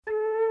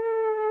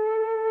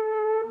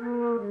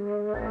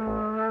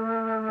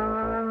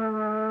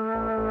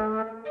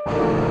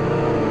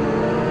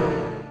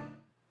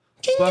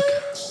Buck?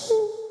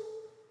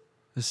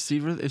 Is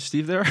Steve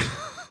there?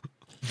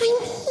 I'm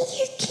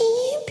here,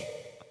 Caleb.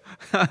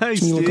 Hi, Can you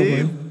Steve. look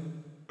away?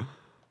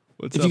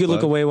 What's If up, you could look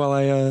bud? away while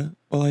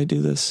I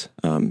do this.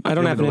 I don't have me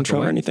an to look intro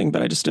or away? anything,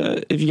 but I just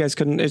if you guys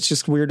couldn't, it's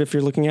just weird if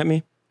you're looking at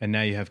me. And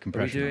now you have Are we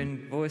compression.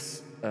 doing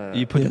voice?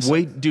 You put Yes.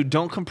 wait, dude.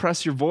 Don't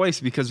compress your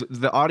voice because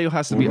the audio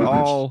has to be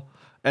all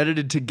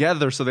edited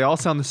together, so they all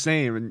sound the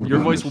same, and your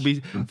voice will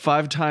be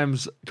 5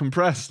 times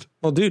compressed.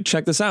 Well, dude,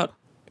 check this out.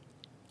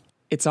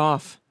 It's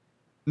off.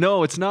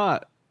 No, it's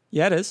not.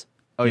 Yeah, it is.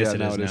 Oh Yes, yeah, it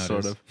now is, it is now it sort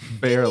is. of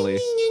barely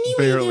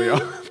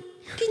off.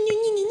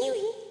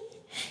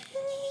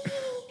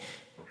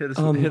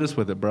 Hit us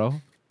with it, bro.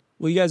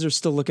 Well, you guys are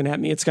still looking at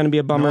me. It's going to be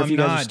a bummer No, if I'm you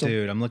guys are not, still.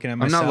 dude. I'm looking at I'm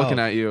myself. not looking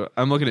at you.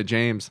 I'm looking at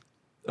James.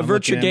 I'm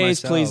Avert your looking at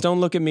gaze, please. myself. Don't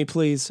look at me,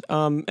 please.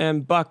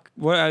 And Buck,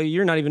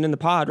 you're not even in the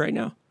pod right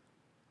now.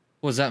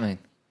 What does that mean?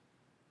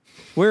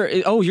 Where?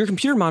 Oh, your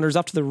computer monitor's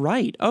off to the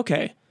right.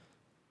 Okay,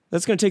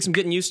 that's going to take some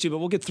getting used to, but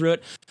we'll get through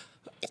it.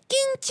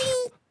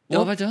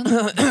 What have I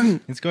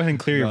done? Let's go ahead and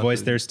clear your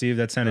voice there, Steve.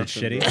 That sounded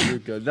shitty. You're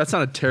good. That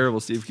sounded terrible,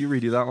 Steve. Can you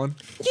redo that one?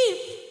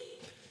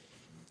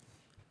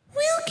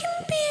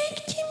 Welcome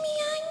back to Me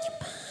on the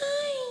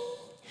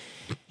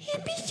Pine.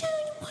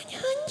 Episode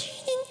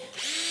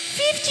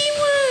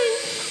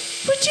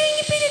 151. We're doing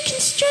a bit of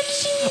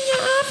construction in the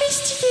office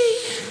today,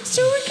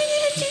 so we're gonna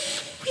have to.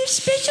 We have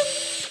special.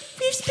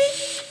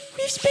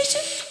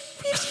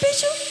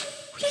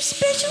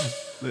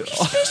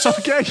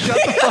 Okay, shut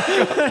the fuck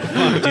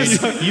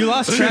up. You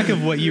lost track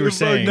of what you were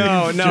saying.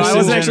 No, Just I in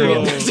was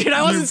general. actually, dude,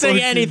 I wasn't saying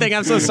anything.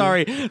 I'm so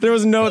sorry. That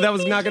was not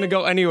going to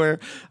go anywhere.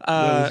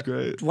 That was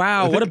great.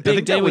 Wow, I what a think big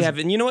that day we was- have.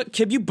 And you know what,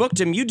 Kib, you booked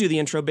him. You do the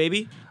intro,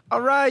 baby.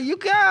 All right, you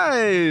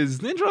guys.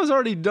 The intro's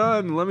already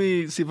done. Let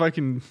me see if I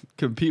can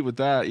compete with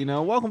that.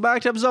 Welcome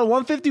back to episode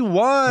 151.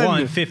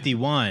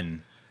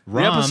 151. The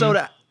episode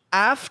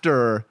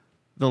after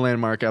the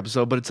landmark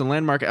episode, but it's a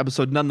landmark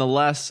episode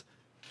nonetheless.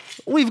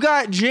 We've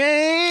got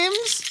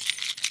James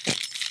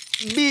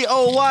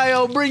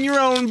BOYO, bring your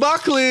own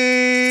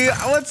Buckley.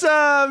 What's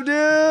up,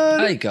 dude?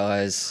 Hey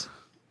guys.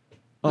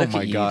 Oh Look my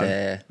at you God.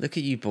 there. Look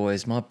at you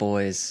boys, my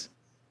boys.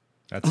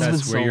 That's been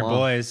us. so We're your long.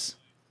 boys.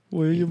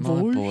 Where are you,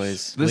 My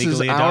boys. This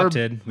Legally is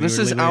adopted. We This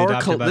were is legally our.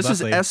 adopted by This is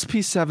Buckley.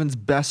 SP7's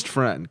best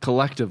friend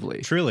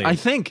collectively. Truly. I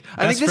think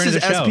Best this friend is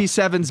of the show.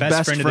 SP7's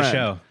best friend of the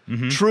show.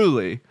 Mhm.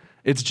 Truly,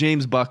 it's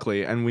James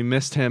Buckley, and we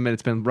missed him. And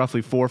it's been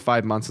roughly 4 or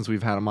 5 months since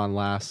we've had him on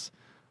last.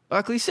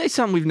 Buckley, say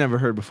something we've never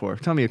heard before.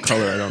 Tell me a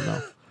color I don't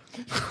know.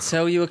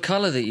 Tell you a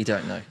colour that you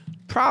don't know.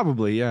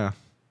 Probably, yeah.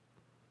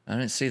 I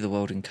don't see the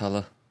world in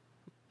colour.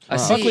 I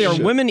Buckley, see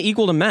are women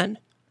equal to men?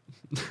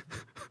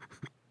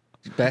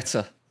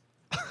 better.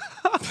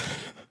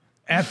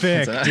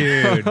 Epic,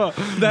 dude.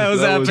 That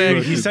was That was epic.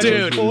 good. He's such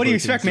Dude. a, well, what do you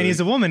expect, man?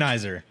 He's a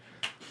womanizer.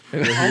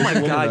 Oh my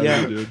God,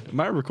 yeah. Dude. Am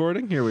I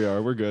recording? Here we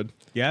are. We're good.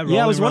 Yeah, rolling,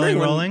 I was wondering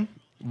when- rolling.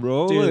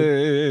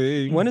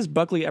 Rolling. When is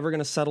Buckley ever going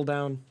to settle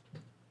down?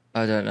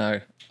 I don't know.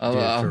 Dude,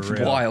 I'm for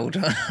real. wild,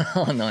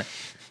 aren't I?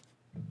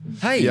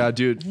 Hey, Yeah,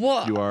 dude,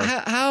 What? you are.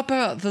 How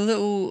about the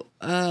little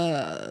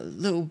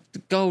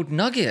gold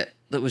nugget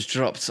that was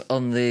dropped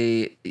on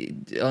your You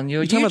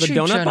YouTube talking about the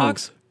donut channel?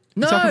 box?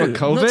 No, talking about I'm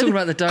COVID? not talking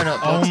about the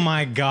donut box. Oh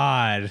my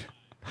God.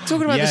 I'm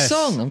talking about yes. the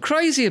song. I'm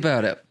crazy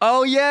about it.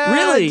 Oh, yeah.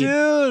 Really?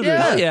 Dude.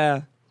 Yeah. Hell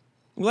yeah.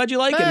 I'm glad you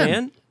like it,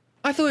 man.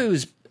 I thought it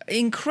was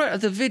incredible.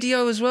 The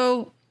video as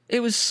well. It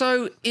was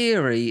so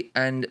eerie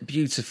and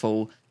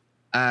beautiful,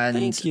 and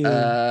Thank you.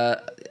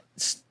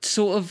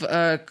 sort of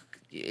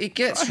it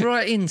gets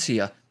right into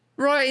you,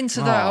 right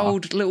into that Aw.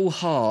 old little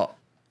heart.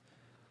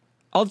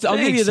 I'll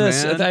give you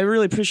Thanks, this. man. I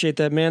really appreciate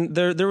that, man.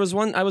 There was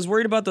one. I was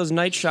worried about those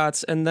night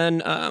shots, and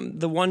then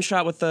the one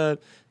shot with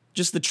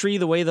just the tree,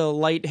 the way the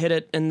light hit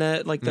it, and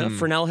the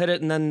Fresnel hit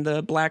it, and then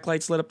the black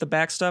lights lit up the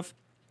back stuff.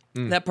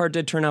 That part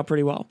did turn out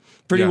pretty well.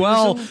 Pretty Yeah.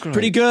 well. It was all great.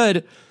 Pretty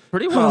good.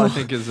 Pretty well, I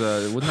think, is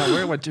wasn't that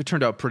where it went? It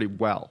turned out pretty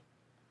well.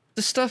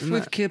 The stuff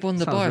with that- Kib on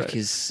the sounds bike right.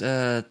 is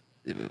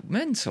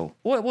mental.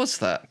 What was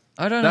that?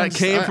 I don't. That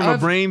came understand. from a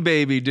brain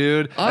baby,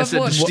 dude. I I've said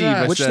to watched Steve,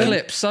 I that said,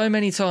 clip so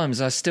many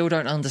times. I still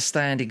don't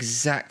understand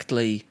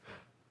exactly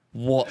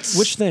what's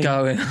Which thing?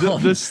 going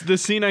on. the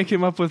scene I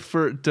came up with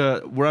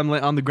where I'm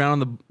on the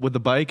ground with the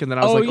bike, and then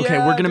I was Oh, like, okay,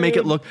 yeah, we're gonna make it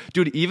dude. look,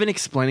 dude. Even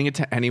explaining it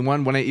to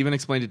anyone, when I even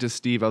explained it to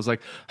Steve, I was like,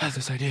 I have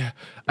this idea.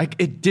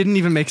 It didn't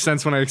even make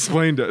sense when I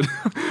explained it.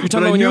 You're talking about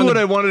when I you're knew on what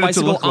the I wanted it to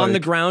bicycle look on like. the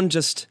ground,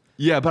 just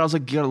Yeah, but I was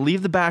like, you gotta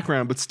leave the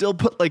background, but still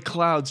put like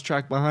clouds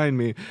tracked behind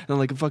me, and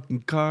like a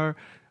fucking car.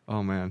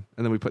 Oh man!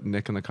 And then we put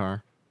Nick in the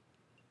car.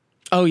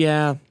 oh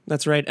yeah,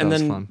 that's right. That And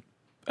was then fun.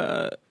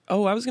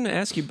 I was going to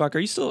ask you, Buck,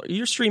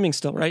 you're streaming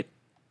still, right?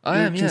 I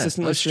You're am, yeah. I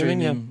consistently was streaming,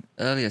 streaming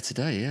earlier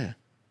today, yeah.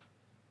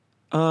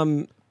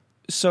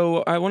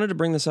 So I wanted to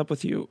bring this up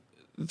with you.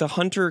 The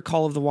Hunter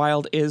Call of the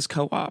Wild is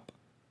co-op.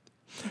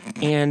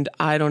 And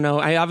I don't know.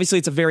 Obviously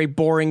it's a very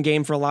boring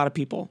game for a lot of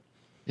people.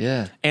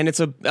 Yeah. And it's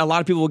a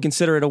lot of people would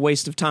consider it a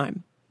waste of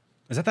time.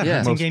 Is that Yeah.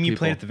 hunting Most game you people.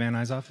 played at the Van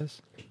Nuys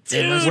office?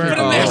 Dude, Where but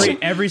imagine-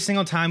 every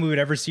single time we would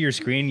ever see your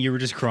screen, you were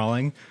just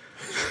crawling.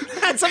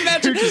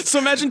 So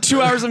imagine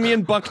 2 hours of me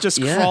and Buck just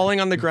Yeah. crawling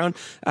on the ground.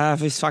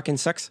 This fucking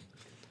sucks.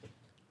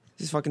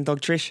 This fucking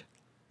dog Trish.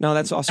 No,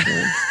 that's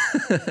Australian.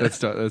 That's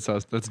dog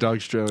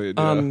Australian.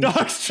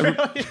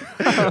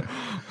 Australia.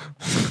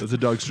 That's a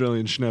dog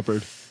Australian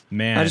Schnepperd.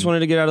 Man, I just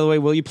wanted to get out of the way.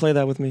 Will you play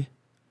that with me?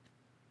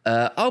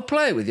 I'll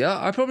play it with you.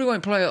 I probably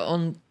won't play it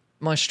on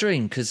my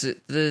stream because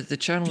the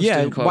channel's Yeah,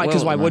 doing quite why? well.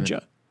 Because at why the would you?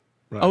 moment.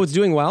 Right. Oh, it's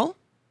doing well.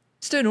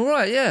 It's doing all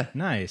right. Yeah,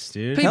 nice,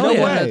 dude. people Hell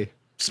want yeah. to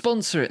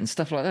sponsor it and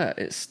stuff like that.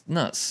 It's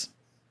nuts.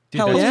 Dude,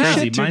 Hell that's yeah. crazy.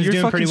 Shit, dude, Mine's your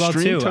doing pretty fucking well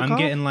stream too. took I'm off?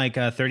 getting like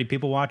 30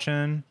 people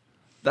watching.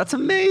 That's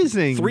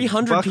amazing.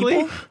 300 Buckley?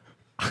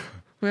 people.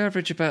 We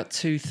average about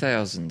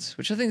 2,000,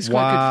 which I think is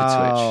quite good Wow.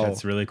 for Twitch.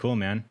 That's really cool,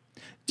 man.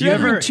 Do you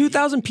ever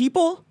 2,000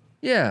 people?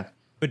 Yeah.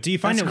 But do you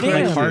find That's it like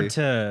crazy. hard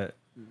to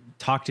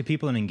talk to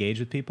people and engage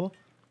with people?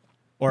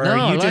 Or No, are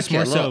I you like just it a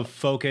more so lot.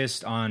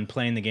 focused on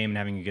playing the game and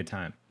having a good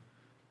time?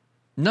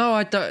 No,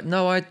 I don't.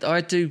 No, I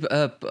do.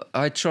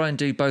 I try and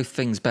do both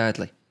things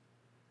badly.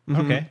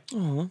 Okay.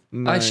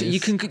 Nice. You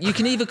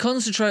can either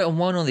concentrate on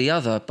one or the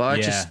other, but I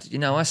Yeah. just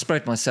I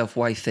spread myself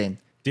way thin.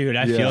 Dude,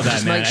 I Yeah. feel that,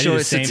 Just man. make I sure do the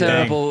it's a same thing.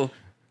 terrible.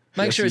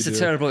 Make Yes, sure it's you a do.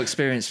 terrible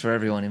experience for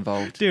everyone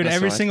involved. Dude, That's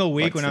every what I single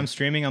week like when to I'm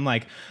streaming, I'm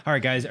like, all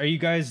right, guys, are you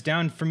guys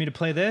down for me to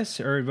play this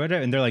or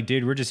whatever? And they're like,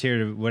 dude, we're just here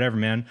to whatever,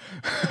 man.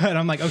 And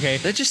I'm like, okay.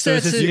 They're just so there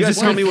is this, to- is You guys this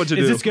tell good- me what to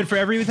Is do. this good for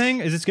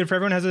everything? Is this good for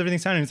everyone? How's everything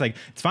sound? And it's like,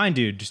 it's fine,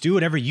 dude. Just do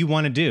whatever you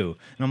want to do.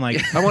 And I'm like,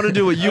 I want to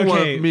do what you okay,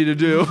 want me to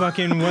do.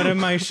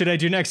 Fucking should I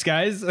do next,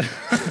 guys?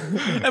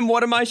 And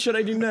what should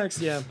I do next?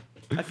 Yeah,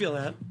 I feel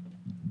that.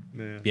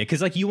 Yeah,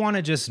 because like you want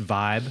to just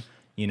vibe,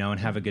 and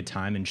have a good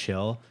time and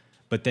chill,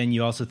 but then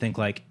you also think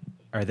like,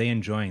 are they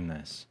enjoying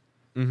this?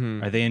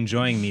 Are they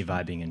enjoying me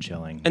vibing and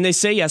chilling? And they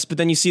say yes, but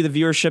then you see the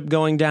viewership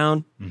going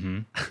down.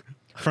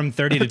 From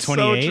 30 to So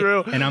 28,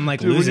 true. and I'm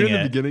like Dude, when losing you're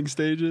in the it. beginning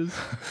stages.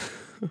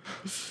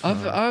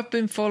 I've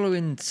been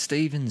following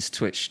Steven's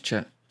Twitch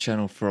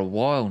channel for a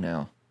while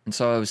now, and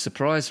so I was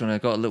surprised when I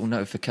got a little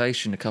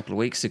notification a couple of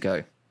weeks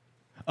ago.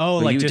 Oh,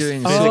 Were like you just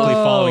doing- physically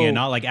following Oh. it,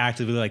 not like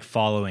actively like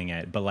following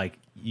it, but like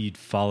you'd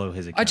follow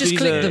his account. I just He's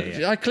clicked a-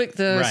 the. I clicked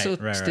the. Right, sort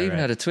of- right, Steven right.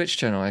 had a Twitch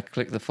channel. I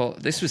clicked the follow.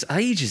 This was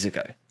ages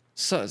ago,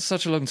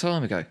 such a long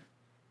time ago.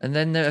 And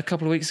then a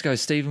couple of weeks ago,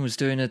 Steven was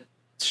doing a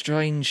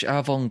strange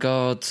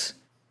avant-garde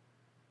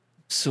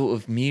sort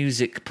of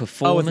music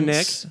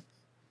performance. Nick?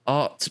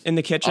 Art In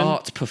the kitchen?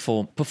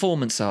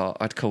 performance art.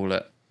 I'd call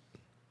it.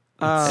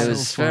 Uh, It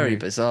was very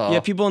bizarre. yeah,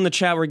 people in the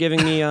chat were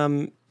giving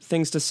me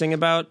things to sing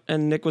about,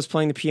 and Nick was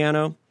playing the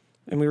piano,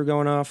 and we were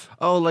going off.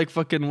 Oh, like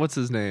fucking what's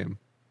his name?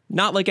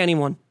 Not like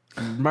anyone.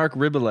 Mark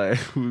Riboulet,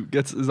 who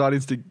gets his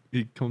audience to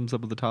he comes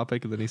up with a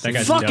topic and then he sings.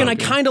 guy's Fucking, dope, I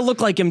dude. kind of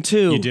look like him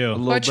too. You do. A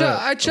little I bit, a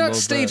chucked little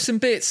Steve bit. some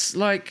bits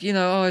like,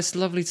 oh, it's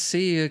lovely to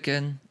see you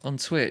again on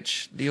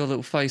Twitch. Your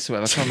little face or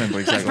whatever. I can't remember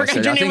I exactly what I forgot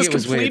said. your I name think was it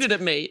was completed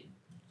weird. it, mate.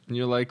 And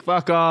you're like,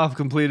 fuck off,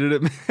 completed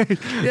it, mate.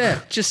 Yeah,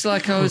 just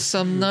like I was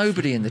some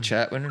nobody in the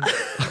chat. When,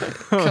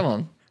 come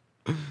on.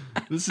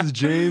 This is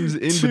James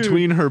in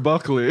between her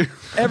Buckley.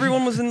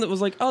 Everyone was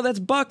like, "Oh, that's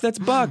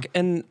Buck,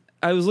 and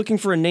I was looking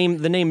for the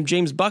name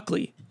James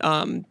Buckley.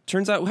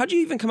 Turns out, how'd you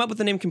even come up with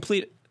the name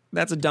Complete?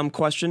 That's a dumb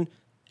question.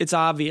 It's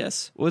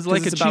obvious. Was 'Cause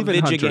like it's about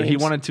Achievement video Hunter. He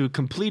games. wanted to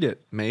complete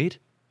it, mate.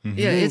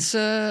 Yeah, it's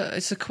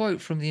a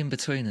quote from the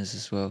In-Betweeners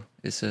as well.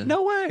 It's a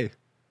No way.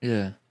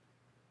 yeah.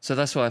 So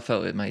that's why I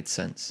felt it made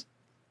sense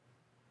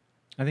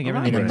I think in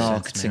everything a makes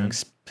marketing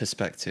sense,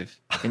 perspective,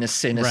 in a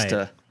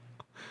sinister.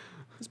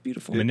 It's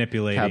beautiful. man.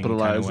 Manipulating, kind of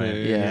Capitalizing.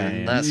 way.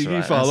 Yeah, that's You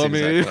right. follow that's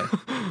me? exactly.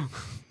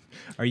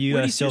 Are you,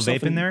 Where do you see still yourself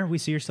vaping in- there? We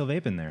see you're still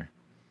vaping there.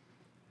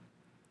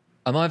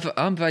 I'm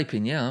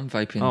vaping. Yeah, I'm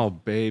vaping. Oh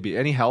baby,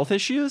 any health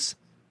issues?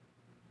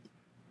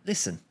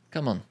 Listen,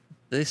 come on.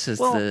 This is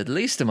Well- the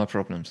least of my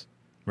problems.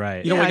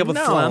 Right. You don't Yeah, wake up with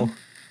I know. phlegm.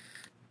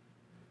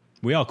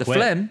 we all The quit.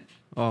 phlegm,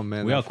 Oh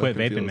man, We that all quit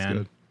fucking vaping, feels man.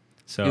 good.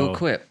 So you'll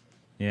quit.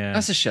 Yeah.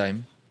 That's a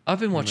shame. I've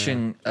been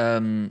watching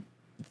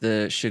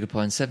the Sugar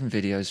Pine 7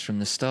 videos from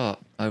the start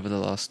over the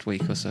last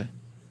week or so.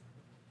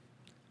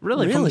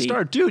 Really, from the Really?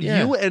 start, dude.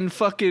 Yeah. You and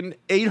fucking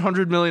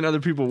 800 million other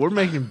people, we're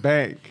making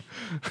bank.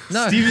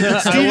 No, Steve's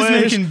wish.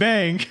 making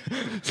bank.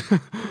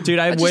 Dude,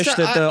 I wish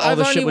that all I've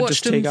the only shit would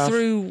watched just take them off.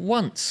 through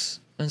once,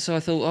 and so I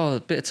thought, oh, a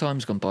bit of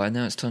time's gone by.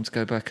 Now it's time to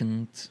go back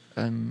and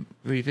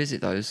revisit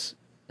those,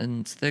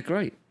 and they're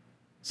great.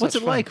 What's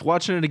Such it fun. like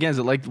watching it again? Is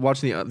it like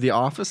watching the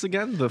Office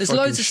again? The There's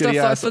fucking loads of stuff shitty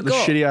that I ass, the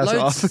forgot. shitty ass Loads-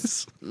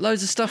 Office.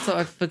 Loads of stuff that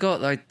I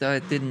forgot, like I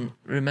didn't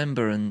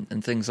remember,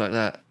 and things like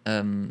that.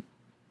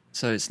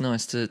 So it's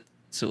nice to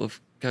sort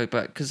of go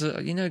back because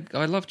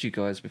I loved you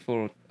guys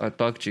before I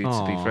bugged you to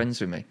be Aw.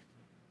 friends with me,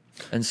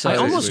 and so I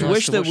it's almost nice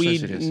wish to that watch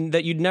those videos.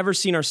 that you'd never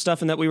seen our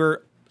stuff and that we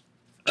were.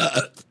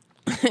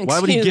 Why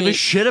would he Excuse give me. a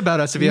shit about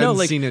us if he hadn't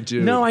like, seen it,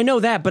 dude? No, I know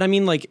that, but I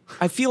mean, like,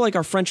 I feel like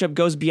our friendship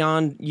goes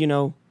beyond,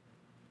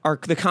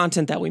 the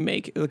content that we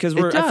make because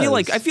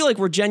I feel like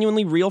we're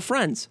genuinely real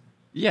friends,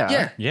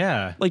 yeah.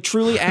 Yeah. like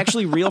truly,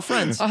 actually real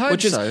friends. I hope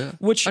which is so.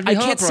 which I'd be I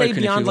can't say heartbroken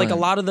if beyond you like a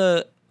weren't. lot of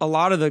the a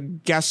lot of the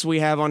guests we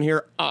have on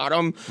here,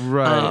 Autumn.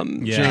 Right.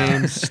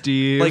 James,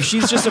 Steve. Like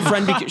she's just a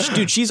friend.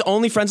 Dude, she's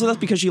only friends with us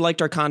because she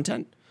liked our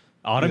content.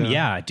 Autumn,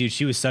 yeah, dude,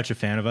 she was such a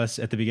fan of us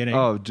at the beginning.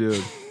 Oh,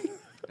 dude.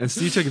 And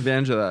Steve took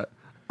advantage of that.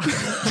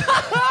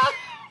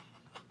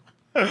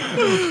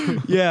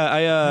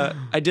 Yeah,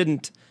 I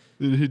didn't.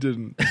 He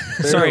didn't.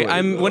 Sorry,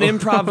 Barely. when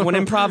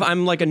improv,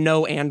 I'm like a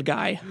no and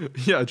guy.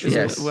 Yeah, true.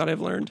 Yes. What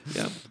I've learned.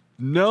 Yeah.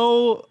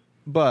 No,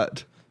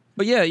 but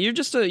But yeah, you're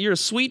a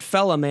sweet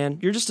fella, man.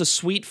 You're just a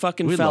sweet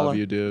fucking We fella. love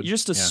you, dude. You're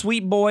just a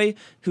sweet boy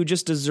who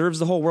just deserves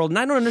the whole world. And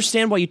I don't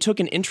understand why you took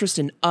an interest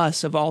in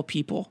us of all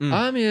people.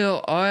 I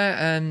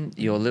am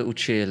your little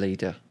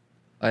cheerleader.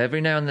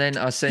 Every now and then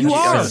I send You you.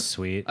 are. I, So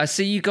sweet. I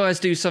see you guys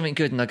do something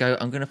good, and I go,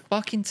 I'm going to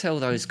fucking tell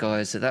those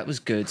guys that was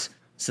good,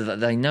 so that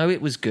they know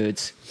it was good,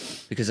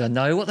 because I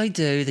know what they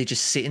do. They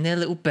just sit in their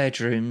little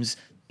bedrooms,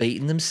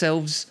 beating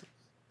themselves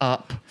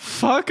up.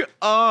 fuck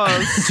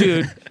us.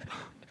 Dude,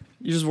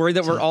 you're just worried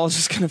that we're all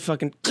just gonna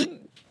fucking.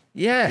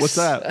 Yes. What's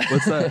that?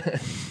 What's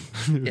that?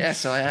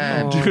 Yes, I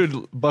am.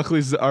 Dude,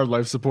 Buckley's our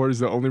life support is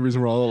the only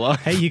reason we're all alive.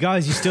 Hey, you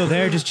guys, you still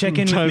there? Just check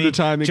in Time with to me.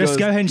 time, he Just goes,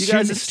 go ahead and "You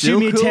guys are shoot still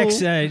me a cool?"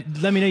 text.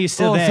 Let me know you're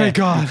still Oh, there. thank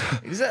God.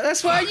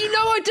 That's why you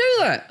know I do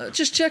that.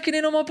 Just checking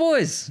in on my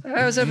boys.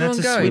 How's And everyone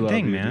that's a going? sweet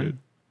thing, you, man. dude.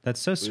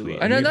 That's so sweet.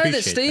 And I We know that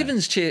appreciate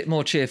Steven's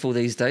more cheerful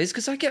these days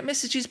because I get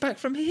messages back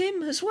from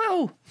him as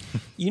well.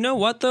 You know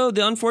what though?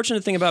 The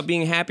unfortunate thing about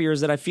being happier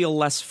is that I feel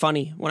less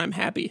funny when I'm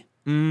happy.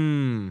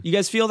 You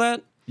guys feel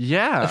that?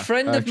 Yeah. A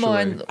friend of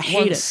mine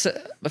hate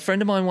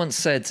once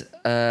said,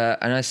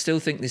 and I still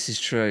think this is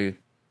true,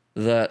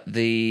 that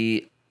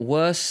the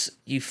worse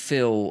you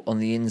feel on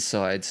the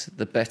inside,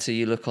 the better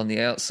you look on the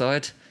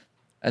outside.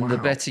 And the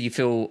better you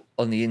feel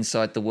on the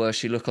inside, the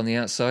worse you look on the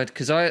outside.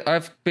 Because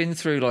I've been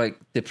through like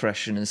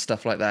depression and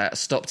stuff like that. I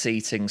stopped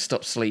eating,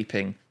 stopped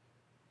sleeping.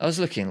 I was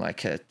looking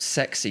like a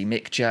sexy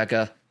Mick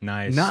Jagger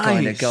Nice.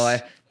 kind of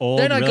guy. Old,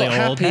 then I really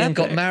got old. happy and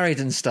got Epic. married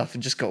and stuff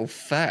and just got all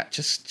fat.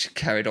 Just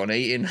carried on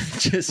eating.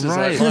 Just was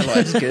Right. like, my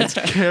life's good.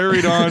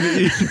 Carried on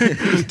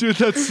eating. Dude,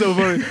 that's so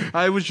funny.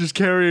 I was just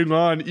carrying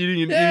on,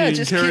 eating and Yeah, eating,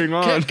 just carrying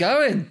on. kept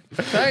going.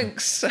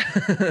 Thanks.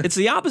 It's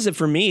the opposite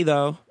for me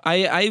though.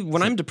 I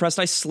when I'm depressed,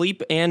 I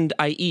sleep and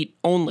I eat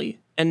only.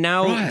 And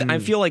now Right. I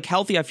feel like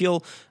healthy. I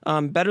feel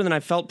better than I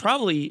felt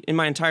probably in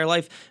my entire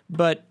life.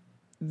 But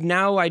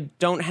now I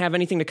don't have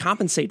anything to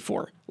compensate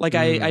for. Like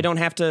I don't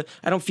have to.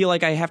 I don't feel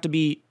like I have to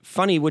be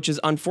funny, which is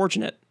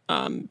unfortunate.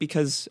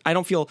 Because I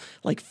don't feel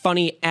like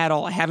funny at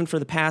all. I haven't for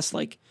the past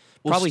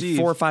probably Steve,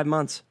 4 or 5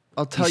 months.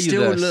 I'll tell You you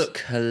still this. look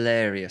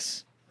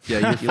hilarious. Yeah,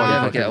 you're You'll never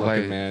funny get away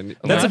looking, man.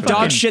 That's a Well, dog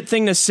fucking- shit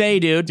thing to say,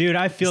 dude. Dude,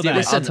 I feel Steve, that.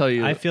 listen, I'll tell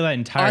you. I feel that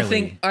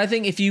entirely. I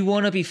think if you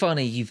want to be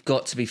funny, you've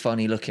got to be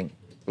funny looking.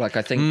 Like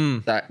I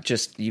think that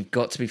just you've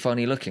got to be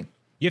funny looking.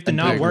 You have to And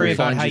not people worry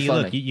about find how you you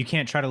look. funny. You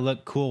can't try to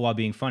look cool while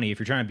being funny. If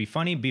you're trying to be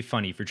funny, be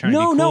funny. If you're trying to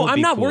No, be cool, I'm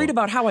be not cool. worried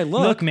about how I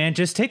look. Look, man,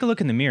 just take a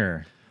look in the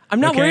mirror. I'm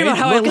not Okay? worried about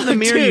how Look I in look. the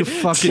mirror, you dude.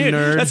 fucking Dude,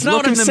 nerd. That's not Look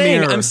what I'm in the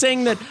saying. mirror. I'm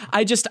saying that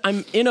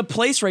I'm in a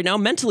place right now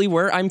mentally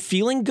where I'm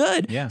feeling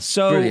good. Yeah.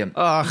 So Brilliant.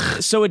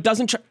 so it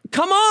doesn't.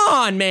 Come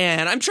on,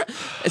 man.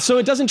 So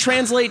it doesn't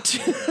translate.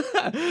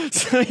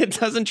 So it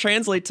doesn't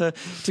translate to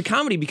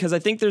comedy because I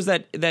think there's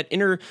that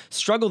inner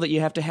struggle that you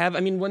have to have. I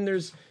mean,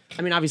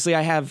 obviously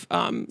I have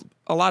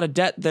a lot of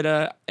debt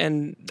that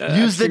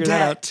Use the figured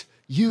that out. debt.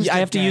 Use I the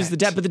have to use the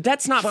debt, but the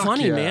debt's not Fuck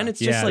funny, yeah. man.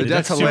 It's Yeah, just the like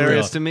That's That's too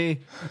hilarious real. to me.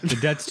 The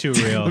debt's too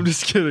real. I'm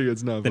just kidding.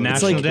 It's not The funny.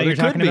 national like- debt But you're it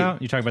could talking be.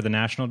 about? You're talking about the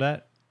national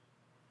debt?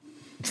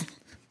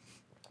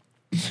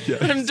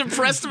 I'm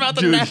depressed about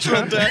the Dude,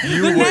 natural debt.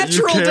 You, The what,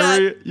 natural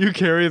debt. You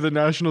carry the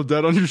national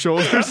debt on your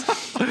shoulders.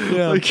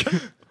 Like,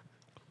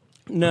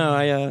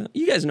 No,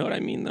 you guys know what I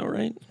mean, though,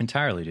 right?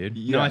 Entirely, dude.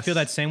 No, I Yes. feel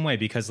that same way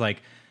because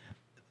like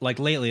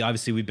lately,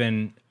 obviously we've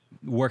been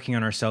working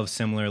on ourselves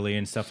similarly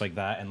and stuff like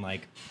that. And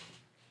like,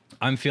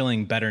 I'm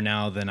feeling better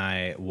now than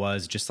I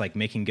was just like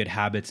making good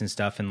habits and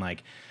stuff and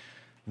like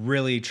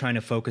really trying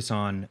to focus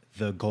on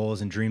the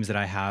goals and dreams that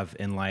I have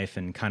in life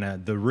and kind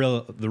of the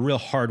real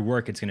hard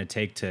work it's going to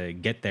take to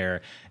get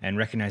there and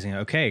recognizing,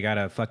 okay, I got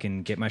to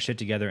fucking get my shit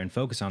together and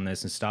focus on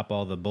this and stop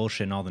all the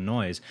bullshit and all the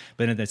noise.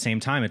 But at the same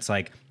time, it's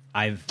like,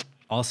 I've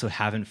also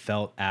haven't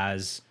felt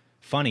as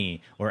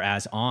funny or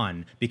as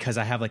on because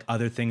I have like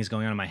other things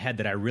going on in my head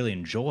that I really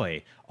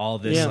enjoy. All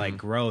this Yeah. like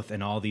growth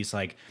and all these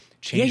like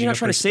changing you're not of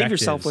trying to save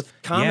yourself perspectives.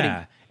 with comedy.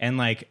 Yeah. And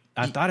like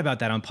I thought about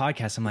that on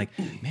podcasts. I'm like,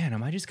 man,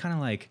 am I just kind of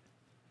like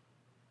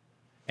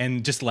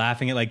and just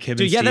laughing at like Kib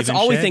Dude, and yeah, Steve that's and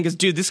all we shit? think is,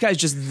 dude, this guy's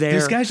just there.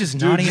 This guy's just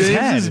dude, nodding his James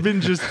head. has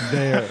been just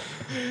there.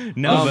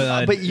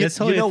 No, but you that's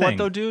totally know a what thing.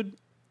 though, dude?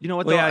 You know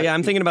what? Well, though? yeah,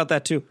 I'm thinking about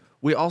that too.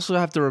 We also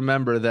have to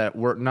remember that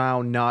we're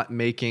now not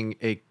making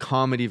a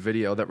comedy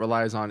video that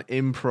relies on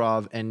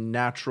improv and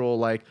natural,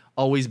 like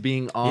always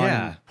being on,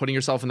 Yeah. putting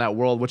yourself in that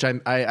world, which I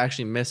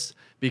actually miss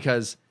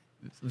because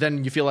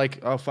then you feel like,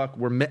 oh fuck,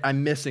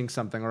 I'm missing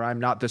something, or I'm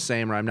not the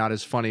same, or I'm not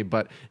as funny.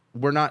 But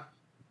we're not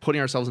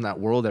putting ourselves in that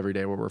world every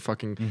day where we're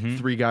fucking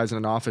three guys in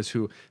an office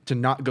who to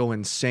not go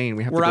insane.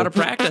 We have We're to out go of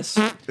practice.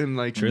 and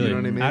like Truly, you know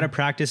what I mean. out of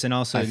practice, and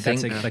also I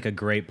that's think- like a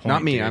great point.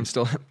 not me. dude. I'm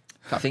still.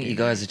 I think you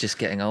guys are just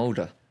getting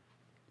older.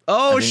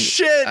 Oh, I think-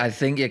 shit. I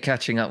think you're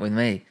catching up with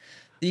me.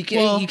 You get,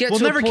 Well, you get we'll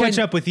to a never point, catch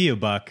up with you,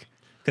 Buck,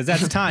 because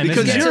that's time.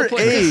 because isn't it? you're Get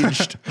to a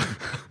aged.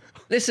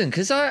 Listen,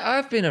 because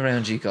I've been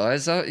around you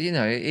guys. It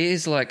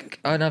is like,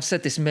 and I've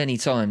said this many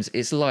times,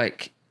 it's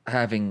like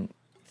having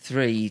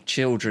 3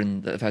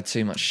 children that have had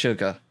too much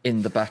sugar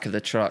in the back of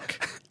the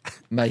truck,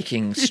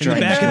 making strange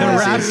back of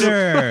noises. the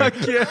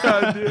Raptor.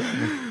 Yeah,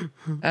 dude.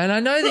 And I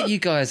know that you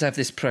guys have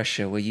this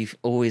pressure where you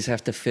always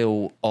have to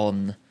feel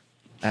on,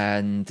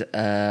 and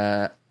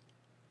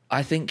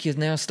I think you're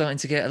now starting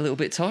to get a little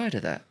bit tired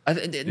of that.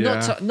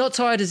 Yeah. Not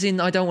tired as in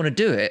I don't want to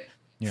do it,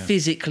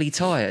 physically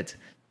tired.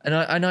 And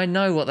I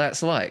know what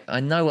that's like. I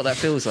know what that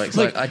feels like. It's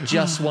like I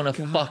just want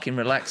to fucking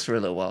relax for a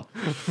little while.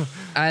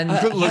 And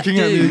Looking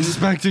at me,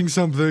 expecting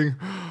something.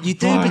 you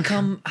do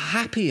become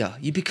happier.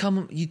 You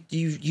become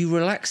you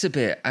relax a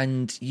bit,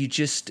 and you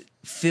just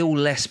feel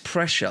less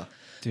pressure.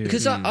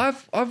 Because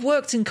I've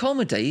worked in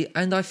comedy,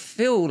 and I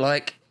feel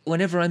like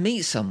whenever I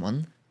meet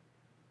someone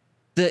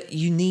that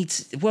you need,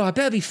 well, I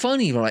better be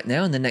funny right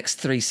now in the next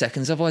 3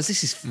 seconds, otherwise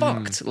this is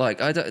fucked. Like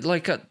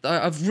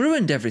I've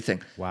ruined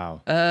everything.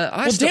 Wow.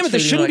 Well, damn it,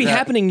 this shouldn't be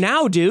happening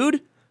now,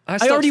 dude. I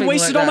stopped already feeling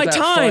wasted like all my that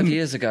about time. 5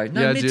 years ago.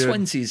 No, Yeah, mid dude.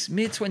 20s.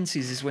 Mid 20s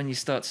is when you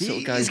start to sort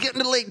of go. He's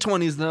getting to late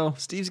 20s though.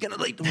 Steve's getting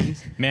to late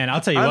 20s. Man, I'll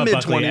tell you I'm what,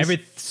 Buckley, mid-20s.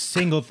 every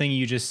single thing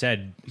you just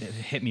said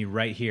hit me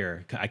right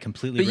here. I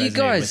completely But you resonate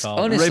guys, with all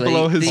honestly, Right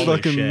below his the- Holy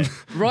fucking. shit.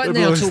 Right right now,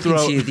 below his talking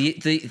throat. to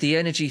you, the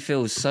energy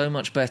feels so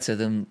much better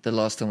than the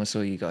last time I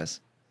saw you guys.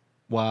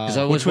 Wow. Because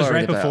I was Which was worried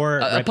right about. before-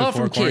 right apart before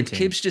from Kib, quarantine.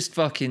 Kib's just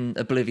fucking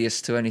oblivious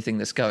to anything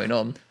that's going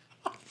on.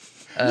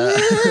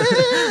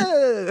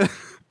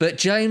 But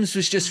James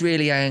was just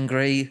really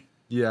angry.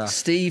 Yeah.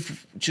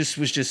 Steve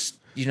was just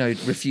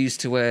refused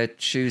to wear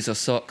shoes or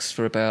socks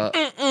for about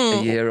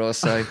a year or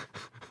so.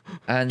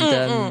 And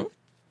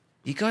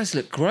you guys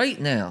look great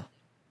now.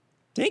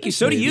 Thank you.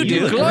 So do you, You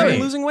dude. look Have you great.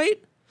 been losing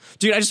weight?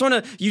 Dude, I just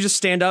want to, you just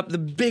stand up, the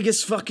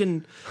biggest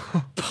fucking,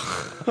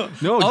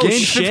 No, oh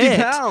gained shit.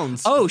 50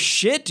 pounds. Oh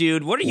shit,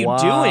 dude. What are you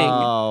doing?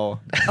 Wow.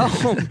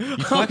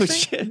 Oh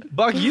shit.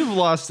 Buck, you've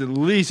lost at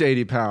least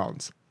 80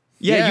 pounds.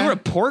 Yeah, Yeah. you were a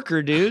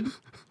porker, dude.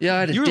 Yeah, I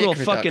had a You were a dick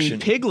little reduction. fucking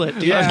piglet,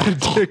 dude. I had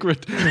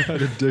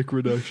a dick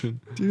reduction.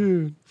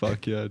 Dude.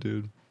 Fuck yeah,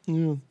 dude.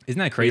 Isn't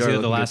that crazy? are That the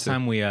looking last good, too.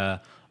 time we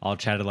all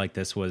chatted like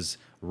this was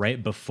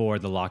right before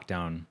the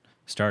lockdown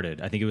started.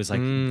 I think it was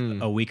like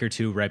a week or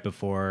two right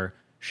before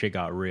shit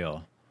got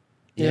real.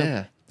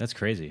 Yeah. That's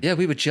crazy. Yeah,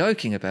 we were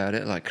joking about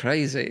it like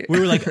crazy. We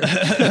were like,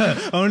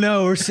 oh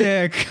no, we're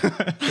sick.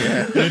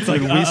 It's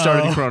like, We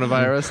started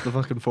coronavirus, the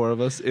fucking 4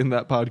 of us, in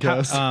that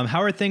podcast.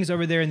 how are things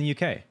over there in the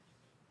UK?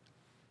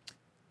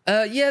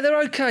 Yeah,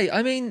 they're okay.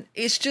 I mean,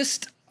 it's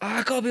just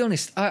I gotta be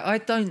honest. I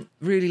don't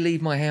really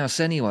leave my house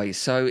anyway,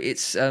 so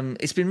it's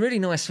been really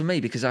nice for me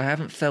because I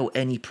haven't felt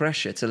any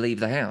pressure to leave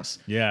the house.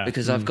 Yeah.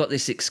 because I've got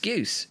this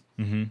excuse.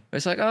 Mm-hmm.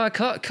 It's like, oh, I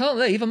can't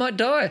leave. I might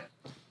die.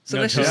 So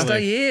No, let's just totally.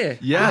 stay here.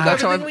 Yeah, We've got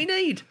that's how everything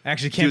we need.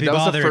 Actually, can't Dude, be that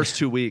was bothered. the first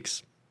 2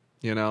 weeks.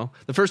 You know?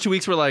 The first 2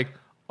 weeks were like,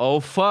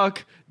 oh,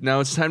 fuck. Now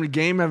it's time to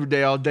game every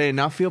day, all day, and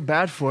not feel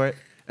bad for it.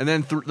 And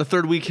then the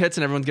third week hits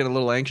and everyone's getting a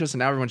little anxious, and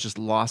now everyone's just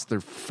lost their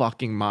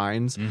fucking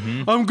minds.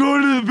 I'm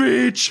going to the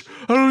beach.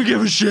 I don't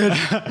give a shit.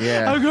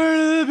 Yeah. I'm going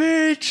to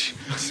the beach.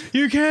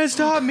 You can't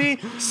stop me.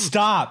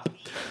 Stop.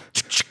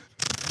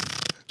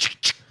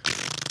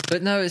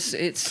 But no,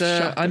 it's.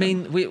 I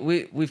mean,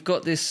 we've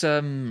got this.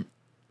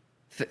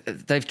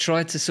 They've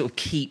tried to sort of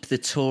keep the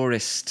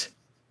tourist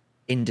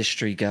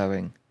industry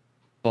going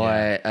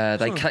by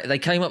they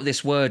came up with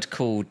this word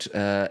called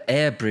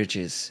air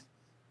bridges,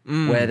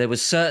 where there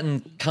was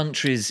certain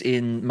countries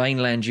in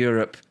mainland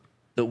Europe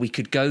that we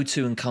could go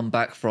to and come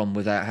back from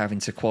without having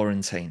to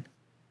quarantine.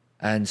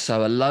 And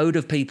so a load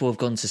of people have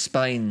gone to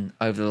Spain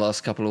over the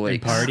last couple of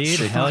weeks partied?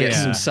 to Hell get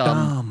yeah. some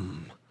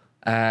sun.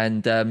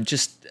 And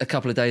just a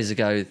couple of days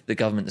ago, the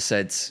government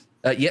said,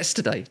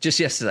 yesterday,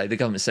 the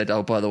government said,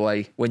 oh, by the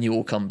way, when you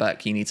all come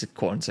back, you need to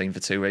quarantine for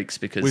 2 weeks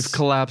because We've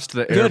collapsed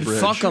the air Good,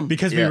 bridge. fuck them.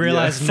 Because Yeah. we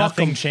realized Yeah, fuck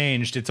nothing 'em.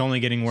 changed. It's only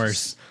getting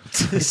worse.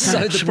 So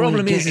the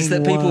problem is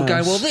that getting people go,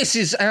 worse. well, this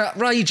is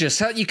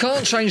outrageous. You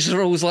can't change the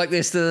rules like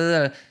this. Da,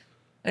 da, da.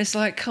 It's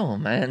like, come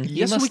on, man. You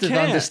Yes, must we have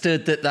can.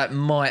 understood that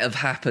might have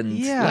happened.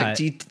 Yeah. Like,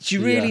 do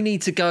you really Yeah.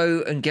 need to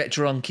go and get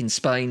drunk in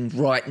Spain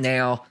right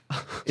now? Is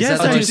Yes,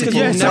 that I the do. most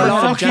Yes, important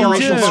I thing? fucking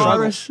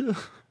generational do.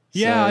 struggle.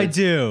 Yeah, So- I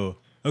do.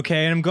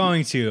 Okay, and I'm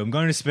going to. I'm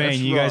going to Spain. That's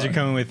You guys are wrong.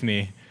 coming with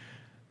me.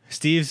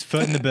 Steve's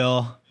footing the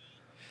bill.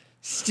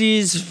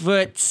 Steve's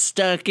foot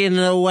stuck in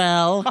the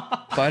well.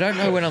 But I don't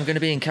know when I'm going to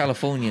be in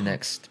California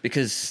next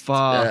because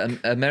Fuck.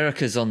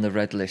 America's on the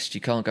red list.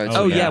 You can't go to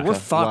Oh, yeah, America. we're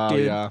fucked, Wow,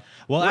 dude. yeah.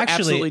 Well, We're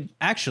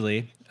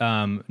actually,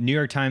 New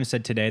York Times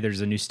said today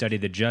there's a new study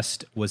that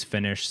just was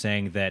finished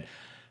saying that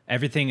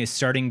everything is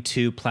starting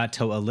to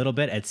plateau a little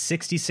bit at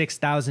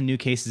 66,000 new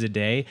cases a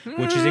day,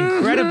 which is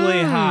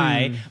incredibly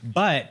high,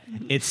 but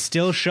it's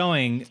still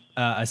showing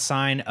a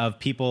sign of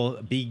people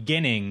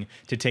beginning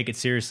to take it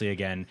seriously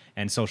again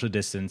and social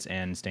distance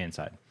and stay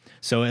inside.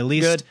 So at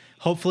least, Good.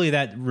 hopefully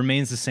that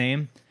remains the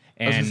same.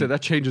 I was And gonna say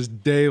that changes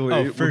daily.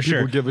 oh, for when sure.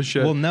 People give a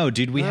shit. Well, no,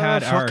 dude, we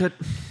had our. fuck it.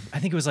 I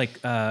think it was like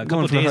a Going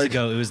couple for the days hike.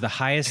 ago. It was the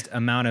highest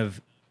amount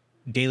of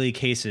daily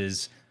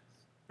cases,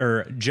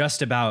 or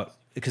just about,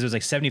 because it was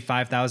like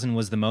 75,000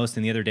 was the most,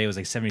 and the other day was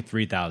like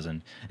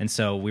 73,000. And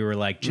so we were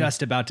like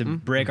just about to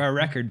break our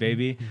record,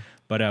 baby,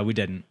 but we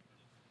didn't.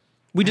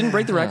 We didn't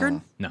break the record?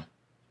 No,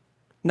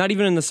 Not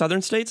even in the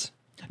southern states?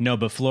 no,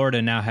 but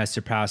Florida now has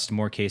surpassed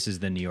more cases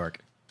than New York.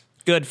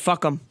 Good,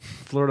 fuck them.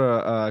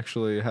 Florida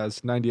actually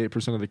has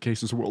 98% of the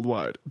cases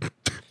worldwide.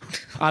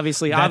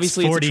 Obviously, That's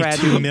obviously it's a 42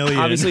 tragedy. million.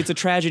 Obviously it's a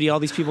tragedy. All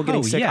these people getting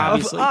Oh, sick. yeah.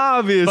 Obviously,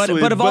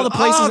 Obviously, but of all the but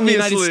places in the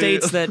United obviously.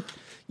 States that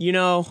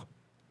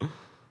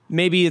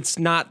maybe it's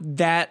not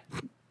that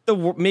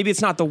maybe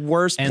it's not the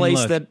worst And place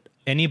look, that.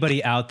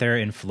 anybody out there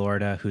in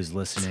Florida who's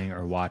listening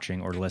or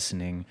watching or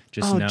listening,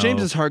 just Oh, know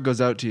James's heart goes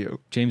out to you.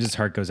 James's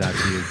heart goes out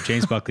to you.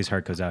 James Buckley's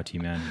heart goes out to you,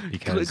 man,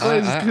 because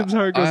Kim's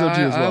heart goes up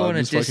to you as well. I I'm want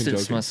to just fucking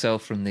distance joking.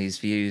 myself from these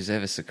views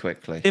ever so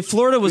quickly. If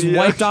Florida was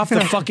wiped off the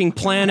fucking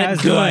planet,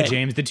 as do I, good.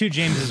 James. The two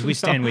Jameses, we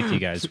stand with you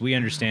guys. We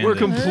understand. We're that-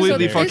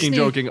 completely Disney- fucking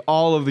joking.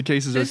 All of the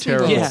cases are Disney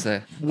terrible. World's Yeah.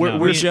 there. We're, No,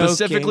 we're me-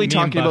 specifically Me and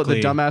talking about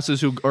the Buckley.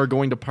 dumbasses who are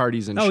going to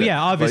parties and Oh shit.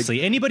 yeah, obviously.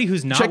 Like, Anybody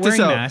who's not check wearing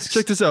this out. masks.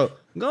 Check this out.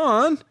 Go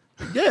on.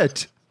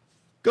 Get.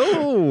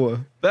 Go.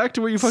 Back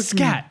to where you fucking...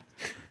 Scat.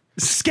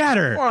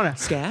 Scatter. Come on.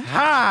 Scat?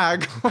 Ha!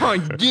 Come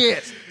on,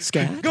 get.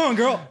 Scat? Go on,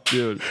 girl.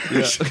 Dude.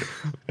 Yeah.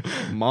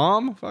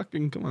 Mom?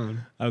 Fucking come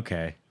on.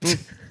 Okay.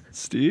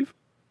 Steve?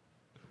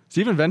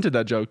 Steve invented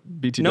that joke,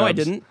 BT No, I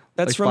Dubs. didn't.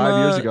 That's like from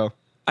 5 years ago.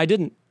 I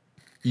didn't.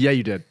 Yeah,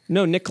 you did.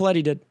 No, Nick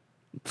Coletti did.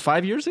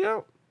 5 years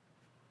ago?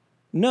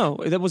 No,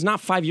 that was not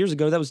 5 years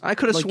ago. That was I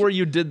could have like, swore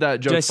you did that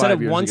joke I said 5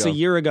 it years once ago. a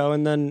year ago,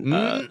 and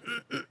then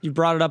you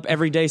brought it up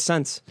every day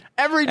since.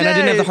 Every day. And I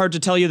didn't have the heart to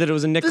tell you that it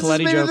was a Nick This is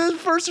Coletti maybe joke. the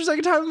first or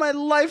second time in my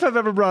life I've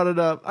ever brought it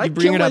up. I You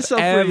bring kill it up myself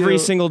for every you.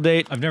 single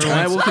date. I've never And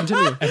I once. will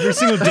continue. Every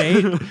single day.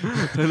 And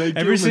I kill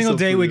Every single myself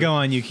day for we you. go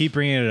on, you keep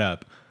bringing it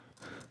up.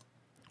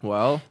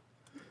 Well,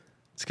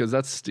 it's because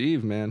that's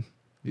Steve, man.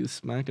 He's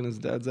smacking his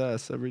dad's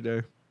ass every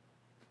day.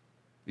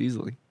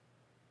 Easily.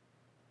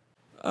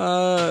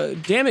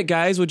 Damn it,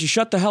 guys! Would you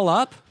shut the hell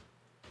up?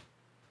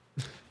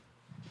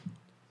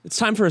 It's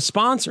time for a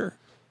sponsor.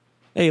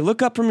 Hey,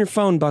 look up from your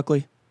phone,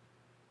 Buckley.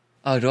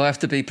 Oh, do I have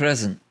to be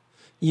present?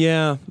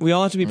 Yeah, we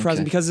all have to be present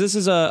Okay. because this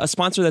is a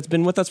sponsor that's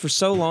been with us for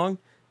so long.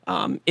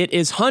 It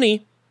is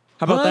Honey.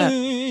 How about that?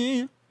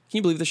 Can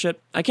you believe this shit?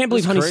 I can't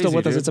believe That's Honey's still crazy,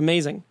 with us. dude. It's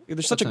amazing.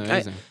 There's such That's a.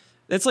 amazing.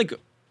 It's like,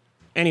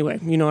 anyway,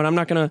 you know what? I'm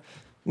not gonna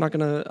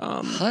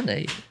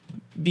Honey,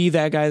 be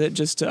that guy that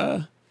just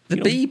the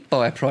bee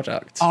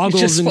byproduct. You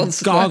ogles just and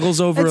sponsored by- goggles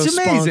over It's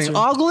a amazing.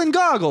 sponsor. Ogle and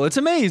goggle. It's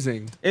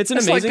amazing. It's an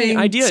It's like amazing being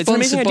idea. It's an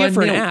amazing sponsored idea by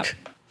for an milk.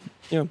 app.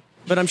 Yeah,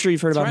 but I'm sure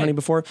you've heard about right. Honey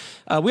before.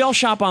 We all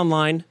shop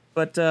online,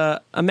 but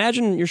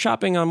imagine you're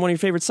shopping on one of your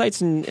favorite sites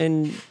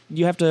and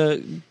you have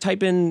to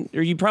type in,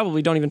 or you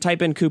probably don't even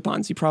type in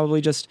coupons. You probably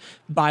just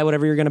buy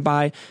whatever you're going to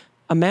buy.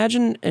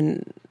 Imagine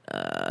an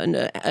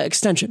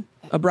extension,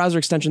 a browser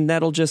extension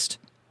that'll just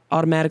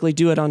automatically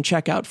do it on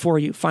checkout for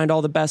you. Find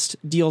all the best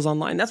deals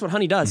online. That's what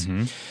Honey does.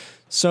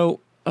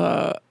 So,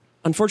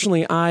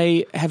 unfortunately,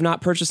 I have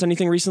not purchased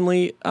anything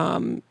recently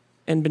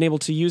and been able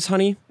to use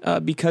Honey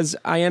because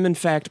I am, in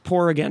fact,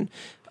 poor again.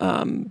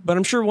 But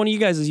I'm sure one of you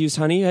guys has used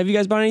Honey. Have you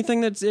guys bought anything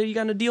that's you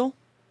gotten a deal?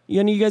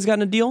 Any of you guys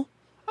gotten a deal?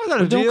 I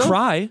got a Don't deal.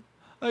 cry.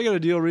 I got a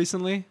deal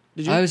recently.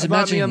 Did you? I was I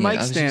bought me imagining a it. mic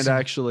I was stand using-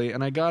 actually,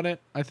 and I got it.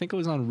 I think it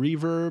was on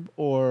Reverb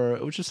or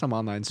it was just some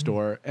online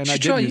store, and I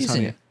Should did try use using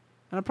Honey. it.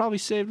 And I probably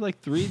saved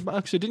like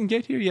 $3. It didn't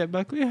get here yet,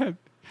 Buckley.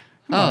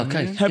 Oh,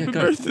 okay. Happy Yeah,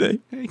 go. birthday.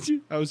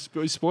 I was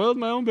spoiled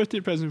my own birthday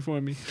present for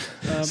me.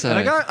 So- and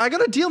I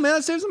got a deal, man. I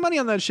saved some money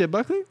on that shit,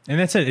 Buckley. And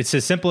that's it. It's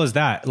as simple as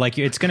that. Like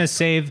it's gonna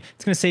save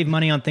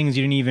money on things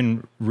you didn't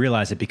even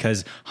realize it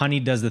because Honey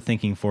does the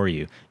thinking for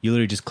you. You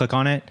literally just click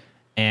on it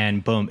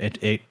and boom,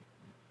 it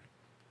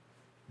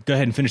go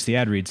ahead and finish the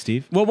ad read,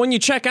 Steve. Well, when you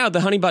check out,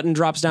 the Honey button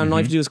drops down, and all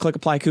you have to do is click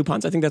apply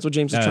coupons. I think that's what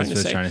James is That's trying what to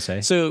it's say. trying to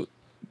say. So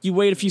you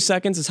wait a few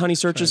seconds as Honey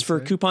searches for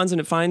coupons,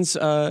 and it finds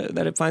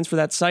it finds for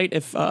that site.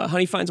 If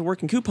Honey finds a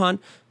working coupon,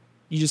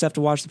 you just have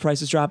to watch the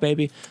prices drop,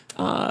 baby.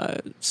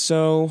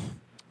 So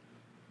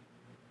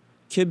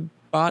Kib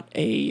bought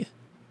a.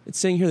 It's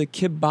saying here that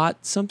Kib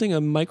bought something,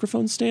 a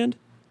microphone stand.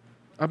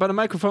 I bought a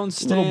microphone A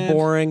stand. little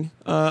boring.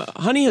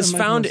 Honey has A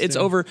found microphone its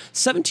stand. over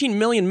 17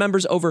 million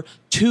members, over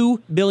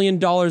 $2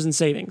 billion in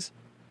savings.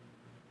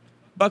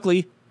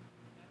 Buckley,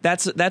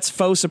 that's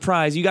faux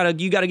surprise. You gotta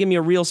give me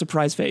a real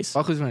surprise face.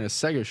 Buckley's wearing a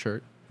Sega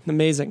shirt.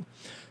 Amazing.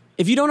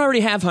 If you don't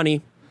already have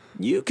Honey,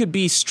 you could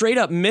be straight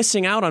up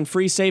missing out on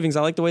free savings.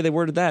 I like the way they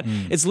worded that.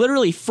 It's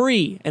literally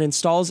free and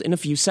installs in a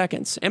few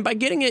seconds. And by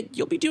getting it,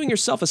 you'll be doing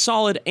yourself a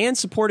solid and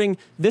supporting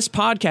this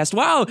podcast.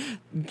 Wow,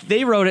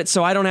 they wrote it,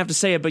 so I don't have to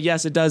say it, but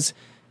yes, it does.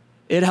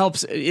 It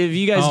helps if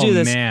you guys do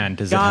this. Man,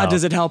 does God, it help?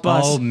 does it help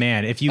us? Oh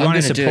man, if you I'm want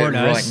to gonna do support it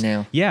us right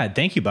now. Yeah,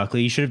 thank you,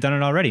 Buckley. You should have done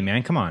it already,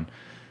 man. Come on.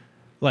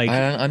 Like,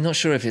 I'm not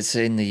sure if it's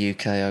in the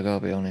UK. I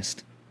gotta be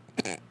honest.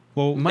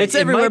 well, It's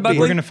everywhere, might be. Buckley.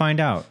 we're gonna find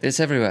out.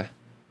 It's everywhere.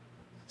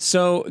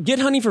 So get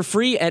Honey for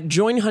free at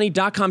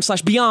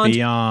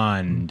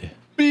joinhoney.com/beyond.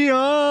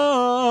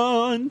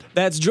 Beyond.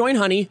 That's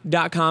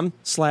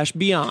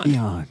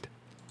joinhoney.com/beyond.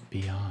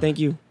 Beyond. Thank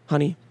you,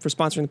 Honey, for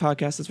sponsoring the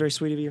podcast. That's very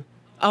sweet of you.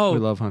 Oh, We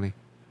love honey.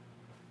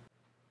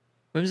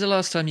 When was the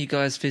last time you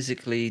guys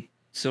physically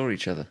saw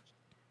each other?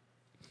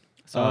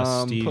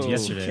 Saw Steve Poe.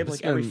 yesterday. Kid,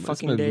 like, every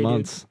fucking day, dude.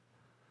 months.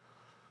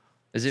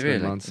 Is it It's been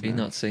really? months Have you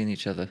now. not seen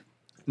each other?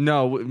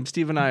 No,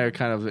 Steve and I are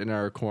kind of in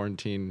our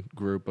quarantine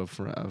group of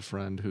a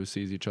friend who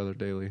sees each other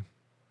daily.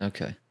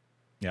 Okay.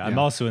 Yeah, I'm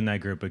also in that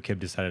group, but Kib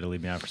decided to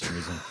leave me out for some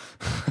reason.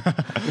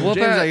 What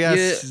James, about I guess,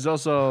 your, is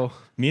also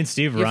Me and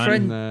Steve Your run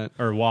friend- that.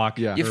 or walk.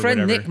 Yeah. your or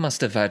friend whatever. Nick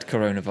must have had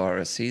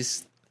coronavirus.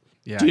 He's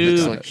Yeah, dude,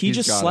 looks like he he's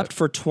just got slept it.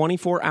 for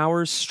 24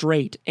 hours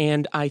straight,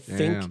 and I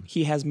think Damn.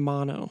 he has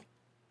mono.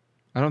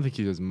 I don't think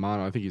he has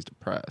mono. I think he's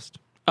depressed.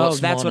 Oh, What's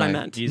that's what I mono?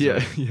 meant.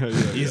 Easily. Yeah.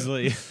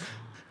 Easily.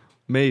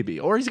 Maybe,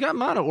 or he's got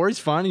mono, or he's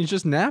fine. He's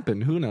just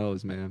napping. Who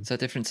knows, man? is that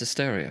different to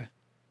stereo?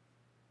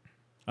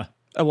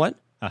 A what?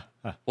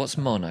 What's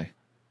mono?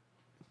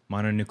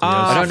 Mononucleosis.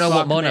 I don't know fuck,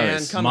 what mono man,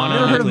 is. Come on.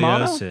 Never heard of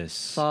mono?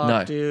 Mononucleosis. Fuck,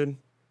 No. dude.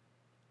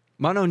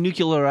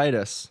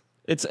 Mononuclearitis.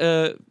 It's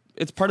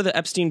part of the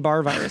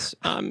Epstein-Barr virus.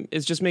 It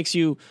just makes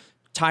you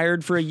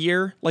tired for a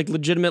year. Like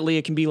legitimately,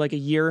 it can be like a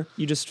year.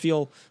 You just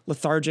feel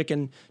lethargic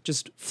and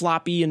just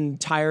floppy and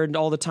tired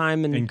all the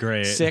time and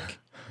great. sick.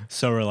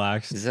 So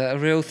relaxed. Is that a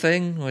real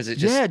thing, or is it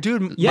just? Yeah,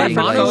 dude. Yeah, my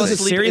friend mono fell is a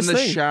asleep serious in the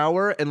thing.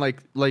 shower and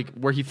like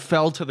where he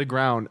fell to the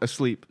ground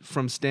asleep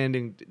from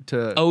standing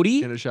to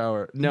Odie? in a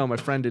shower. No, my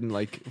friend didn't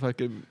like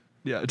fucking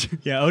yeah.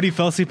 Yeah, Odie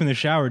fell asleep in the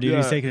shower, dude. He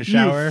was Yeah. taking a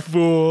shower. You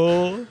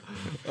fool.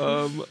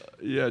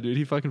 Yeah, dude,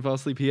 he fucking fell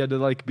asleep. He had to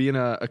like be in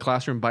a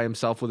classroom by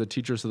himself with a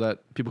teacher so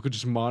that people could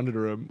just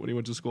monitor him when he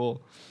went to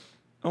school.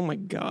 Oh my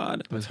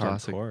god! That's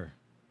Hardcore.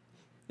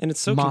 And it's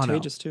so Mono.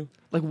 contagious too.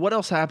 Like, what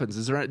else happens?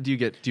 Is there? Do you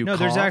No,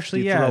 there's cough?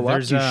 actually do you throw up?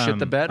 there's do you shit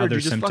the bed, or do other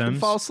you just fucking symptoms.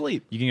 fall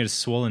asleep? You can get a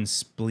swollen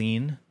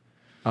spleen.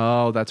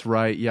 Oh, that's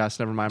right. Yes,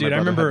 never mind. Dude, my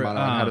I brother remember, had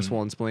mono and had a um,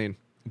 swollen spleen.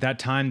 That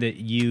time that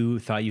you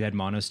thought you had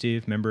mono,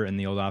 Steve, remember in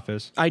the old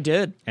office? I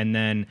did. And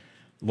then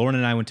Lauren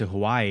and I went to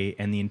Hawaii,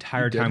 and the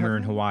entire did time we have were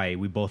in mono? Hawaii,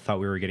 we both thought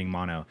we were getting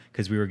mono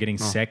because we were getting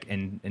sick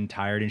and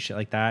tired and shit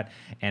like that.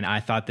 And I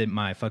thought that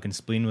my fucking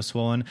spleen was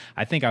swollen.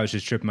 I think I was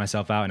just tripping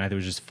myself out, and I thought it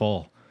was just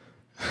full.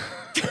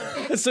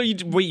 So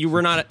you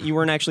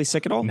weren't actually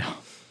sick at all? No.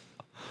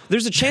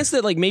 There's a chance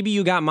that like maybe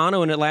you got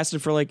mono and it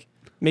lasted for like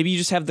maybe you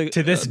just have the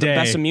To this the day,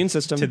 best immune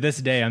system. To this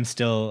day, I'm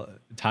still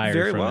tired.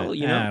 Very from well, it.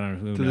 you know. I don't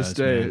know. Who To knows, this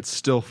day, man. it's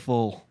still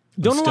full.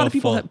 Don't a lot still of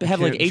people full.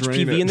 have like Can't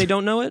drain HPV it. and they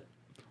don't know it?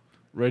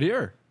 Right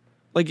here.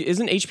 Like,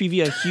 isn't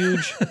HPV a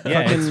huge?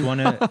 yeah, it's one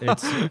of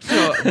it's.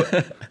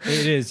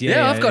 It is. Yeah,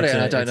 Yeah, I've got it's it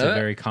and a- I don't it's know a it.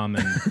 very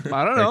common.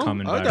 I don't very know.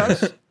 Common I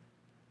virus. guess.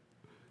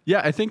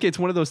 Yeah, I think it's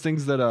one of those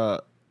things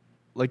that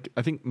like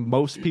I think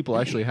most people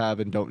actually have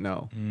and don't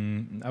know.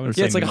 I would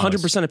Yeah, it's say like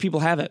 100% of people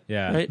have it.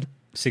 Yeah. Right.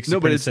 60% No,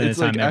 but of it's the like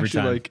time every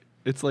actually time. like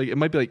it's like it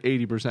might be like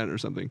 80% or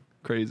something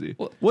crazy.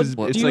 What 'Cause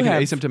do it's you like an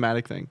have?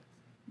 asymptomatic thing.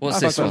 What's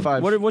I've this got one?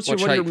 five. What's your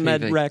Watch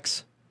med HPV.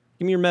 rex?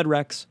 Give me your med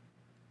rex.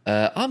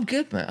 I'm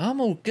good, man. I'm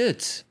all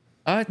good.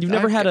 You've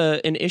never had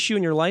an issue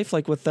in your life,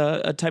 like with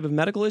a type of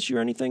medical issue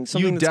or anything?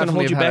 Something You that's going to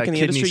hold you definitely back have in the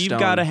had a kidney industry? You've stone.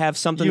 got to have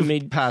something You've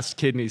made, passed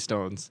kidney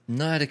stones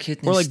not a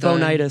kidney or like stone.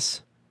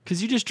 bonitis.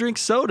 because you just drink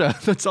soda.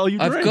 That's all you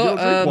I've drink. got, you don't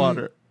drink um,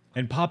 water.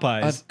 And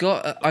Popeyes.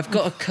 I've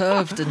got a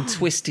curved and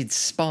twisted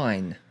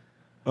spine.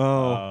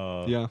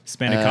 Oh, yeah.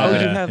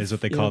 Spanakopita you have- is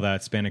what they call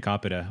that.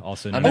 Spanakopita,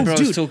 also I known remember I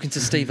was dude. talking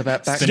to Steve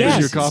about back Spinach. Yes.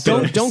 your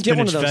coffee. Don't get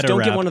one of Spinach those. feta Don't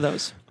get wrap. one of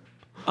those.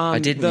 I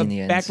didn't the in the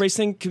end. back brace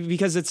thing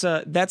because it's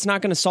that's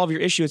not going to solve your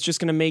issue. It's just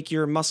going to make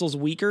your muscles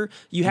weaker.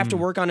 You have to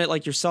work on it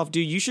like yourself,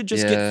 dude. You should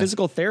just get Yeah.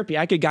 physical therapy.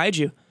 I could guide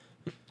you.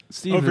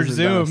 Steve Over hasn't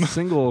done a Zoom.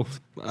 single.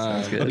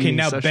 Okay,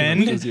 now session of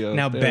bend. physio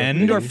Now therapy. bend.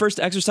 We do our first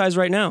exercise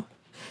right now.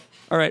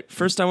 All right,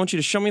 first I want you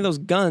to show me those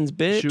guns,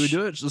 bitch. Should we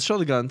do it? Let's show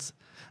the guns.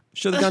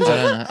 Show the guns.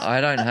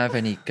 I don't have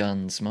any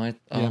guns. My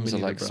arms me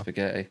are neither, like bro.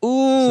 spaghetti.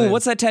 Ooh, Same.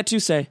 what's that tattoo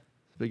say?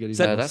 Spaghetti Is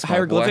that that's my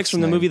hieroglyphics wife's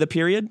from the name. movie The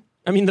Period?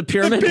 I mean, The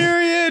Pyramid.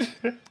 Period.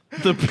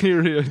 the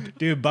period.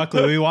 Dude,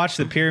 Buckley, we watched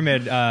The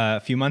Pyramid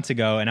a few months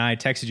ago, and I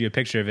texted you a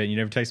picture of it, and you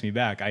never texted me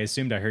back. I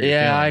assumed I heard your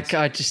Yeah, feelings.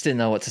 I just didn't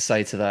know what to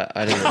say to that.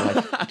 I didn't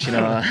like. Do you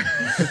know what?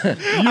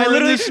 I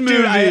literally,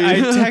 dude,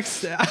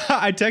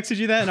 I texted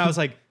you that, and I was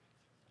like,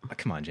 oh,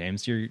 "Come on,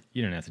 James, you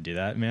don't have to do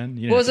that, man."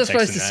 You don't What was I have to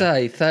supposed text to him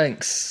that." say?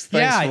 Thanks.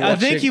 Yeah, Thanks for I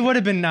think watching. you would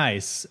have been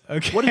nice.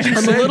 Okay. What did you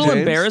I'm say, a little James?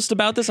 embarrassed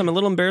about this.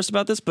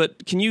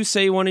 But can you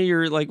say one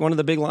of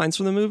the big lines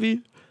from the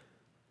movie?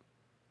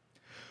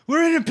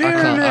 We're in a I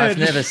pyramid. can't. I've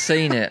never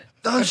seen it.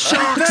 The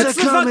sharks That's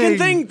the fucking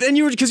thing. And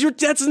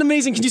that's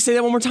amazing. Can you say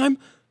that one more time?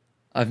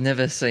 I've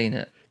never seen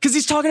it. Because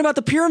he's talking about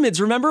the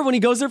pyramids. Remember when he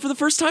goes there for the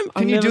first time?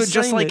 Can you do it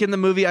just like in the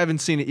movie? I haven't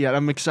seen it yet.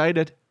 I'm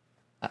excited.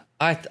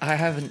 I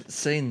haven't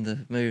seen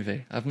the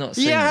movie. I've not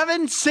seen Yeah, I it.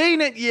 haven't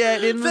seen it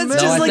yet. In the That's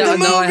movie. just like the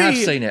No, I have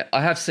movie. seen it.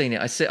 I have seen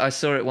it. I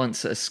saw it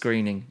once at a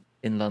screening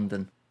in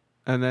London.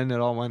 And then it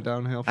all went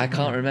downhill. I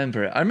can't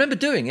remember it. I remember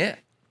doing it.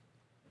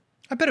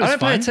 I bet it I was don't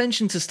pay fun.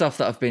 attention to stuff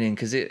that I've been in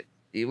because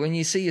when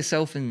you see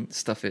yourself in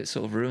stuff, it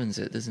sort of ruins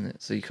it, doesn't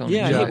it? So you can't.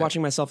 Yeah, I enjoy hate it.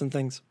 watching myself in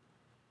things.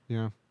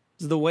 Yeah.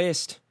 It's the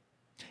waste.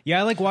 Yeah,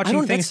 I like watching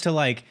don't- things that's- to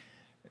like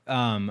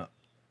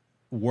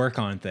work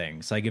on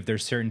things. Like if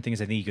there's certain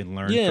things I think you can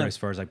learn Yeah. for as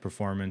far as like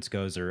performance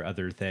goes or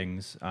other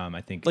things.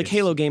 I think Like it's-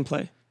 Halo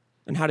gameplay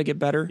and how to get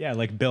better. Yeah,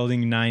 like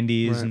building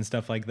 90s Right. and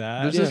stuff like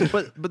that. There's this,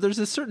 but there's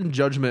a certain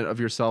judgment of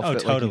yourself Oh,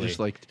 that totally. like, you just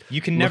like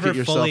You can look never at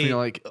yourself fully- and you're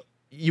like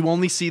you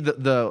only see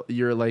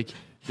you're like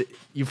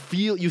you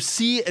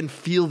see and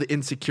feel the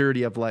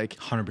insecurity of like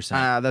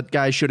 100%. that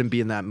guy shouldn't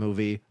be in that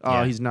movie. Oh,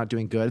 Yeah. he's not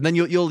doing good. And then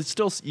you'll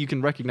still you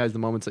can recognize the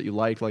moments that you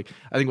like. Like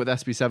I think with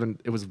SB7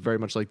 it was very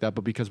much like that,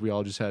 but because we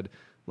all just had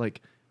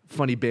like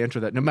funny banter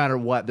that no matter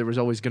what there was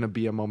always going to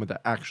be a moment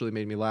that actually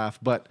made me laugh.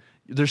 But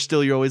there's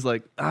still you're always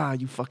like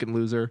you fucking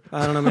loser.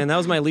 I don't know, man. That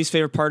was my least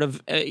favorite part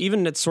of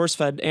even at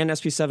SourceFed and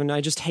SP7. I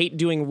just hate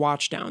doing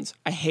watch downs.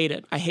 I hate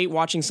it. I hate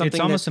watching something.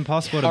 It's almost that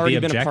impossible I've to be already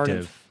been a part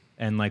objective of.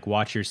 and like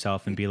watch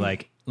yourself and be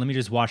like, let me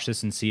just watch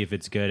this and see if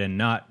it's good and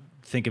not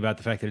think about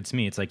the fact that it's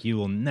me. It's like you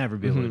will never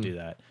be able to do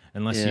that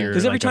unless Yeah. you're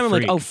Because every like, time a I'm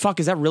like, freak. oh fuck,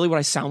 is that really what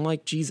I sound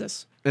like?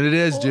 Jesus. And it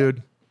is,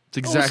 dude. It's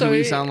exactly Also, what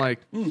you sound like.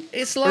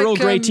 It's like Earl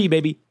Grey tea,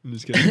 baby. I'm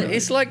just kidding.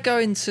 It's like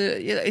going to.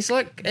 Yeah, it's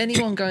like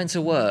anyone going to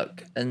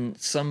work and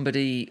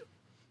somebody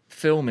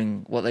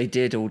filming what they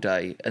did all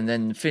day, and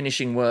then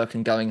finishing work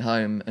and going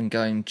home and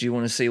going, "Do you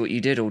want to see what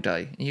you did all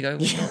day?" And you go,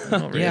 well,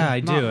 not really. Yeah, I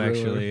do Not really.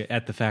 actually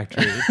at the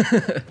factory.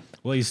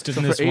 Well, you stood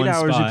in For this 8 one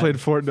hours spot. you played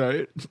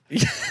Fortnite.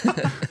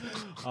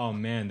 Oh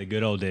man, the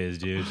good old days,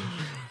 dude.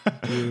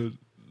 Dude,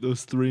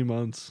 those 3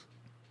 months.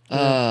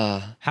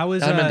 Ah, How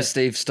was I remember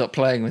Steve stopped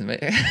playing with me.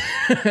 He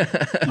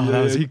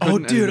Oh,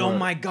 couldn't dude! anymore. Oh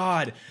my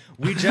god!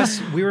 We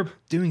were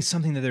doing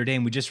something the other day,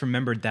 and we just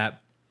remembered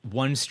that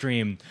one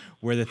stream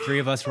where the three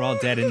of us were all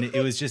dead, and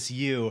it was just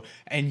you.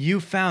 And you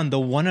found the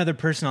one other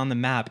person on the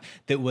map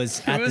that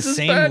was at was the as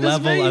same bad as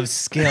level me. of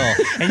skill.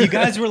 And you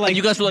guys were like,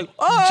 You guys were like,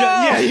 oh,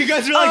 yeah, you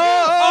guys were like,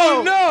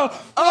 oh,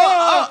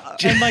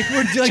 no, and like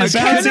we're like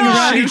bouncing cannot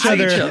around each shoot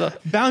each other, other.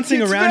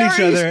 bouncing It's around each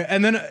very other,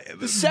 and then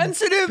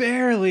sensitive.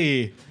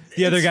 barely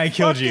the other guy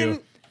killed you.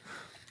 fucking-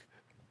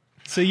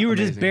 So you were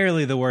just Amazing.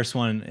 barely the worst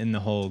one in the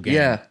whole game.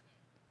 Yeah.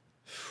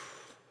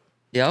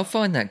 Yeah, I'll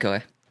find that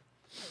guy.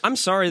 I'm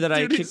sorry that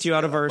I Dude, kicked you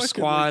out of our fucking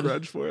squad.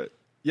 grudge for it.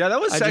 Yeah, that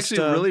was I just,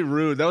 actually really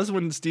rude. That was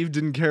when Steve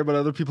didn't care about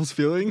other people's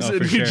feelings, Oh, and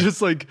for he sure.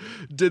 just like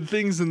did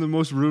things in the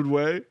most rude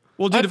way.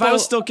 Well, dude, I if I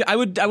was felt- still, I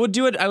would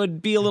do it. I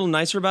would be a little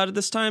nicer about it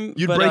this time.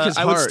 You'd but, break his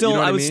I would heart, still, you know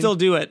what I I would mean? still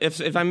do it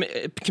if I'm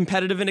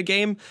competitive in a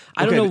game.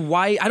 I don't Okay, know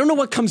why. I don't know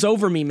what comes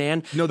over me,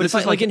 man. No, but this if I,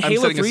 is like like- in I'm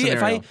Halo setting a 3, if I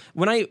scenario.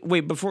 when I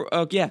wait before,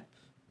 yeah.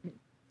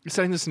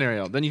 Setting the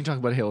scenario, then you can talk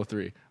about Halo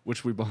 3,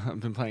 which we've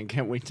been playing.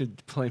 Can't wait to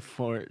play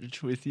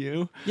Forge with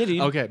you. Yeah, dude.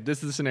 Okay,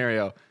 this is the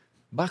scenario.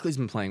 Buckley's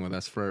been playing with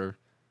us for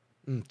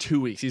 2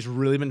 weeks. He's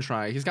really been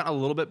trying. He's gotten a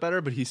little bit better,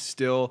 but he's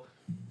still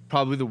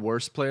probably the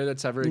worst player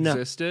that's ever No.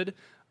 existed.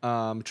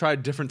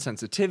 Tried different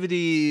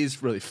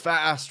sensitivities, really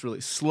fast,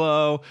 really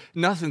slow.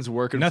 Nothing's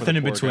working. for Nothing the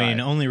in poor between,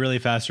 guy. only really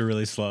fast or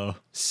really slow.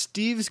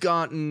 Steve's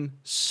gotten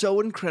so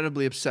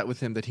incredibly upset with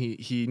him that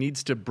he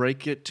needs to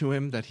break it to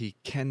him that he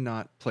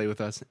cannot play with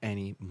us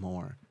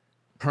anymore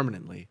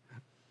permanently.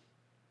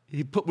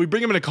 We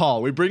bring him in a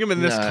call. We bring him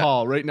in this No.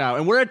 call right now,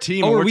 and we're a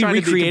team. Oh, and are we're we trying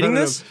to be recreating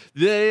competitive.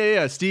 this?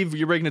 Yeah. Steve,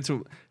 you're breaking it to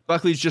him.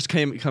 Buckley's just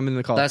come in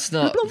the call. That's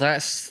not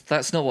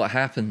what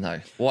happened though.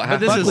 What But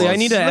happened? this is- Buckley, I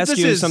need to but ask this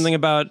you is- something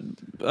about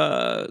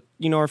our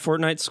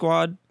Fortnite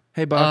squad.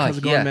 Hey, Buck, how's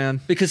it going,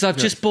 man? Because I've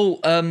just bought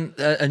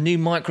a new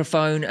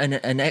microphone and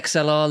an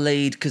XLR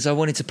lead because I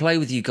wanted to play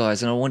with you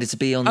guys and I wanted to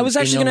be on. I was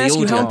actually going to ask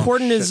you audio.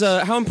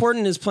 how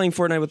important is playing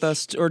Fortnite with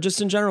us, or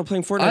just in general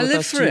playing Fortnite I with live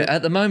us? for to it you?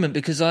 at the moment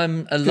because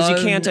I'm alone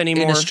can't in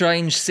anymore. a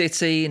strange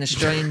city in a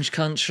strange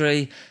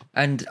country,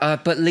 and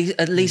but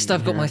at least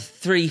I've got my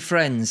 3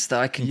 friends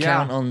that I can Yeah.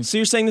 count on. So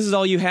you're saying this is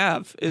all you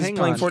have is Hang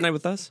playing on. Fortnite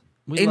with us?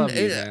 We love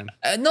you, man.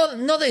 Not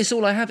that it's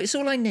all I have; it's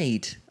all I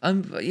need. I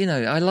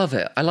love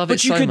it. I love it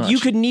But you so could much. you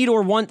could need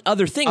or want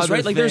other things, Other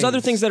right? Like there's other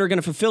things. things that are going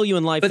to fulfill you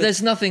in life. But that-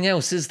 there's nothing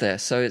else, is there?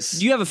 So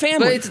it's you have a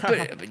family.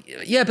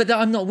 but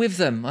I'm not with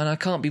them, and I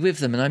can't be with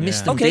them, and I miss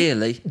Yeah. them Okay.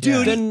 dearly.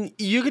 Dude, Then-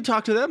 you could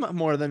talk to them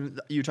more than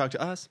you talk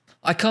to us.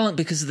 I can't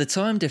because of the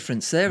time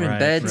difference. They're in Right,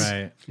 bed.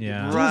 right,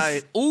 yeah.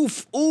 Right.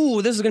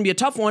 Ooh, this is going to be a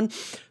tough one.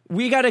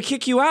 We got to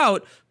kick you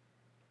out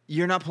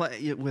You're not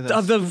playing with us.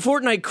 of the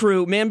Fortnite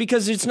crew, man,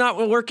 because it's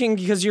not working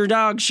because you're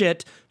dog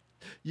shit.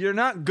 You're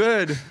not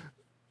good.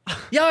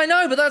 Yeah, I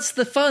know, but that's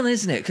the fun,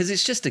 isn't it? Because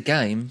it's just a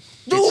game.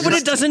 No, It's but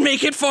just- it doesn't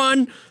make it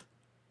fun.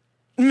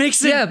 It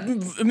makes it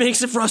Yeah.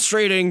 makes it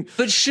frustrating.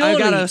 But I surely,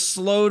 gotta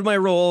slow my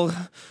roll.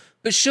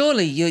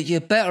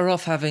 you're better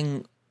off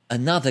having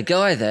another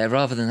guy there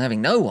rather than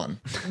having no one.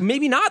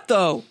 Maybe not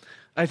though.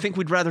 I think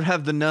we'd rather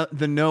have the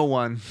no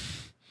one.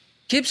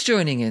 Kib's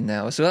joining in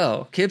now as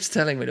well. Kib's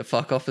telling me to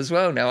fuck off as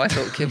well now. I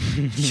thought Kib.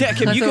 Yeah,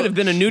 Kim, you thought- could have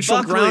been a neutral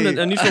Buckley. ground,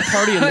 a neutral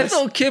party in I this.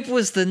 thought Kib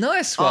was the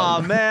nice one.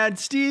 Oh man,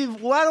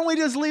 Steve, why don't we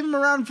just leave him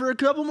around for a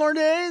couple more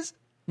days?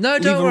 No,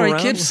 Leave don't him worry.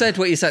 around? Kib said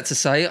what he's had to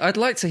say. I'd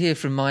like to hear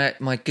from my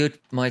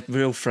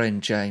real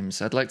friend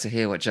James. I'd like to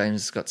hear what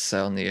James has got to say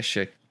on the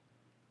issue.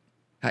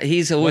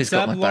 He's always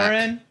What's got up, my back.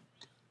 Lauren?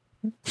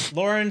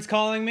 Lauren's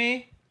calling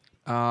me.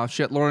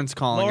 Shit, Lauren's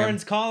calling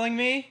Lauren's him. calling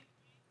me.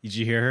 Did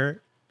you hear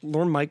her?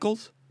 Lorne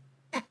Michaels.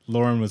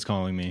 Lauren was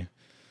calling me.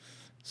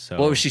 So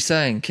What was she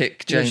saying?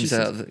 Kick Yeah, James she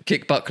out.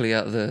 Kick Buckley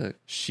out of the.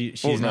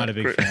 she's Oh, not no. a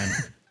big fan,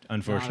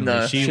 unfortunately.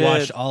 No. She Shit.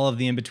 watched all of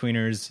the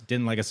In-Betweeners,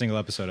 didn't like a single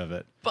episode of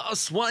it.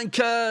 Boss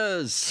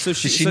wankers. So Did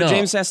she so not?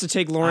 James has to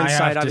take Lauren's I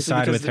side. have to obviously,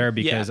 side because with her yeah.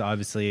 because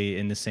obviously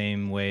in the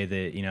same way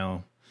that,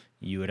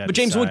 you would have But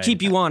to James would side-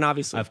 keep you on,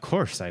 obviously. Of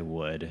course I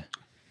would.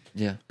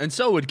 Yeah, And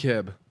so would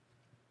Kib.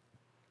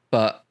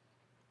 but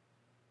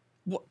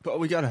But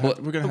we gotta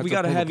What- we're gonna have we to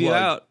got to pull the have you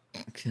plug. out.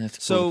 can I have to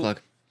pull So, the plug?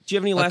 do you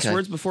have any last Okay.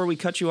 words before we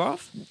cut you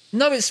off?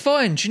 No, it's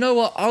fine. Do you know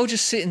what? I'll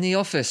just sit in the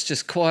office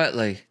just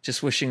quietly,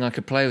 just wishing I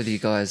could play with you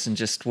guys and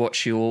just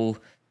watch you all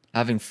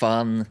having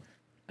fun.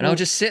 And I'll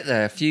just sit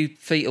there a few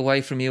feet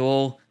away from you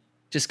all,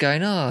 just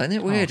going, oh, isn't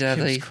it weird how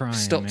Kib's they crying,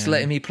 stopped man.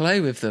 letting me play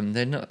with them?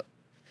 They're not.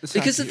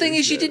 Because the thing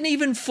is, you didn't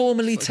even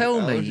formally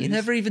tell me. You allergies.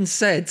 never even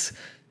said,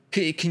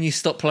 can you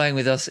stop playing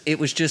with us? It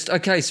was just,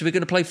 okay, so we're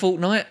going to play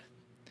Fortnite.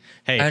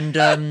 Hey, And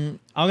I'm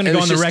going to it go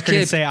was on the just record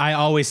and Kib. say I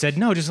always said,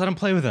 no, just let him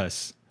play with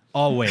us.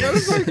 Always. I'll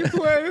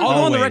go on the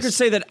Always. record and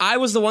say that I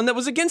was the one that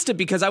was against it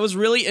because I was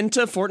really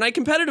into Fortnite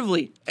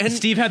competitively. And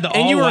Steve had the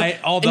and you were-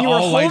 all-white- all the and you were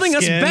all-white holding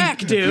us skin.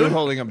 back, You're dude.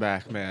 holding him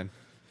back, man.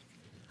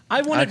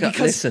 I wanted because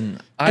listen,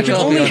 I can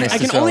gotta be only honest I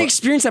can as well. only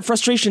experience that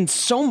frustration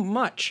so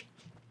much.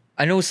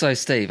 And also,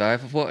 Steve, I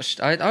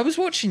was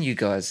watching you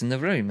guys in the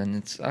room,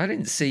 and I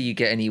didn't see you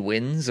get any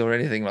wins or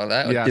anything like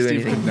that, or Yeah, do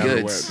Steve anything could never good.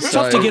 win. It's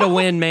tough to get a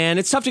win, man.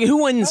 It's tough to get.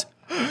 Who wins?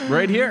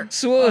 Right here.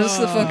 So what's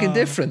the fucking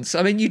difference?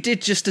 I mean, you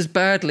did just as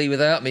badly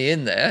without me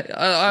in there.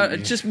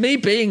 Just me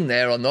being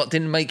there or not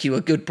didn't make you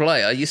a good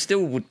player. You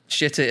still would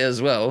shit it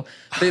as well,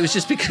 but it was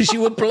just because you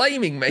were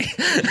blaming me.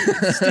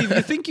 Steve,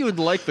 you think you would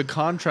like the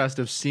contrast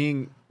of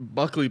seeing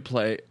Buckley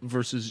play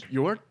versus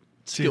your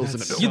skills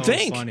and ability? You'd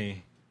think.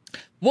 Funny.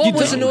 What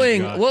was don't.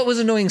 annoying? God. What was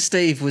annoying,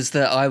 Steve, was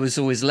that I was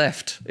always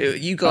left.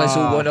 You guys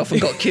all went off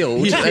and got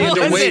killed. You had to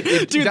was wait.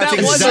 it? Dude, That's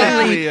that was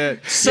exactly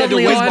it.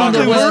 Suddenly You had to wait I'm the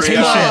Buckley worst was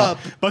player.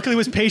 patient. Buckley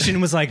was patient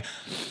and was like,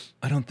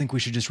 I don't think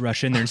we should just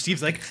rush in there. And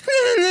Steve's like,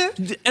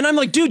 And I'm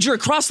like, dude, you're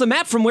across the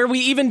map from where we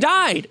even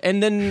died.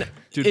 And then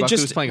Dude, it Buckley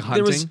just was playing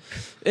there was-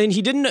 hunting. and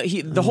he didn't.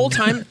 He the whole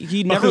time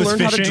he never Buckley was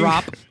learned how to fishing.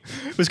 drop.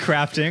 was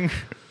crafting.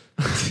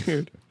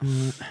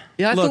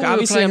 Yeah, I Look, thought we were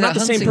obviously, playing I'm not that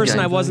the same hunting person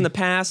game. I was in the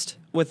past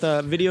with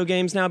video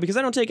games now because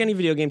I don't take any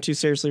video game too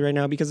seriously right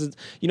now because it's,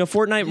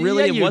 Fortnite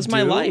really Yeah, it you was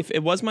my do. life.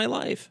 It was my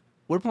life.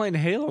 We're playing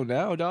Halo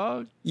now,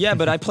 dog. Yeah,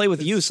 but I play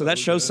with you, so that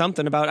shows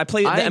something about. I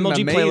play the I'm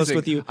MLG playlist amazing.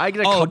 with you. I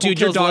get a oh, couple dude,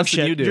 you're kills dog less shit.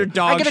 than you do. You're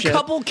dog I get shit. a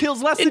couple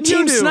kills less in than Team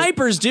you do.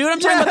 Snipers, dude. I'm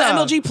talking about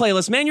Yeah. the MLG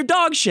playlist, man. You're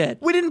dog shit.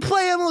 We didn't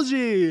play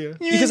MLG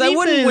Because I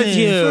wouldn't with for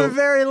you.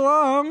 very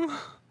long.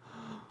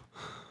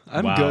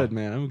 I'm Wow. good,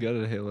 man. I'm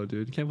good at Halo,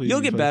 dude. Can't believe You'll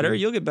you get fucking- better.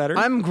 You'll get better.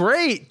 I'm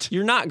great.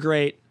 You're not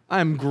great.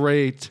 I'm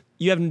great.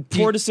 You have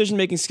poor decision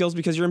making skills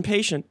because you're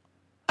impatient.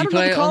 I You don't know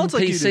play the it on calls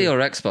like you PC do. or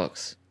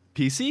Xbox?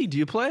 PC? Do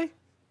you play?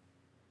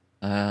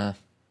 I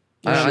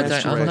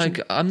that's don't.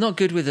 true. I'm not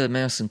good with a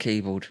mouse and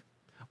keyboard.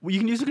 Well, you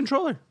can use a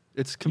controller.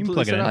 It's completely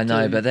plug it set in. up I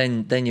know, to- but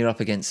then you're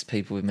up against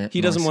people with He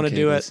doesn't want wanna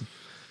do it.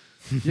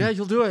 yeah,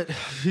 you'll do it.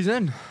 He's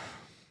in.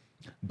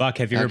 Buck,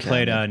 have you ever Okay,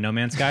 played man. No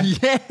Man's Sky?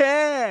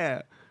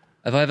 Yeah.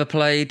 Have I ever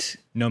played?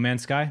 No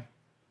Man's Sky?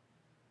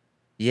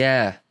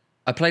 Yeah,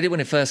 I played it when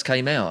it first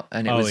came out,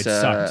 and it Oh, was it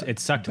sucked. It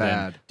sucked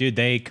bad. then. Dude,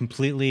 they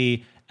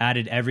completely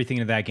added everything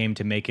to that game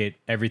to make it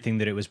everything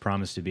that it was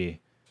promised to be.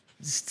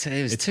 it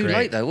was it's too great.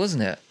 late though,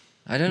 wasn't it?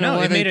 I don't know No,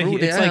 why it they made it.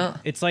 brought It's it like out.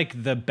 it's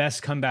like the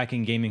best comeback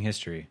in gaming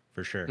history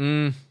for sure.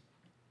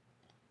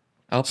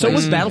 I'll So play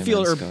was some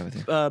Battlefield No Man's Sky with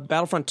you. or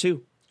Battlefront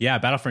 2. Yeah,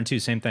 Battlefront 2,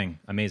 same thing.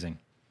 Amazing.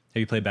 Have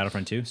you played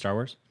Battlefront 2, Star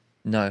Wars?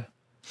 No.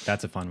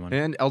 That's a fun one.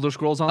 And Elder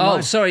Scrolls Online.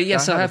 Oh, sorry.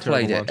 Yes, That I had a have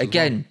played terrible it launch as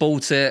again.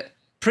 Bought it,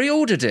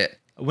 pre-ordered it.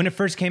 When it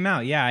first came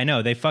out, yeah, I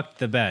know they fucked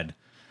the bed.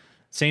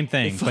 Same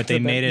thing, fucked but they the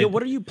bed. made it Yeah,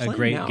 what are you a playing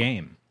great now?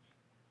 game.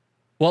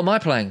 What am I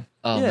playing?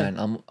 Oh Yeah.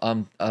 man,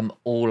 I'm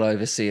all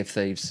over Sea of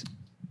Thieves. well.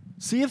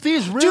 See if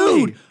these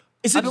really. Dude,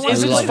 is it I've been wanting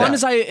as to play fun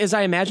that. as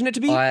I imagine it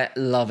to be? I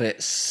love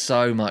it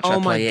so much. I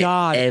oh play my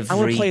god, it every I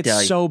want to play it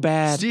day. so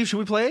bad. Steve, should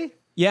we play?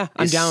 Yeah,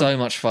 I'm It's down. so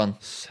much fun.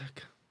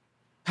 Sick.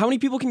 How many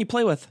people can you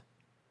play with?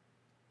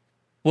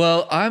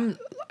 Well, I'm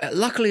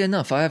luckily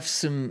enough, I have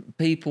some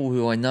people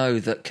who I know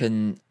that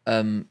can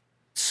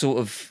sort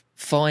of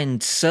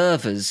find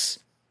servers.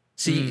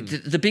 See,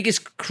 the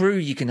biggest crew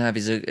you can have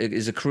is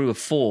a crew of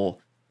 4.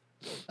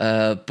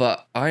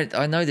 But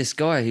I know this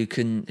guy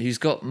who's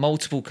got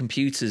multiple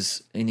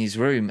computers in his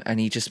room, and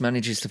he just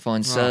manages to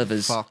find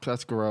servers Oh, fuck,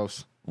 that's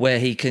gross. where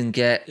he can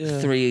get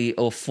 3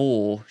 or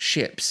 4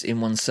 ships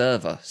in one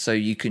server. So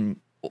you can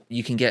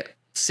get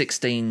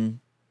 16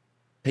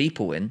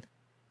 people in,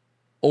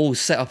 all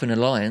set up an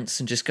alliance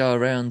and just go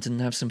around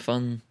and have some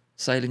fun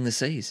sailing the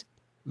seas.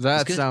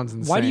 That good. sounds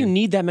insane. Why do you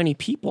need that many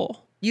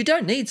people? You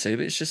don't need to,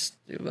 but it's just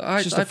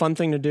It's just a fun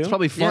thing to do. It's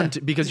probably fun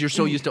Yeah. because you're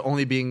so used to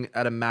only being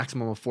at a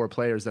maximum of 4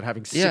 players that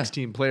having Yeah.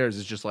 16 players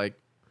is just like,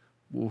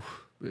 oof,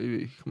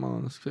 baby, come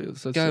on, let's go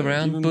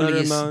around, Even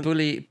better, man.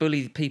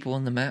 bully people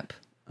on the map.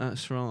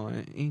 That's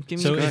right. Give me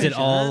So is credit, it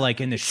all huh? like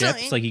in the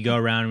ships? Like you go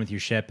around with your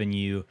ship and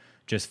you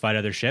just fight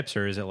other ships,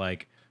 or is it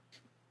like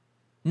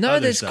No, Other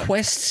there's stuff.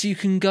 quests you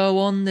can go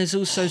on. There's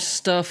also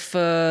stuff,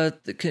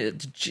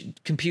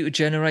 computer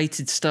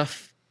generated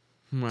stuff.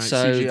 Right,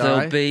 So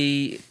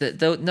CGI?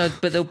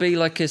 there'll be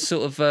like a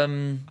sort of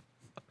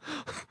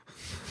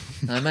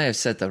I may have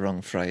said the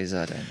wrong phrase.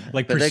 I don't know.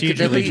 like But there'll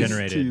procedurally be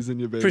generated? Teasing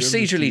you, baby. I'm just procedurally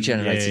teasing you.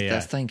 generated. yeah.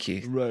 That's thank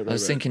you. Right, I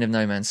was right. thinking of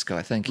No Man's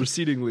Sky. Thank you.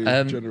 Proceedingly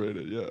Um,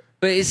 generated, yeah.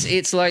 But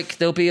it's like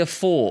there'll be a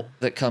fort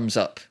that comes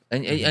up,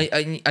 and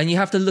you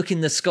have to look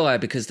in the sky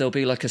because there'll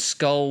be like a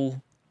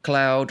skull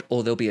cloud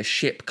or there'll be a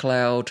ship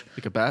cloud.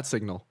 Like a bat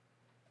signal.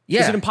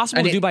 Yeah, Is it impossible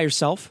and to do by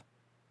yourself?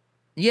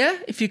 Yeah,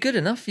 if you're good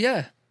enough.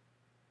 Yeah,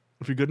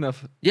 If you're good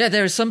enough. yeah.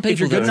 There are some people. If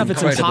you're that good are enough,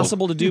 it's incredible.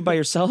 impossible to do by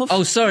yourself.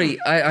 Oh, sorry.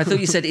 I thought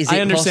you said is it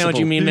I understand what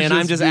you possible? mean, man. He's I'm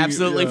just just being-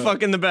 absolutely yeah.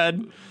 fucking the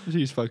bed.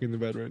 He's fucking the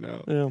bed right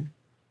now. Yeah.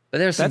 But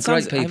there are some That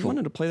sounds. great people. I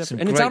wanted to play that, Some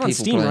and it's great out on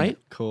people Steam, playing right? it.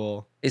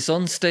 Cool. It's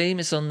on Steam.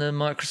 It's on the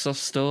Microsoft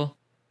Store.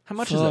 How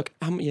much is Fuck.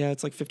 it? Yeah,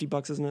 it's like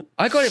 $50, isn't it?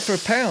 I got it for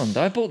 £1.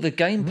 I bought the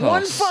Game Pass.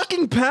 One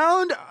fucking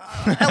pound?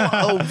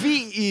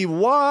 LOVEY.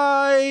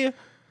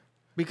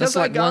 Because That's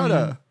I like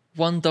gotta.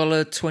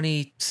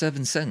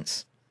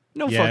 $1.27.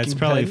 No Yeah, fucking it's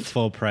probably pence.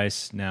 full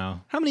price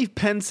now. How many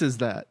pence is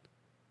that?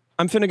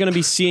 I'm finna gonna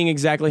be seeing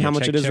exactly how Yeah,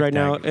 much check- it is check right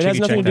now. that. It has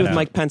Check nothing to do that with out.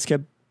 Mike Pence,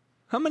 kid.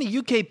 How many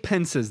UK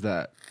pence is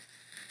that?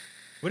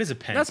 What is a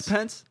pence? That's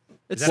pence.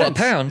 It's Is that What,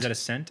 a pound? Is that a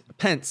cent?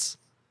 pence.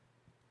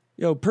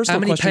 Yo, personal How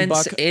many question,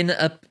 pence Buck.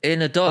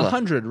 in a dollar?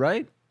 100,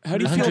 right? How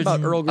do you feel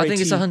about Earl Grey I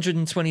think it's tea?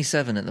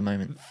 127 at the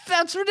moment.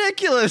 That's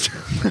ridiculous.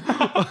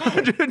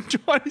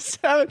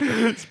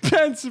 127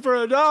 pence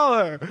for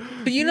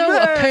 $1. But you know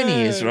what a penny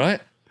Man. is, right?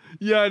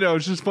 Yeah, I know.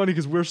 It's just funny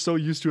because we're so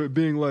used to it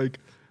being like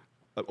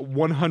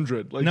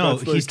 100. Like No,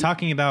 that's he's like,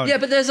 talking about. Yeah,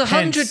 but there's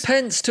 100 pence.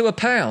 pence to a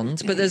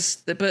pound, but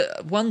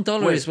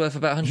 $1 Wait, is worth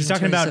about 127 He's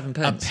talking about a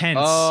pence. pence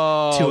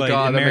Oh, to an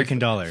God, that American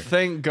makes- dollar.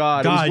 Thank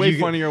God. God, it was way you-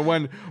 funnier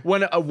when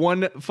a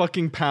one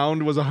fucking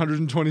pound was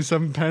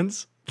 127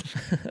 pence.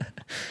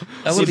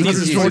 That would be these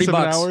is confusing. 40 27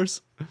 bucks.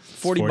 hours.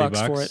 40 bucks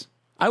for $40. it.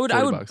 I would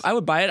 40 bucks.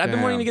 buy it. I've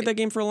been wanting to Damn. get that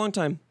game for a long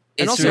time.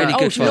 It's And also, really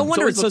good no fun.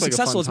 wonder It's it's so always looked like a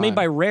successful. fun It's made time.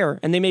 by Rare,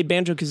 and they made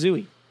Banjo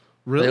Kazooie.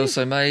 Really? They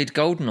also made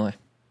GoldenEye,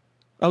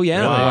 Oh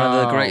yeah, one of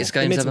the Wow. greatest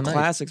they games made ever some made.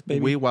 classics, baby.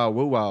 Wee wow,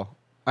 woo wow.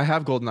 I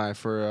have GoldenEye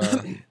for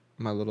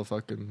my little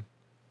fucking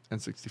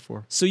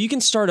N64. So you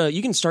can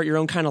start your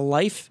own kind of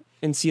life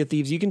in Sea of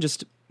Thieves. You can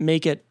just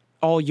make it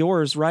all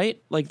yours, right?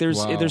 Like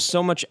Wow. there's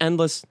so much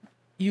endless.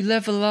 You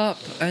level up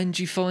and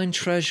you find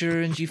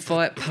treasure and you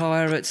fight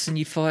pirates and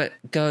you fight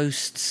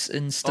ghosts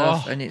and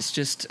stuff, Oh. and it's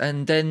just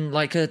and then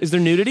like a Is there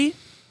nudity?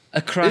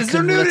 kraken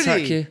there will nudity?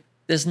 attack you.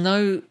 There's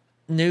no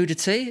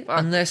nudity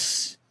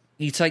unless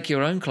you take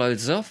your own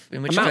clothes off,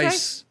 in which I'm not-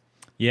 case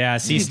Yeah,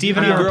 see, Steve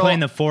and I'm I a were girl. playing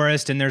the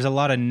forest, and there's a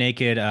lot of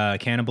naked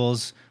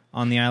cannibals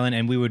on the island,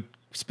 and we would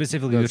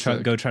specifically That's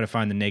sick. go try to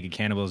find the naked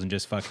cannibals and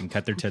just fucking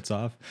cut their tits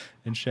off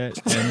and shit.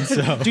 And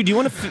so, Dude, do you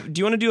want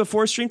to do a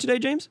forest stream today,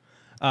 James?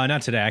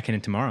 not today. I can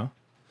tomorrow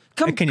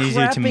Come I can use it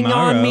crapping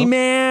tomorrow. on me,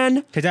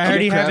 man. because I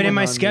already have it in crabbing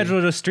my on me.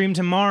 schedule to stream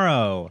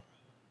tomorrow.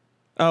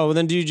 Oh, well,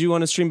 then do you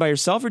want to stream by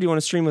yourself or do you want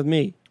to stream with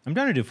me? I'm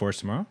down to do forest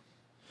tomorrow,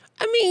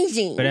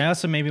 Amazing. but I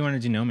also maybe want to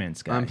do No Man's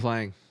Sky. I'm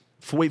playing.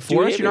 Wait, Do you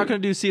Forrest, you're not ever-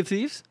 going to do Sea of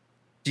Thieves?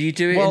 do you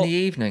do it Well- in the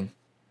evening?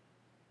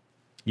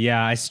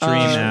 Yeah, I stream You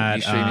at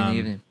stream in the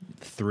evening.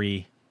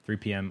 3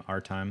 p.m.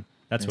 our time.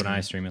 That's when Mm-hmm.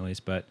 I stream at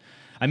least. But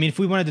I mean, if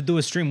we wanted to do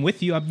a stream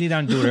with you, I'd be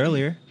down to do it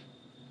earlier.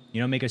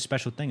 You know, make a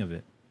special thing of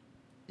it.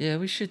 Yeah,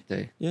 we should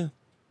do. Yeah.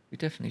 We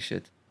definitely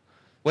should.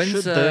 When's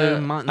Should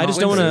do, might I just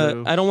not don't want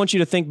do. to. I don't want you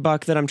to think,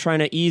 Buck, that I'm trying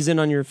to ease in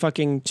on your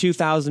fucking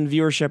 2,000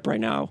 viewership right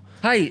now.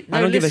 Hey, no,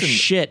 I don't give a listen.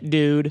 shit,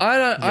 dude. I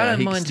Yeah, don't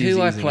he mind Steve's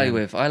who I easing play in.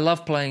 with. I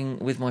love playing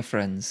with my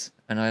friends,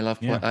 and I love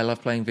Yeah. I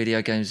love playing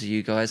video games with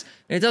you guys.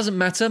 It doesn't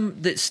matter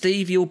that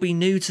Steve, you'll be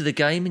new to the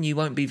game and you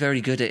won't be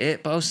very good at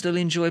it, but I'll still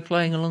enjoy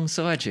playing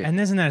alongside you. And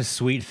isn't that a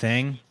sweet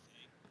thing?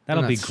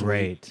 That'll be That's sweet.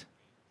 great.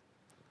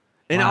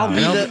 And Wow. I'll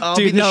be the I'll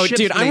be Dude, the no, ship's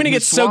dude, I'm mate gonna who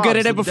get so good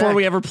at swabs it the before deck.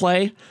 we ever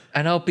play.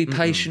 And I'll be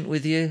patient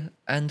with you,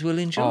 and we'll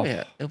enjoy Oh.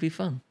 it. It'll be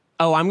fun.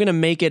 Oh, I'm gonna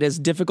make it as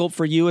difficult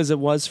for you as it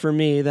was for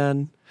me.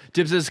 Then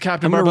Dibs is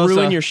Captain I'm gonna Barbosa.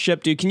 ruin your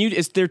ship, dude. Can you?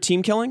 Is there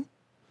team killing?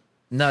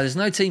 No, there's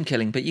no team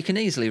killing, but you can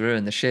easily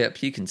ruin the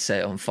ship. You can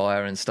set it on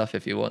fire and stuff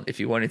if you want. If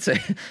you wanted to,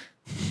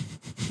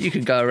 you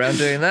can go around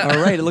doing that.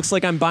 All right, it looks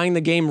like I'm buying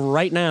the game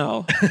right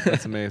now.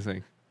 That's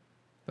amazing.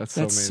 That's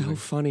so That's amazing.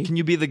 so funny. Can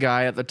you be the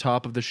guy at the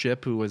top of the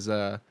ship who was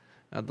at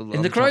the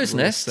In the crow's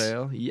nest.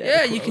 Sail?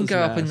 Yeah, the you can crow's go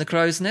up in nest. the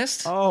crow's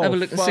nest. Oh, have a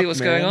look and see fuck, what's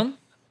man. going on.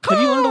 Have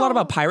you learned a lot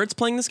about pirates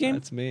playing this game?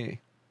 That's me.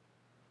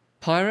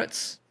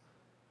 Pirates.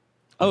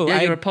 Oh,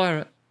 Yeah, you're a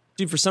pirate.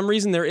 dude. For some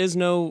reason, there is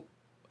no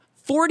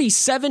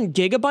 47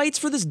 gigabytes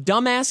for this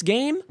dumbass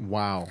game.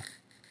 Wow.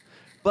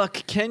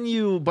 Buck, can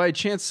you by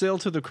chance sail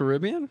to the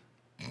Caribbean?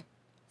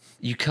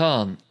 You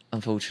can't,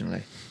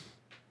 unfortunately.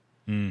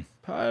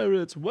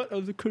 Pirates, what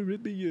of the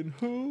Caribbean?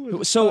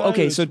 Who? So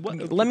okay, so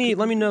What of the let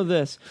me know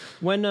this.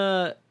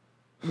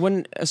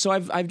 So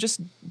I've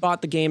just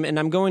bought the game and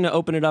I'm going to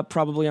open it up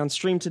probably on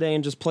stream today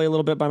and just play a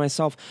little bit by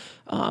myself.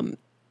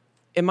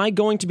 Am I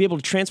going to be able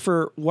to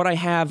transfer what I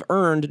have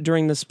earned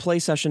during this play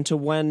session to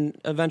when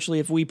eventually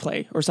if we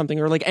play or something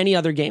or like any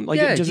other game? Like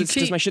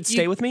does my shit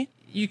stay with me?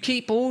 You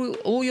keep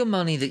all your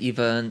money that you've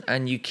earned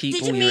and you keep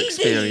There's all a your meeting.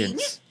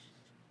 experience.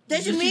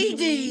 There's a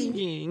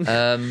meeting.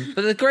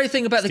 But the great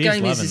thing about the Steve's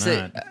game is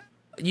loving that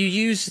you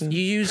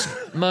use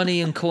money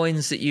and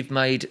coins that you've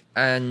made,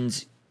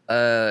 and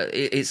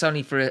it's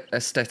only for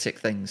aesthetic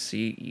things. So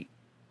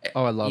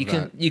Oh, I love you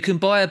that. can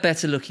buy a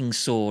better looking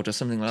sword or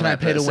something like Can I that.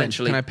 pay but to win?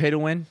 essentially, Can I pay to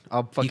win?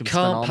 I'll fucking You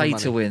spend all can't my pay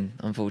money. to win,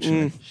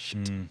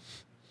 unfortunately.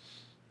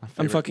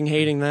 I'm fucking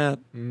hating that.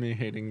 Me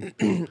hating.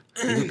 It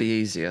would be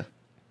easier.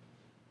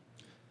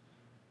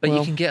 But Well-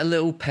 you can get a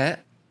little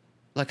pet,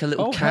 like a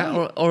little Oh, cat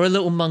hey. or a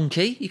little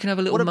monkey. You can have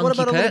a little monkey What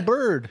about a pet. little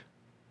bird?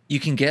 You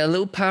can get a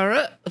little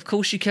parrot. Of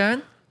course you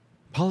can.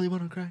 Polly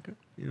want a cracker?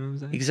 You know what I'm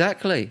saying?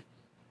 Exactly.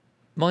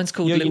 Mine's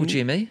called Yo, Little you-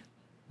 Jimmy.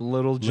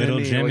 Little Jimmy, Little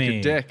like Jimmy.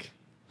 your dick,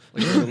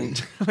 like your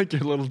little, like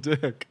your little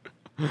dick.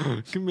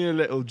 Come here,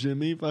 little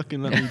Jimmy.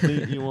 Fucking let me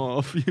beat you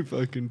off, you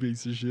fucking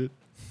piece of shit.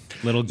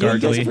 Little Yeah, you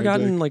guys gargly. ever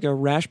gotten like a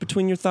rash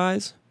between your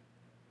thighs?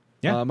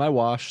 Yeah. I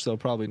wash, so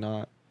probably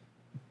not.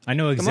 I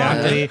know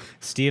exactly,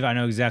 Steve. I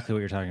know exactly what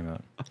you're talking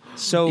about.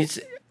 So It's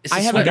I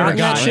a haven't sweat gotten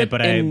that gotten it, shit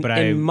but in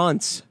I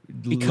months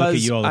look at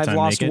because you all the I've time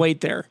lost naked.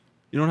 weight there.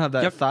 You don't have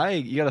that Yep. thigh.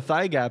 You got a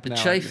thigh gap now.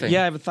 chafing.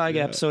 Yeah, I have a thigh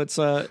gap, so it's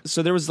so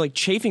there was like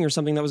chafing or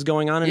something that was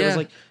going on, and it was Yeah.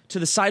 like to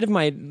the side of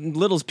my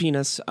little's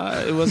penis.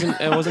 It wasn't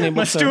able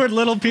My to. Stuart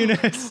Little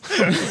penis.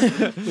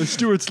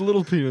 Stuart's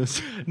little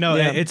penis. No,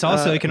 Yeah, it's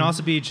also it can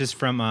also be just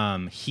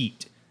from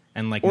heat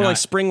and like or not, like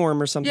springworm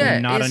or something. Yeah.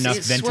 not it's- enough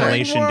it's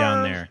ventilation sweating.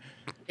 down there.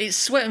 It's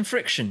sweat and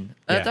friction.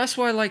 Yeah. That's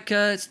why, like,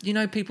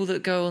 people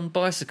that go on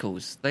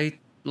bicycles, they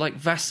like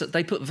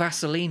they put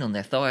Vaseline on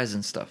their thighs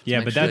and stuff. to Yeah,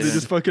 make but sure that's- They they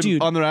just fucking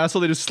Dude. on their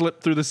asshole. They just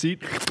slip through the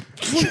seat.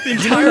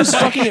 Entire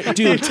fucking The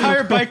dude,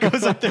 entire bike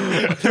goes up there.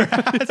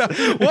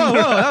 Whoa,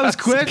 that was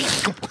quick.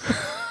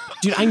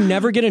 dude, I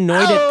never get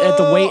annoyed at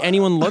the way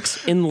anyone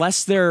looks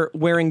unless they're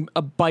wearing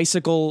a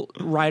bicycle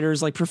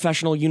rider's like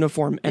professional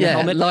uniform and a Yeah,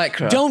 helmet.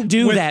 Lycra. Don't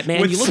do that,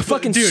 man. You look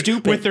fucking dude,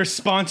 stupid. with their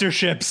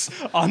sponsorships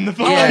on the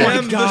phone. Yeah.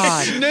 Oh my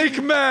God.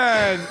 Snake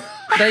Man.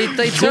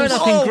 They turn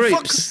up Oh, in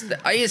groups.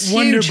 It's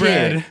Wonder huge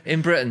Bread. here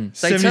in Britain.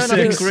 They turn up in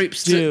 76.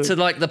 groups Dude. to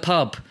like the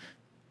pub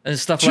and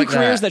stuff Two like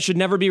careers that. that should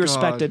never be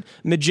respected: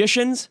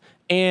 magicians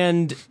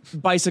and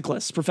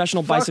bicyclists,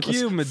 professional Fuck bicyclists.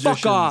 you, magicians,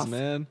 Fuck off,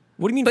 man.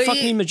 What do you mean, But fuck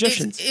me,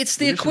 magicians? It's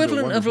the Magicians are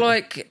equivalent of wonderful.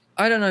 like,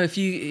 I don't know, if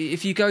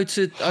you go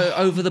to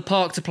over the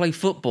park to play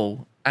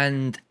football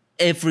and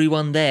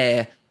everyone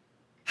there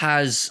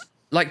has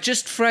like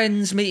just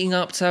friends meeting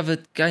up to have a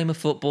game of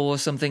football or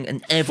something,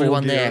 and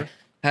everyone gear. there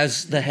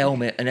has the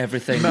helmet and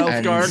everything Mouth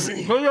and guard.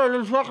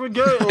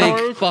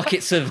 big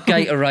buckets of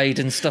Gatorade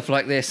and stuff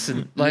like this,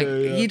 and like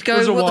yeah. you'd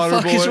There's go, a what the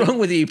water fuck is boy." wrong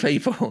with you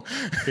people?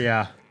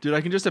 Yeah. Dude,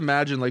 I can just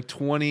imagine like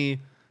 20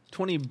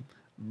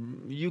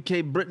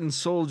 UK Britain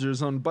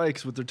soldiers on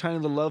bikes with their tiny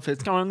little love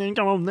hits. Come on then,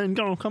 come on then,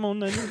 come on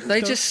then.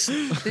 They just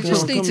need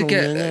to come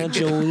get on, man,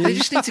 Joey. they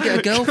just need to get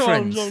a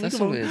girlfriend. Come on, That's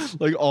come all on. it is.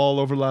 Like all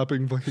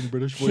overlapping fucking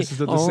British voices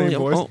at the Oh, same yeah,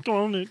 voice. oh.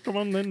 Come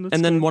on then. Let's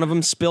And go. then one of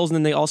them spills, and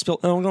then they all spill.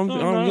 Oh, I'm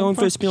going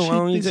for a spill.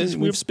 Oh,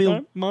 we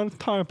spill. My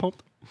tire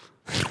popped.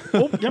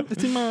 Oh, yep,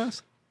 it's in my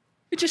ass.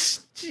 It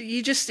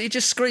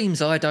just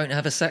screams, I don't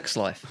have a sex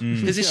life.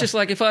 Because it's just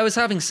like, if I was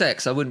having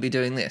sex, I wouldn't be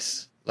doing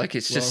this. Like,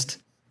 it's just,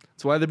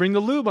 That's why they bring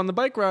the lube on the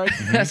bike ride.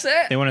 that's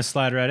it. They want to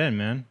slide right in,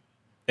 man.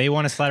 They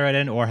want to slide right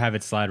in or have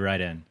it slide right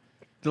in.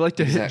 They like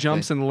to hit Exactly.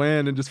 jumps and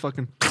land and just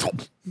fucking.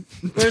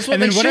 Whereas what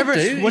And they then whatever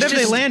should do is whatever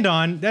they just- land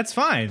on, that's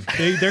fine.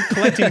 They're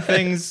collecting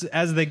things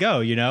as they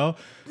go, you know?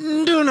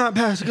 Do not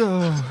pass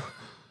go.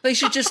 They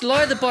should just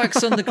lie the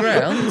bikes on the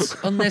ground,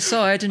 on their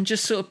side, and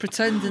just sort of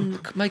pretend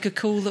and make a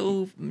cool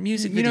little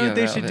music You video know what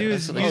they out should of do it.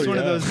 is That's what use they one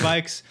of yeah. those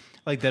bikes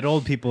like that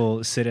old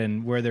people sit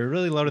in where they're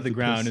really low to the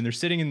ground and they're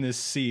sitting in this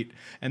seat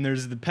and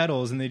there's the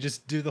pedals and they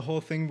just do the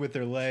whole thing with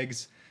their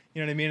legs.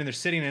 You know what I mean? And they're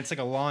sitting and it's like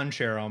a lawn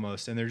chair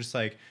almost and they're just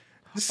like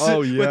Oh,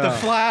 with the yeah.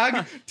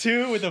 flag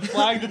too, with the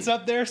flag that's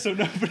up there so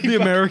nobody The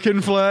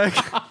American flag.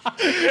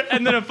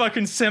 and then a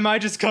fucking semi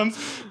just comes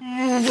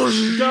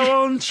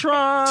Go on,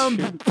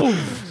 Trump.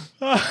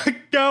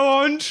 go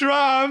on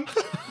Trump.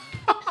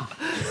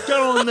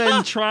 Go on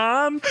then,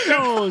 Trump.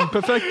 Go on.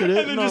 Perfected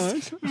it. then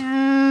Nice.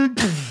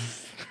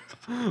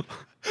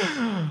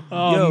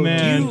 Oh Yo,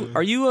 man.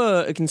 are you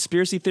a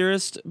conspiracy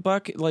theorist,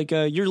 Buck? Like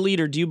your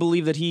leader, do you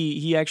believe that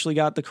he actually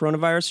got the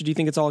coronavirus, or do you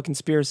think it's all a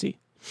conspiracy?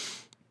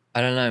 I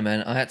don't know,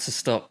 man. I had to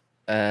stop.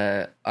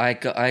 I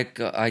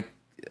got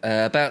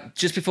about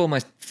just before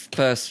my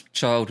first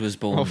child was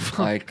born.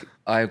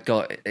 I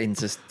got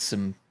into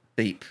some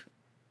deep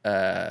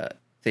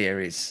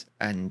theories,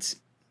 and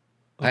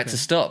I had to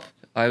stop.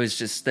 I was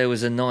just there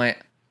was a night.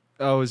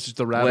 Oh, it's just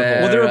a rabbit Where-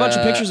 hole. Well, there were a bunch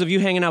of Uh, pictures of you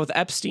hanging out with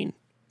Epstein.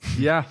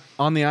 Yeah,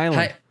 on the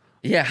island.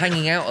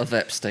 Hanging out of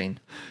Epstein.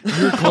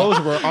 Your clothes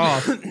were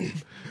off.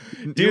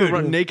 Dude, you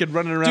were naked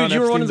running around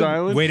you were one of Epstein's the-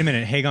 island. Wait a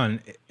minute, hang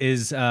on.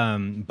 Is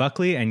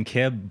Buckley and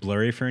Kib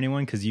blurry for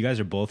anyone? Because you guys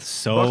are both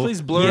so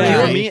Buckley's blurry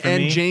Yeah. for me,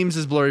 and James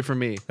is blurry for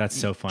me. That's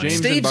so funny. James-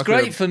 and Steve's Buckley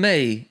are- great for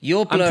me.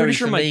 You're I'm blurry pretty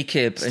sure for my- me,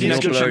 Kib, and Steve's you're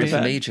good blurry for for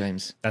that. me,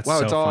 James. That's Wow,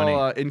 so it's all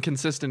funny.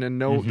 inconsistent,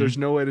 and there's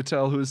no way to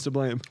tell who's to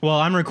blame. Well,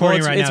 I'm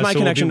recording Well, right it's now, my so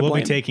connection to we'll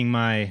be blame. taking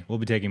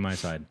my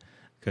side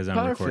because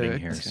I'm recording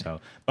Perfect. here.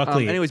 So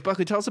Buckley, Anyways,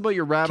 Buckley, tell us about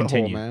your rabbit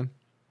Continue. hole, man.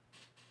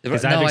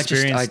 because No, I've I just-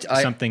 experienced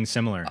I- something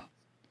similar.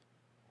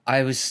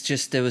 I was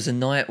just there was a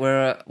night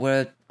where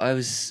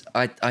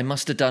I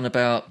must have done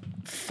about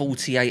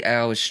 48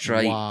 hours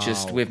straight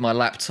just Wow. with my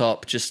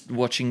laptop, just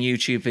watching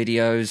YouTube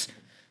videos,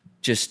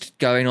 just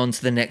going on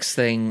to the next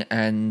thing,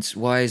 and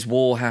why is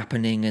war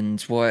happening, and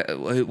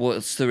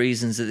what's the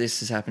reasons that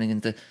this is happening,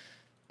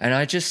 and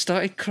I just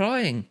started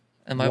crying,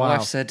 and my Wow.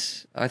 wife said,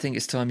 "I think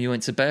it's time you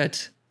went to bed."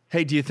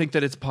 Hey, do you think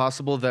that it's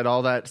possible that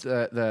all that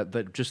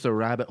just the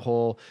rabbit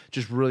hole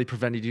just really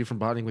prevented you from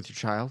bonding with your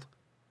child?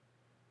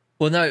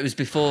 Well, no, it was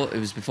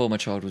before my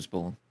child was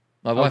born.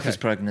 My wife Okay. was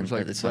pregnant It was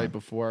like at the time. right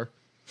before.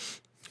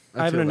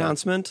 I have an feel that.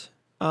 announcement.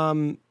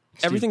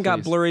 Everything got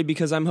please. blurry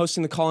because I'm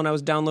hosting the call and I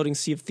was downloading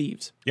Sea of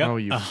Thieves. Yep, Oh,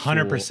 you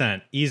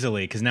 100%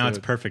 easily because now it's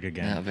perfect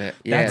again. Out of it.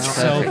 Yeah, That's it's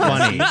so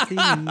perfect.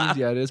 funny.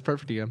 Yeah, it is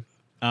perfect again.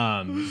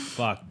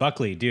 Fuck,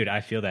 Buckley, dude,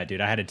 I feel that,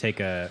 dude. I had to take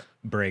a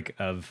break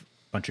of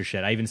a bunch of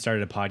shit. I even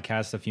started a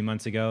podcast a few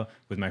months ago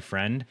with my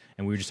friend,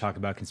 and we were just talking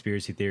about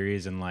conspiracy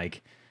theories and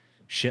like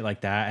shit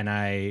like that.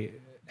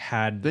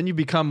 And Then you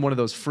become one of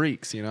those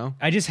freaks, you know?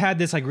 I just had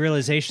this like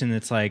realization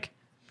that's like,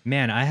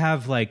 man, I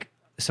have like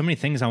so many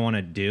things I want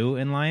to do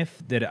in life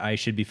that I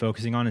should be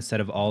focusing on instead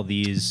of all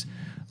these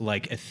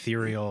like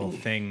ethereal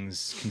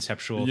things,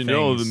 conceptual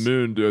things.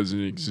 moon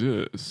doesn't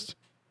exist.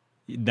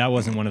 That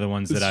wasn't one of the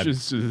ones that I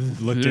just a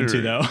looked into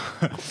theory. though.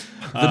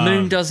 The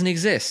moon doesn't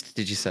exist,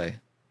 did you say?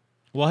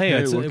 Well, hey,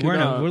 Hey, it's, look it we're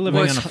up. living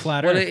on a it's-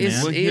 flat well, Earth, it is,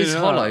 man. Look it is it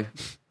hollow. up.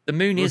 The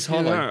moon is Look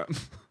it hollow. up.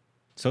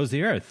 So is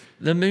the Earth.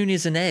 The moon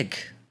is an egg,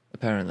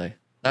 apparently.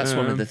 That's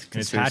one of the It's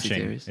conspiracy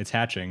hatching. theories. It's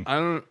hatching. I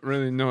don't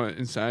really know it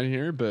inside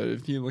here, but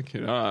if you look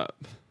it up,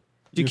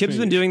 Dude, you Kip's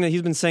been think- doing that.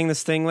 He's been saying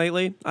this thing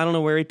lately. I don't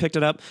know where he picked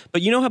it up,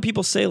 but you know how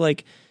people say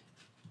like,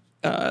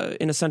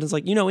 in a sentence,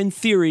 like, you know, in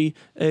theory,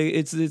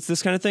 it's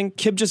this kind of thing.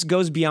 Kip just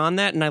goes beyond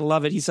that, and I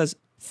love it. He says,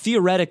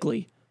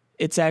 theoretically,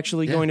 it's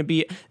actually going to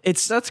be.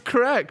 That's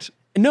correct.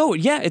 No,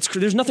 yeah,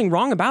 there's nothing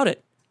wrong about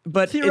it.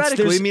 But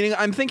Theoretically, meaning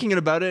I'm thinking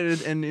about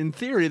it, and in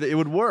theory that it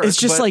would work. it's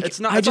just but like it's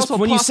not. I it's just also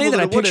when you say possible that,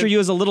 I it picture wouldn't. you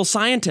as a little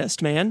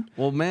scientist, man.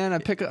 Well, man,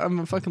 I'm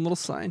a fucking little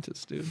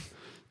scientist, dude.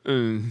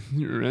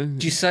 you're right.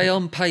 Do you say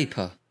on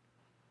paper?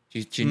 Do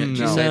you say No.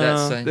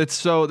 that? Saying?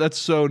 That's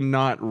so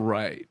not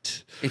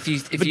right. If you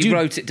dude-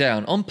 wrote it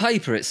down on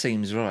paper, it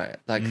seems right.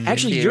 Like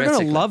Actually, you're gonna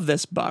theoretically. love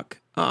this, Buck.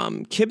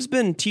 Kib's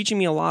been teaching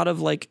me a lot of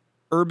like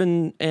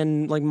urban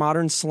and like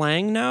modern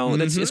slang now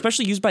that's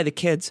especially used by the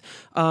kids.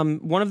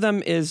 One of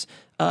them is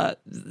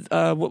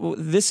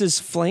this is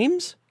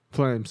flames.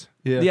 Flames.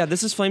 Yeah. Yeah,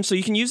 this is flames. So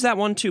you can use that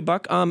one too,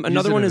 Buck. it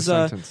Another in one a is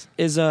sentence.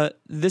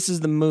 this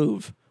is the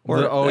move.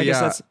 Or Oh I guess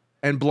yeah. that's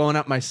And blowing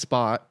up my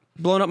spot.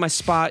 blowing up my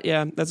spot.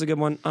 Yeah, that's a good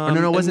one. Oh,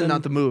 no, and wasn't then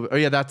not the move. Oh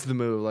yeah, that's the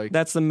move. Like,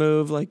 That's the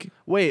move. Like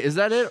wait, is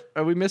that it?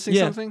 Are we missing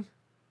Yeah. something?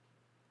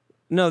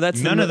 no,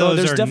 that's None the, of those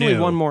there's are definitely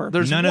new. one more.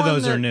 There's None of one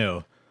those that- are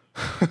new.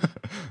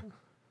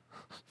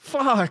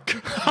 Fuck.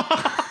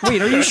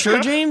 Wait, are you sure,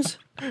 James?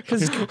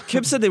 Because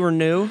Kip said they were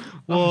new.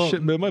 Oh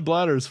shit, man, my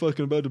bladder is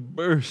fucking about to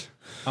burst.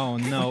 Oh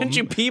no! Didn't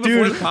you pee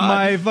before Dude, the pod?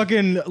 my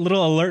fucking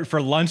little alert for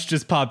lunch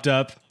just popped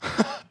up.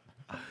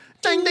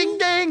 Ding ding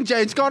ding!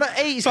 James gotta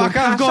eat. He's Fuck!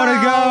 gonna I've pass gotta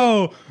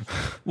out. go.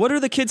 What are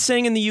the kids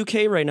saying in the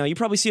UK right now? You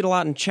probably see it a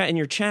lot in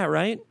your chat,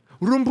 right?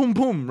 Room pum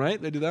pum,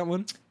 right? They do that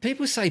one.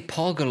 People say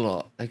pog a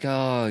lot. They go,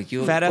 "Oh,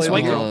 you're Fat ass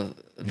white girl.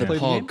 The Play the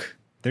game? pog."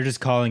 They're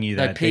just calling you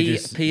No, that. They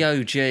just,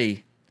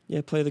 POG.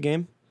 Yeah, play the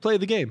game. Play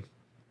the game.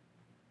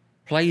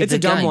 Play It's the a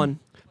dumb game. one.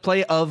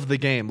 Play of the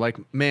game. Like,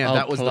 man, Oh,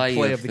 that was the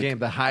play of the game,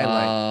 the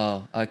highlight.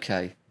 Oh,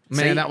 okay. Man,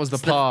 See, that was the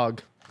it's pog.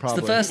 It's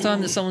Probably. the first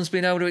time that someone's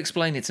been able to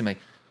explain it to me.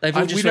 They've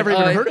all We just never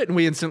went, even "Oh, heard it, and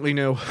we instantly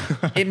knew.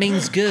 It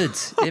means good.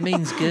 It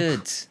means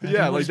good.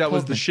 Yeah, What like is that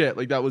was the pog mean? shit.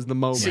 Like that was the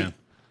moment. Yeah.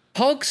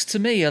 Pogs to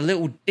me are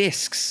little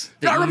discs.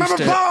 That I you remember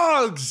used to,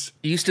 pogs.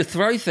 you used to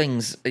throw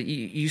things. You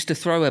used to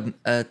throw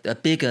a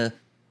bigger,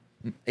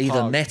 either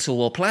Pog.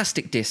 metal or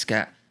plastic disc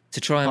at to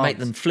try and make Pogs.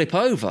 them flip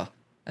over,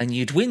 and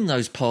you'd win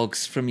those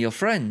pogs from your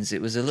friends.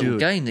 It was a little Dude.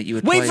 game that you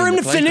would play Wait for in him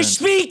the to finish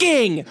playground.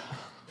 speaking.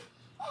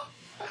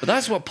 But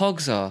that's what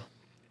pogs are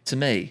to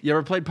me. You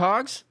ever played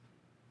pogs?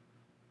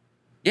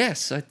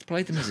 Yes, I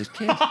played them as a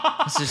kid.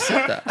 I just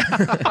said that.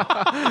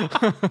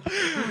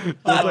 You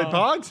ever played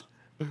pogs?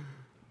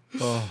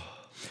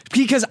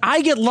 Because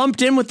I get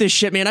lumped in with this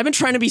shit, man. I've been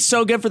trying to be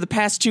so good for the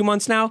past 2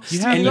 months now.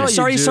 And all you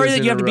sorry do that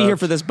is you have to be here interrupt.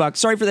 for this, Buck.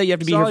 Sorry for that you have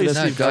to be here Sorry, for this.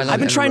 Steve No, guys, doesn't I've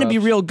been trying to be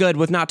interrupt. real good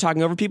with not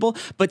talking over people,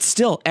 but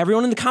still,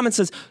 everyone in the comments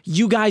says,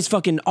 you guys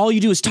fucking, all you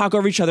do is talk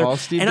over each other. All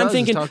Steve and I'm does is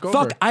thinking, talk fuck,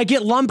 over. I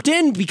get lumped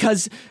in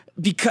because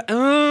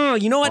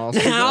Because you know what? Also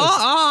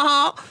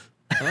does.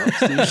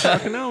 Steve's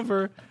talking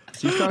over.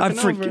 I'm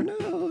freaking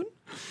out.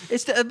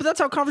 But that's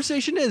how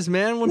conversation is,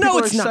 man. When No, people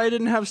are it's not.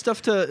 excited and have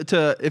stuff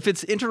to if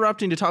it's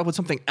interrupting to talk about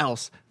something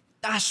else,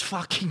 that's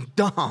fucking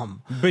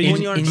dumb. But when you-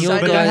 you're in your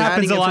excited guys- and that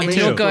happens adding a lot In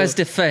information your too. guys'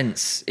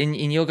 defense,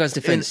 in your guys'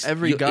 defense,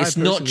 every guy it's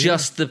not person,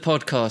 just the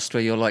podcast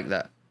where you're like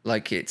that.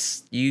 Like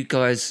it's you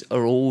guys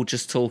are all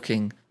just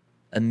talking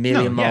a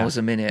million miles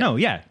a minute. No,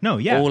 yeah.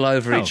 All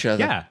over each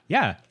other.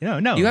 Yeah.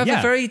 No. You have yeah.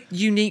 a very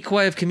unique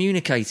way of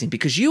communicating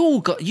because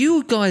you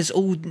guys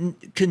all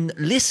can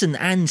listen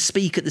and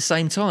speak at the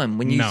same time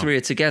when you No. three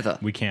are together.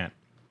 We can't.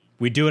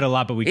 We do it a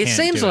lot, but we It can't.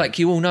 seems do like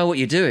you all know what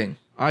you're doing.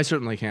 I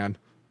certainly can.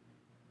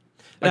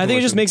 And I think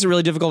it just listen. makes it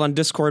really difficult on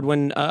Discord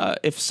when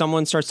if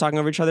someone starts talking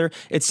over each other,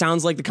 it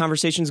sounds like the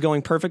conversation's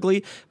going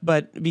perfectly,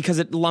 but because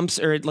it lumps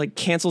or it like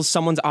cancels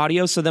someone's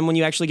audio, so then when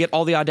you actually get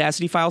all the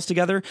Audacity files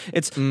together,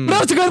 it's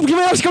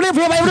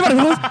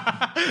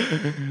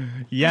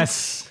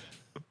Yes.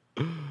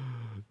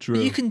 True.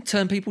 But you can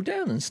turn people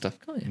down and stuff,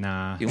 can't you?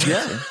 Nah. You want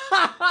to.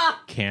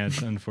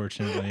 Can't,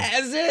 unfortunately.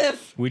 as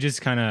if. We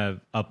just kind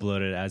of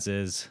upload it as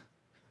is.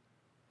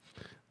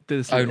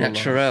 Oh,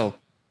 natural.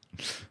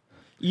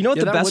 You know what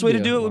Yeah, the that best would way to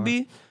be do a it would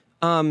be?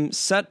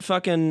 Set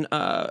fucking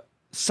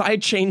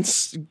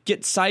sidechains,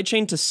 get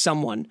sidechained to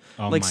someone.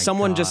 Oh like my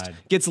someone just God.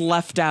 gets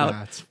left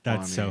out.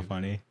 That's so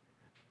funny.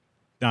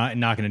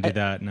 Not going to do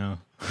that, no.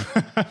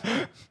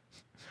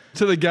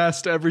 To the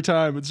guest every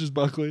time. It's just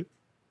Buckley.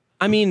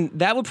 I mean,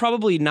 that would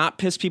probably not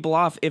piss people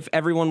off if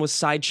everyone was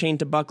sidechained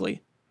to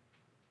Buckley.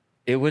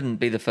 It wouldn't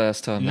be the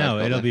first time. No,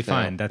 they've got it'll be left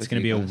out fine. That's with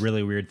going to you be a guys.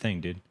 really weird thing,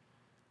 dude.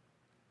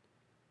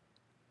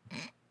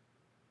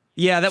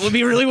 Yeah, that would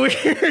be really weird.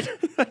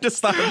 I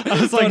just thought I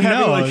was like,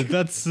 no,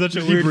 that's such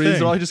a He weird breathes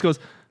thing. and all he just goes,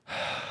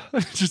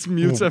 just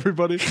mutes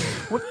everybody.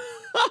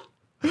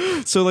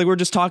 So like we're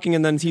just talking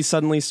and then he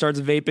suddenly starts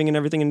vaping and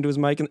everything into his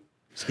mic and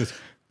Just goes,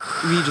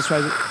 he just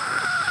tries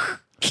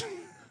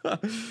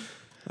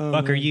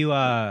Buck, are you,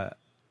 I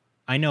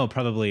know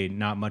probably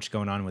not much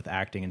going on with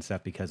acting and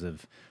stuff because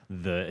of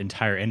the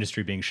entire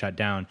industry being shut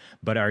down,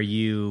 but are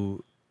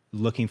you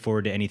looking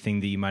forward to anything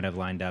that you might have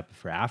lined up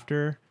for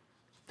after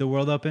the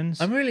world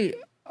opens? I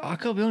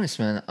gotta be honest,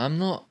 man. I'm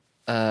not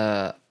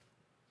that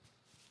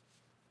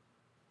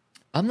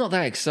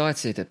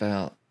excited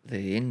about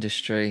the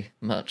industry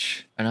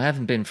much, and I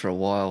haven't been for a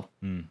while.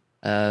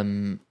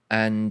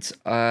 And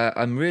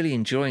I'm really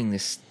enjoying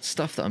this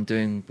stuff that I'm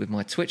doing with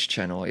my Twitch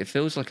channel. It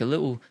feels like a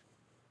little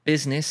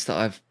business that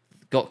I've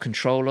got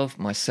control of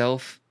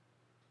myself,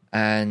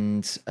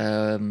 and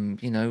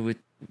we're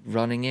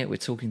running it. We're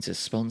talking to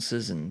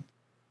sponsors and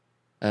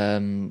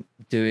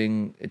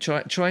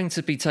trying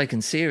to be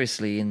taken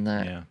seriously in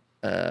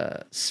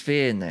that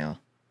sphere now,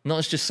 not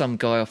as just some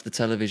guy off the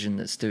television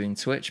that's doing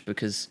Twitch,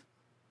 because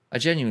I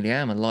genuinely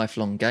am a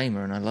lifelong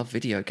gamer and I love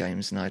video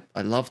games, and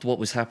I loved what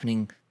was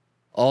happening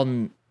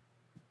on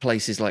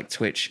places like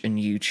Twitch and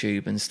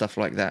YouTube and stuff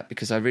like that,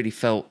 because I really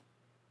felt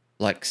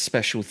like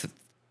special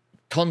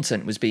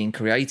content was being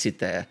created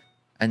there.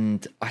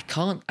 And I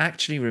can't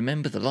actually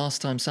remember the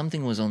last time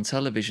something was on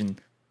television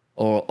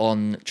or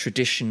on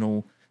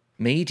traditional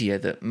media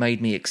that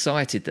made me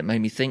excited, that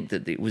made me think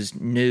that it was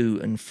new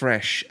and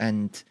fresh.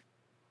 And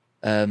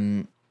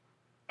I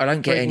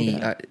don't get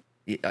Breaking I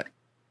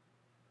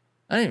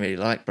didn't really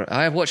like.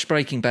 I watched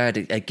Breaking Bad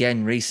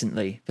again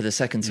recently for the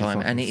second time,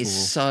 and fucking it is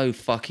fool. so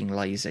fucking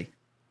lazy.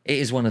 It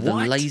is one of the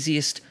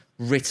laziest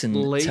written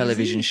Lazy?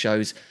 television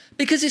shows,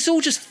 because it's all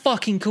just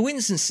fucking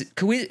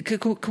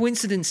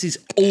coincidences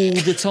all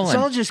the time. It's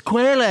all just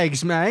quail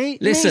eggs,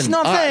 mate. Listen, it's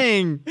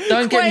nothing.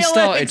 Don't get me Quail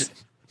started. eggs.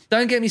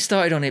 Don't get me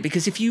started on it,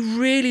 because if you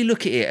really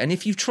look at it, and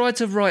if you've tried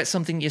to write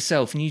something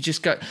yourself and you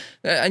just go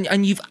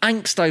and you've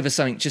angst over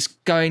something,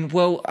 just going,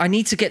 well, I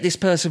need to get this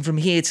person from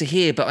here to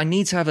here, but I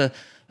need to have a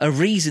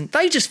reason.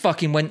 They just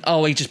fucking went,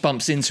 oh, he just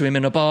bumps into him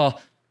in a bar.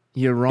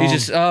 You're wrong.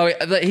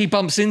 He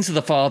bumps into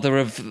the father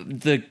of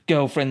the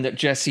girlfriend that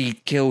Jesse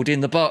killed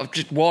in the bar.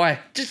 Why?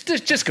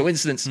 Just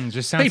coincidence.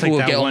 Just sounds People like will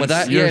that get on one with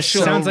that. you're Yeah,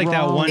 sure. Sounds like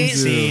that one It's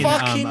scene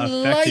fucking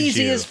affected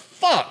lazy you. as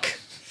fuck.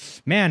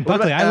 Man,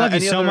 Buckley, about, I love you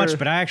any so other- much,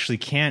 but I actually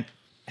can't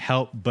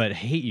help but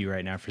hate you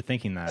right now for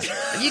thinking that.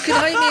 You can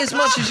hate me as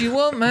much as you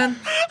want, man.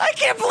 I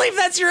can't believe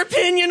that's your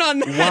opinion on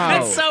that. Wow.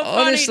 That's so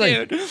funny,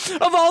 Honestly. dude.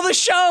 Of all the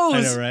shows.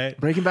 I know, right?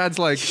 Breaking Bad's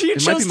like You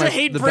it might chose be to my,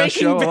 hate the best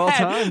Breaking show Bad, of all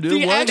time, dude.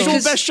 the Why actual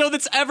not? best show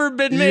that's ever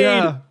been made.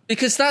 Yeah,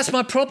 Because that's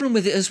my problem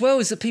with it as well,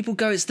 is that people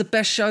go, it's the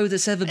best show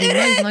that's ever been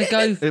made. And I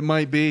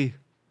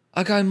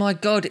go, my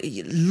God,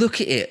 look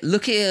at it.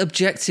 Look at it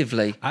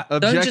objectively.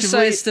 Don't just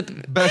say it's the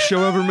best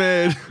show ever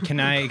made.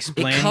 Can I It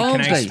explain?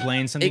 can't Can be. I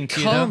explain something it to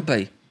you? can't Though?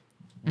 be.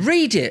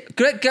 Read it.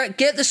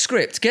 Get the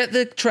script. Get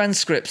the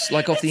transcripts,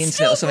 like off the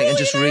internet or something, and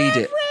just read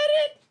it.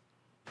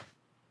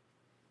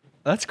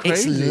 That's It's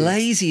crazy.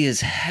 lazy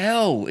as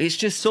hell. It's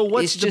just. So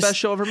what's it's the just, best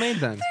show ever made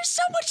then? There's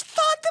so much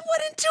thought that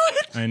went into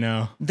it. I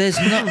know. There's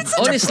not.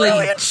 Honestly,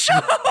 Brilliant show.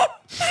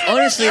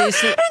 honestly,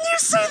 it's. And you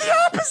say the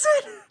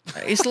opposite.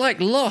 It's like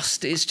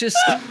Lost. It's just.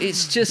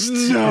 It's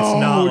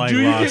not like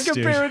dude, Lost, you can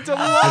dude. compare it to It's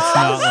Lost.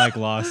 not like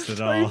Lost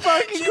at all.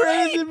 Fucking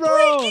crazy,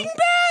 bro. Breaking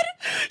Bad.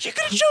 You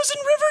could have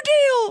chosen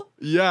Riverdale.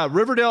 Yeah,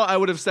 Riverdale. I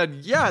would have said,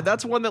 yeah,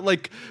 that's one that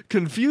like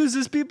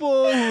confuses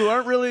people who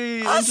aren't really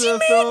into the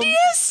film.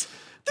 Ozymandias.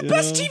 The You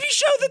best know? TV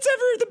show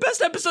the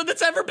best episode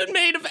that's ever been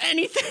made of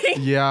anything.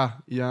 Yeah,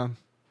 yeah,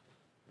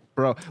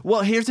 bro.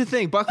 Well, here's the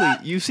thing, Buckley.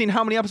 You've seen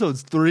how many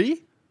episodes?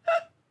 3?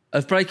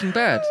 Of Breaking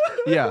Bad.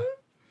 Yeah.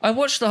 I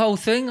watched the whole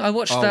thing. I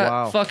watched Oh, that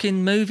wow.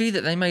 fucking movie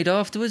that they made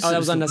afterwards. that It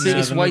was the unnecessary.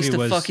 biggest the waste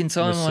movie of was- fucking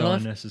time was of my so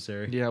life.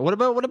 unnecessary. Yeah. What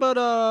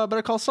about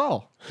Better Call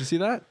Saul? Did you see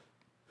that?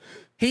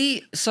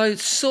 So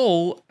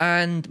Saul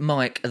and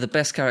Mike are the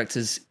best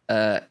characters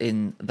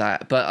in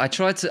that. But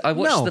I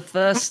watched No. the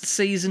first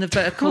season of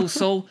Better Call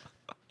Saul,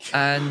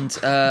 and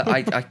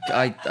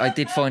I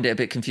did find it a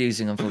bit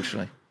confusing,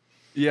 unfortunately.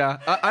 Yeah,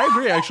 I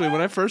agree. Actually,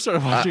 when I first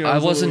started watching, I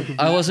was a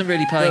little wasn't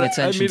really paying confused.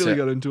 I attention immediately to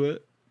got it. into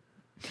it.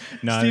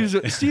 No,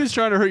 Steve's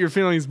trying to hurt your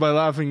feelings by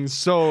laughing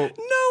so. No,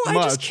 I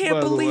just much, can't by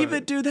the believe way.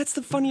 it, dude. That's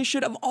the funniest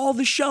shit of all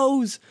the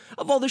shows.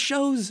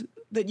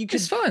 That you could,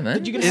 It's fine, man.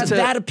 that you can It's have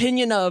that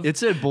opinion of.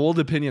 It's a bold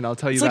opinion. I'll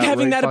tell you. It's like that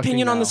having right that fucking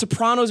opinion on now. The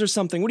Sopranos or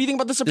something. What do you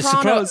think about The The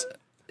Sopranos?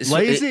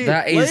 Lazy, lazy.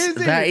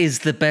 That is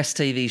the best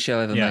TV show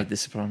ever Yeah. made. The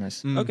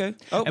Sopranos. Okay.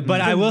 Oh,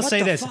 But I then will what say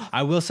the this. fuck?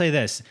 I will say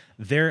this.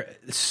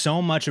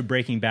 So much of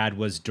Breaking Bad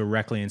was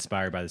directly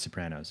inspired by The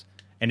Sopranos.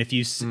 And if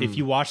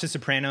you watch The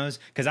Sopranos,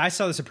 because I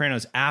saw The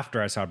Sopranos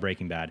after I saw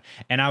Breaking Bad,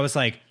 and I was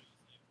like,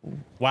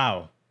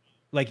 wow,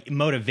 like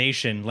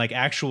motivation, like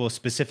actual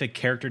specific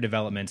character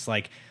developments,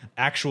 like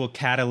actual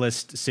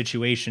catalyst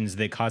situations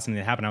that caused something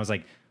to happen. I was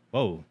like,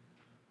 whoa,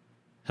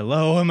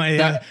 hello, am I?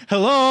 That-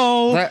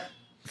 Hello.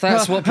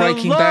 That's what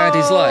Breaking Bad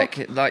is Hello?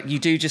 like. Like you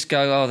do just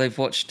go, oh, they've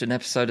watched an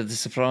episode of The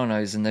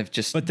Sopranos and they've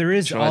just But there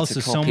is tried also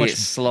to so copy much- it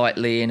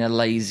slightly in a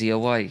lazier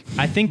way.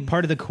 I think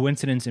part of the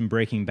coincidence in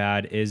Breaking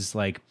Bad is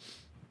like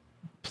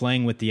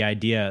playing with the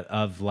idea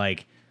of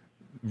like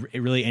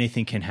really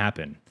anything can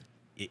happen.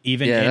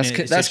 Even Yeah, in that's a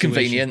that's situation-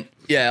 convenient.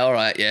 Yeah, all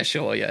right, yeah,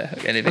 sure, yeah.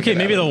 Anything Okay, can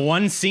maybe the happen.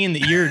 one scene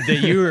that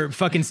you were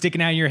fucking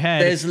sticking out of your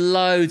head. There's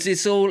loads.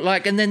 It's all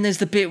like, and then there's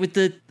the bit with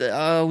the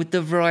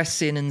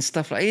ricin and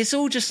stuff like. It's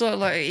all just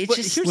like it's But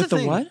just here's With the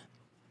the thing. what?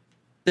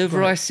 the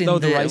ricin. Oh,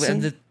 the and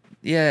ricin?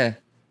 yeah.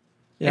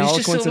 Yeah, And it's all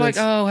just sort of like, coincidence.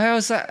 oh,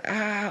 how's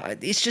that?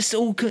 It's just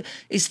all good.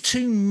 It's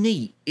too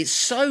neat. It's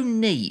so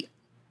neat,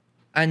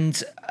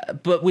 and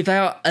but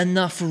without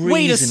enough reason.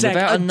 Wait a sec.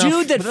 Without A enough,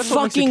 dude that But that's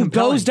what makes it fucking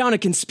compelling. goes down a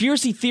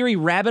conspiracy theory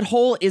rabbit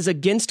hole is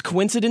against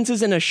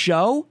coincidences in a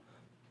show?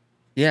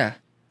 yeah.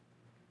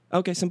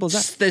 Okay, simple as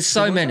that. There's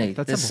so many.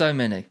 That's There's simple. so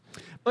many.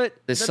 But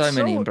There's that's so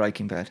many in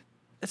Breaking Bad.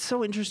 It's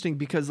so interesting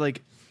because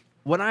like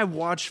when I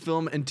watch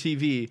film and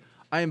TV,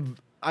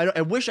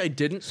 I wish I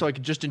didn't so I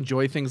could just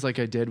enjoy things like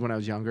I did when I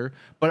was younger.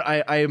 But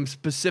I am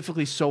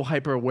specifically so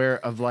hyper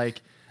aware of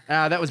like,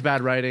 that was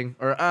bad writing,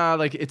 or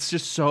like it's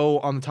just so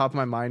on the top of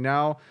my mind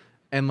now.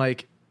 And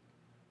like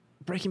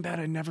Breaking Bad,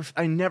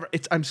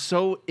 I'm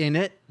so in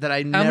it that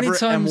I many never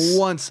times-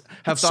 once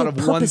have It's thought so of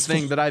one purposeful.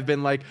 thing that I've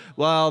been like,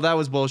 well, that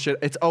was bullshit.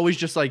 It's always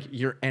just like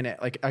you're in it.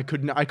 Like I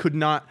could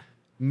not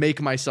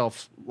make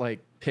myself like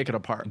pick it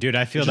apart. Dude,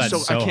 I feel It's that's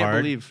just so I can't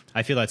hard. believe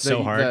I feel that's that so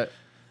you- hard. that-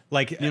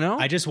 Like, You know?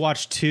 I just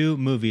watched 2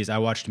 movies. I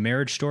watched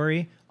Marriage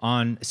Story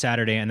on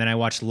Saturday, and then I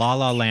watched La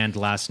La Land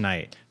last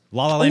night.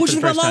 La La Land what for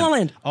you the think first about La La time.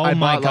 Land? Oh I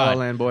my bought La La god,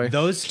 Land, boy.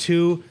 Those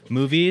 2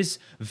 movies,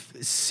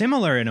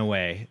 similar in a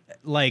way.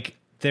 Like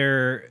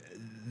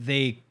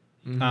they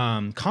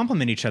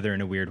complement each other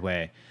in a weird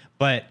way,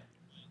 but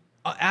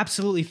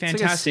absolutely like a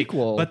fantastic.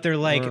 sequel, but they're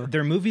like or-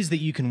 they're movies that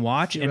you can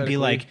watch and be Theoretically.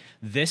 like,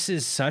 this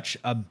is such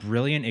a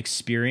brilliant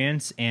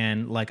experience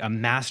and like a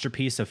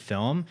masterpiece of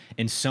film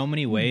in so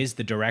many ways.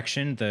 The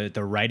direction, the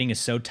writing is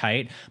so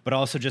tight, but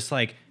also just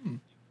like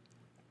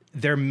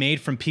they're made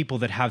from people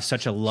that have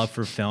such a love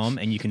for film,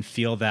 and you can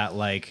feel that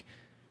like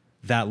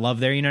that love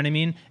there, you know what I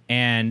mean?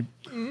 And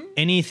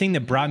anything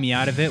that brought me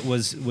out of it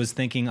was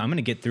thinking, I'm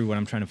gonna get through what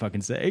I'm trying to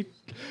fucking say.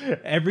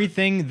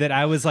 Everything that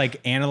I was like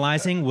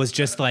analyzing was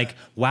just like,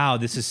 wow,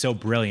 this is so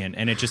brilliant,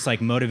 and it just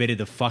like motivated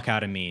the fuck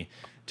out of me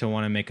to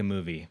want to make a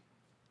movie.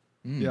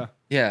 Yeah,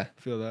 Yeah.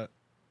 I feel that.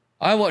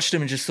 I watched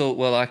them and just thought,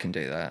 well, I can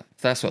do that.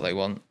 If that's what they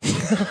want.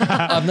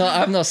 I've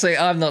not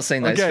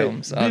seen those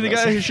films. Be I've the not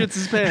guy seen- who shits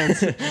his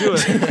pants. Do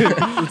it.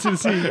 Let's do the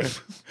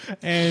scene.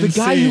 And The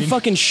guy who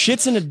fucking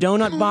shits in a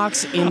donut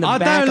box in the I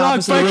back don't like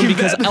office of the room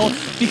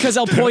Breaking because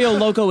El Pollo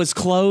Loco is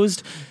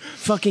closed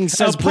fucking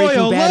says El Pollo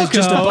Breaking Bad is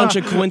just a Loco. bunch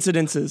of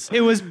coincidences.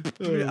 it was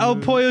El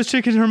Pollo's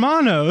Chicken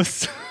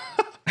Hermanos.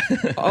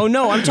 Oh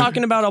no, I'm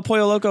talking about El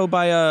Pollo Loco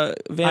by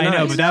Van I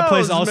know, Nuys. but that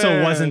place knows, also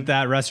man? wasn't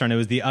that restaurant. It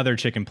was the other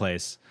chicken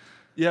place.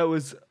 Yeah, it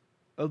was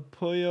El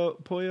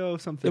Pollo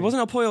something. It wasn't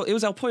El Pollo, it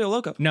was El Pollo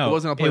Loco. No, It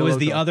wasn't El it Pollo was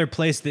the Loco. other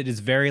place that is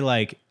very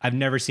like I've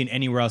never seen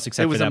anywhere else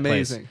except It was for that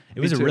amazing. place. It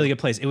was Me a too. really good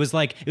place. It was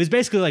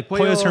basically like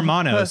Pollo- Pollo's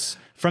Hermanos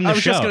from the I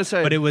was show, just gonna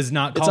say, but it was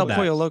not It's El called that.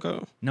 Pollo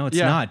Loco. No, it's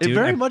Yeah, not, dude. It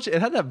very much.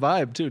 It had that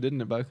vibe too, didn't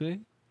it,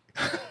 Buckley?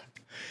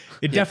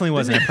 It definitely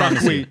wasn't. I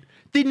promise you. Buckwheat.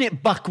 Didn't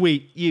it,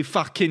 Buckwheat? You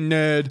fucking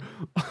nerd.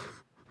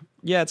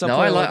 Yeah, it's El No,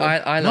 Pollo I like.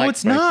 Loco. I No, like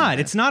it's Breaking not. Bad.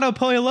 It's not El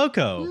Pollo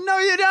Loco. No,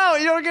 you don't.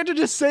 You don't get to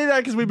just say that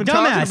because we've been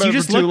talking Dumbass, about you it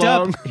just for too looked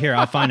long. up. Here,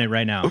 I'll find it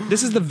right now.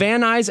 This is the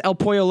Van Nuys El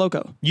Pollo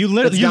Loco. You It's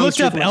literally down the looked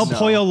street up from El us.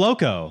 Pollo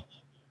Loco.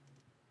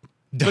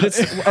 But it's,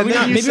 Are we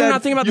not- maybe we're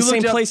not thinking about the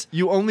same place.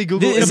 You only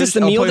Google. Is this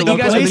the El meal that Pollo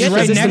you guys Loco. are Place getting?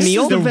 right Is this the next,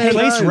 meal? the Van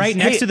place Nuys. right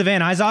next Hey. to the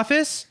Van Nuys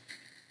office.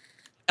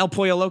 El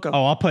Pollo Loco.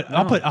 Oh, I'll put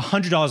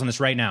 $100 on this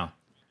right now.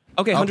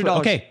 Okay, $100.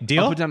 Okay,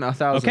 deal. I'll put down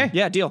 1,000. Okay,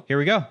 Yeah, deal. Here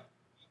we go.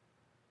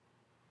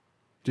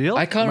 Deal.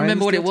 I can't Mine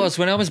remember is what it deal too? was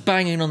when I was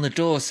banging on the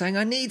door saying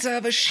I need to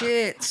have a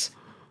shit.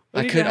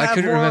 I need to have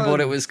couldn't remember what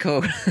one. it was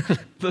called.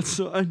 That's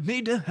I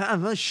need to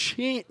have a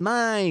shit,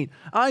 mate.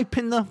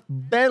 Open the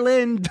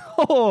bell-in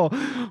door.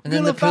 And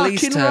then the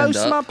police fucking turned roast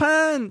up. my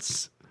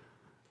pants.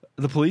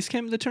 The police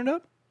came. They turned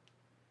up.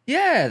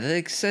 Yeah,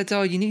 they said,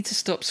 "Oh, you need to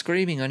stop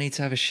screaming. I need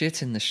to have a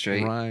shit in the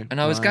street." Right, and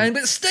I was right. going,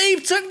 "But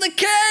Steve took the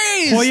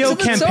keys Pollo to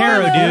the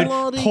Campero, toilet."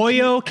 Bloody dude.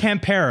 Pollo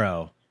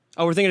Campero.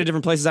 Oh, we're thinking of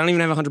different places. I don't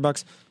even have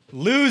 $100.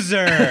 Loser.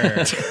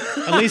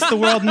 At least the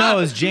world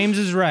knows James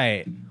is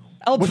right.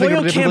 El We're thinking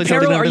Pollo of different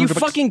places. Campero? Are you $100.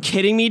 fucking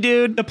kidding me,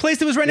 dude? The place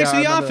that was right next Yeah,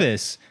 to the I remember.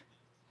 office.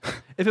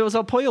 If it was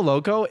El Pollo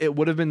Loco, it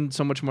would have been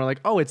so much more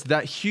like, oh, it's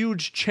that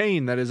huge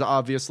chain that is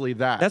obviously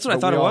that. That's what I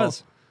But thought we it all-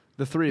 was.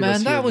 The three of us.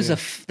 Man, that here, was yeah.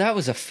 that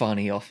was a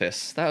funny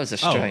office. That was a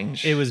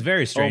strange. Oh, it was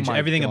very strange. my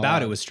Everything about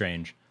God. it was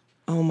strange.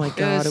 Oh my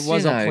god, it Yes,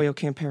 was you El know, Pollo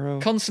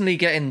Campero. constantly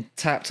getting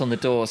tapped on the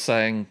door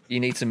saying you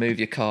need to move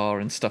your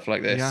car and stuff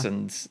like this. Yeah.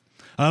 And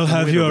I'll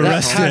have you That that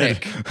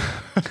arrested. panic,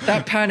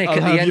 that panic I'll at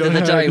the have end of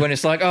your the day head. when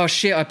it's like, oh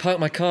shit, I parked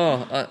my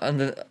car,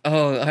 I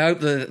hope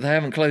that they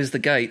haven't closed the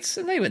gates,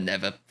 and they were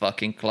never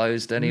fucking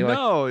closed anyway.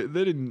 No,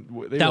 they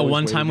didn't. They That always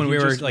one waited. time when He we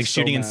were just like was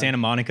so shooting in mad. Santa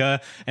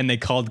Monica and they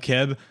called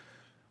Kib,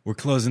 we're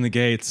closing the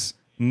gates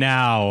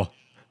now.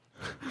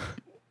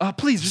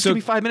 Please, just So- give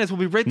me 5 minutes.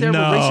 We'll be right there.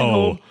 No. We're racing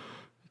home.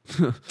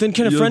 Then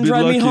can a You'll friend be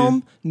drive me lucky.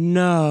 home?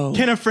 No.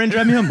 Can a friend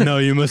drive me home? No,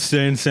 you must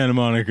stay in Santa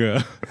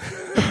Monica.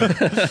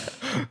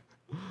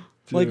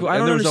 Like, I and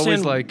don't there was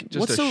always understand like just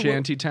what's a the-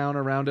 shanty town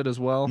around it as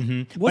well.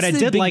 What's But I the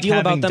did big like deal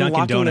having about them Dunkin'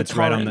 locking Donuts the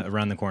car right in?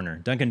 around the corner.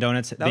 Dunkin'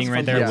 Donuts was being a right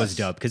fun there place. was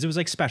dope because it was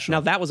like special. Now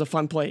that was a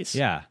fun place.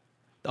 Yeah.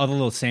 All the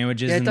little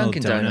sandwiches Yeah, and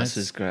Dunkin' the little donuts. Donuts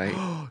was great.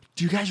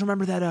 Do you guys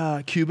remember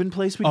that Cuban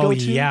place we Oh, go to?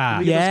 yeah.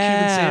 We get those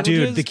Yeah. Cuban Dude,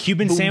 sandwiches? the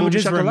Cuban Boom, boom,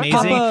 sandwiches were shakalaka.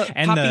 amazing. Papa,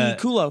 And Papi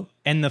the- Culo.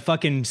 And the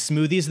fucking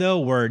smoothies though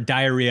were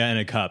diarrhea in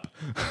a cup.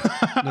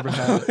 Never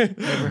had it.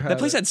 Never had That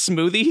place it. had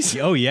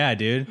smoothies. Oh yeah,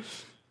 dude.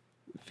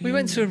 We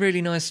went to a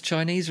really nice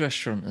Chinese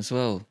restaurant as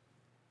well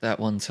that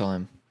one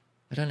time.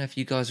 I don't know if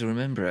you guys will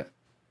remember it.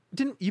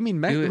 Didn't you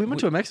mean We- we went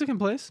to a Mexican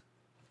place?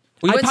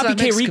 We Ay, went to Papi that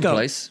K. Mexican Rico.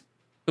 place,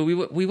 but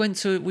we went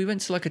to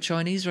like a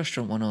Chinese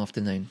restaurant one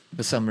afternoon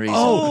for some reason.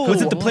 Oh,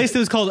 was it the place that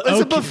was called It's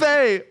a Oak?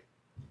 buffet.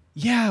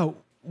 Yeah,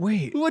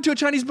 wait. We went to a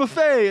Chinese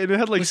buffet and it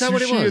had like Was that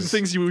what it sushi and was?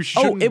 things you Oh,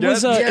 shouldn't it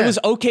was get. it was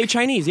okay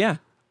Chinese, yeah.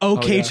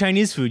 Okay, yeah.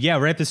 Chinese food. Yeah,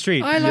 right up the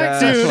street. I like Yeah.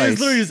 that Dude, place.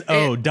 it's literally just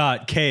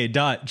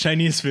O.K.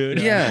 Chinese food.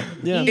 Yeah.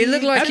 Yeah. It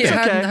looked like That's it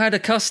hadn't okay. had a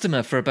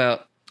customer for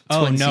about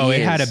 20 Oh no,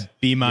 years. it had a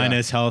B-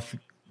 health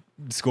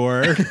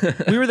score.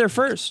 We were there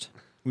first.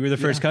 We were the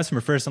first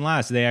customer, first and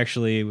last. They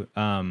actually pulled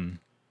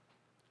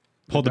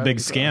a better big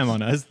than scam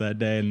on us that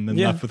day and then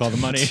Yeah. left with all the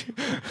money.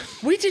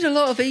 We did a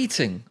lot of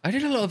eating. I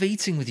did a lot of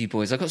eating with you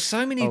boys. I got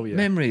so many Oh, yeah.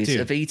 memories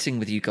Dude. of eating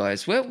with you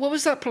guys. What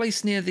was that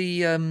place near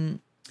the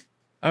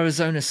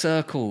Arizona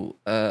Circle?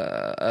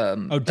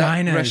 That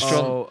Dinah's.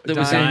 restaurant Oh, that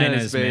was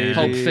Dinah's, in man.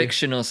 Pulp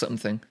Fiction or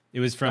something. It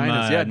was from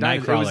Dinah's, yeah,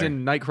 Dinah's. It was Nightcrawler.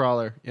 in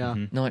Nightcrawler. Yeah,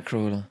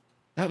 Nightcrawler.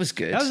 That was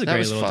good. That was a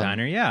great little fun.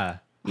 diner, yeah.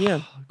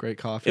 Yeah. great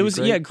coffee. It was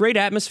great. great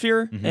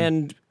atmosphere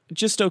and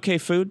just okay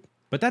food.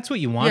 But that's what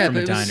you want Yeah, from but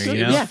a it was, diner, it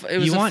you know? was, it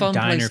was you a want fun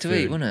diner place to food.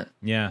 eat, wasn't it?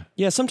 Yeah.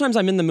 Yeah, sometimes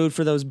I'm in the mood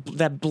for those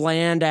that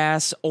bland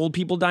ass old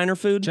people diner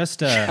food.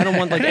 Just I don't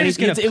want like can I just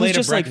anything. get a It was plate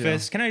just of like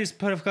breakfast? Can I just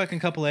put a fucking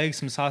couple eggs,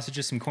 some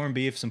sausages, some corned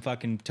beef, some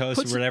fucking toast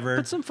Put or some, whatever?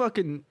 put some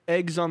fucking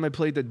eggs on my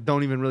plate that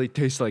don't even really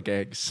taste like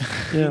eggs.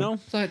 Yeah. You know.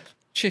 It's like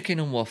chicken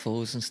and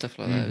waffles and stuff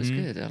like that. It was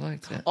good. I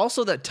liked it.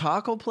 Also, that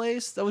taco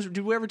place. That was.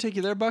 Did we ever take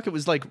you there, Buck? It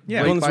was like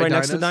Yeah. the ones by right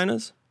next to Dinah's.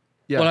 Dinah's.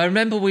 Yeah. Well, I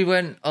remember we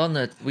went on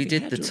we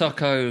did the to.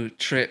 taco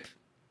trip.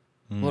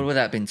 What would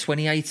that have been?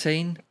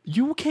 2018?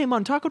 You came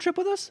on taco trip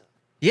with us.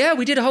 Yeah,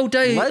 we did a whole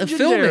day of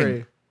filming.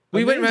 Legendary.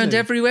 We went around Amazing.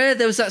 everywhere.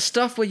 There was that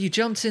stuff where you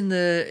jumped in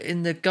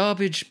the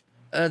garbage,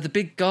 the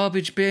big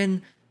garbage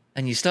bin,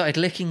 and you started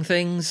licking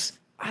things.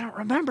 I don't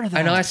remember that.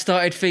 And I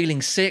started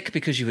feeling sick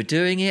because you were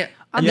doing it.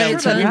 I'm And sure then that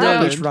it turned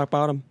happened. out Beach Rock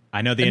Bottom.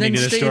 I know the And ending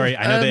then to the Steve, story.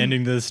 I know the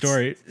ending to the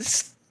story.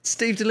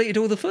 Steve deleted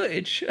all the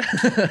footage.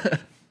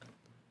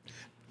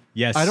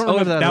 Yes. I don't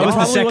remember that That at was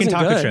all. the Probably second wasn't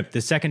taco good. trip.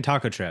 The second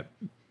taco trip.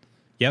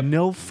 Yep.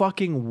 no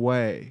fucking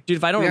way. Dude,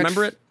 if I don't We had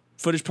remember it,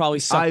 footage probably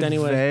sucked I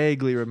anyway.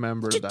 vaguely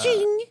remember that.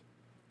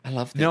 I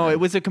loved it. No, man. it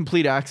was a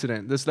complete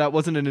accident. That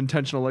wasn't an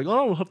intentional. Like,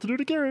 oh, we'll have to do it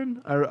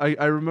again.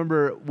 I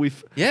remember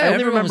Yeah, I only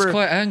everyone was remember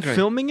quite angry.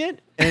 filming it,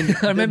 and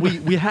I remember-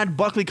 we had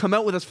Buckley come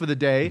out with us for the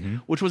day,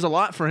 which was a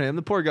lot for him.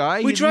 The poor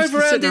guy. We He's drove used to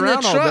around sitting in the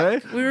around all day.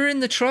 truck. We were in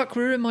the truck.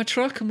 We were in my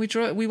truck, and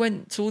we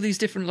went to all these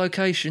different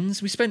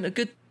locations. We spent a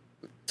good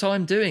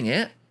time doing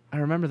it. I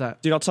remember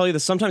that. Dude, I'll tell you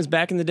this. Sometimes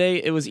back in the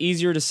day, it was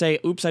easier to say,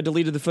 oops, I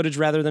deleted the footage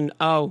rather than,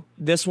 oh,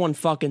 this one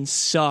fucking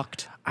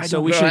sucked. So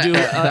don't we should do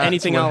That's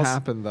anything what else.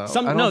 happened, though.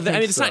 Some, I don't no, think I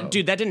mean, it's so. not,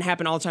 dude, that didn't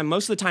happen all the time.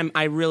 Most of the time,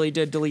 I really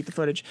did delete the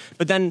footage.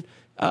 But then,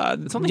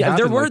 only yeah,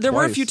 there happened, were like, there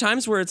were a twice. few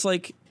times where it's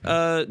like,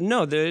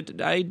 no,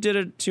 I did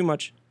it too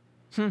much.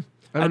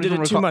 I did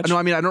even it too recall- much. No,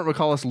 I mean, I don't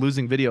recall us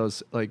losing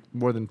videos like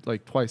more than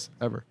like twice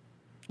ever.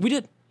 We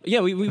did.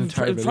 Yeah, we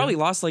Entire video? probably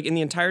lost, like, in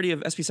the entirety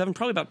of SP7,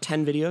 probably about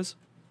 10 videos.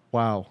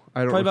 Wow,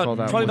 I don't Probably recall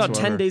that. about 10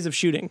 whatsoever. days of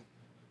shooting.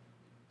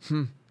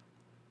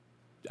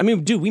 I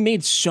mean, dude, we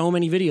made so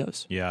many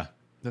videos. Yeah.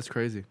 That's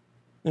crazy.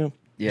 You know, Do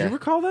Yeah. you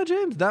recall that,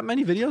 James? That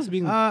many videos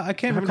being? I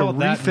can't having to recall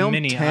that refilm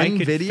many. 10 I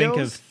could videos? think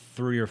of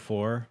 3 or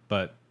 4,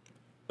 but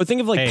but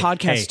think of like hey,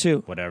 podcasts hey,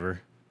 too.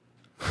 Whatever.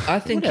 I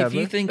think if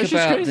you Whatever. think That's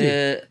just about crazy.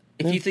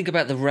 if you think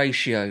about the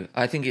ratio,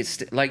 I think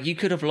it's like you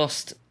could have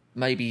lost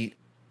maybe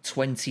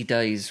 20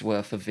 days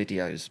worth of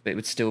videos, but it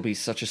would still be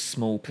such a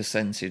small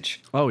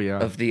percentage Oh yeah.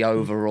 of the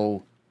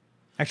overall.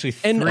 Actually,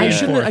 And 3 I and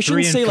shouldn't- 4, I shouldn't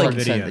 3 and say, 4 like-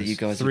 Content videos. that you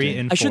guys are 3 doing.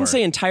 and 4. I shouldn't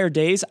say entire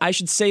days. I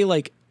should say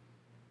like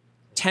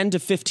 10 to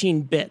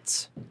 15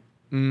 bits.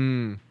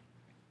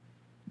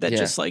 That Yeah.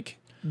 just like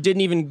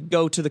didn't even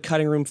go to the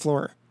cutting room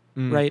floor,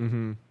 right?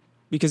 Mm-hmm.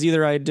 Because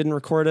either I didn't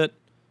record it.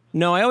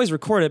 No, I always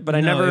record it, but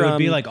I No, never. It would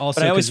be like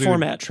also but I always because we would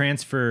format.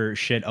 transfer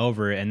shit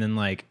over, and then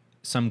like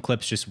some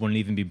clips just wouldn't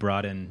even be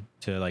brought in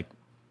to like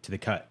to the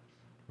cut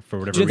for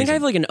whatever Dude, I think reason. I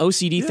have like an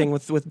OCD thing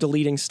with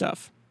deleting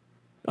stuff.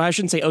 I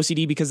shouldn't say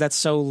OCD because that's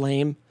so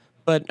lame.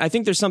 But I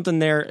think there's something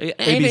there.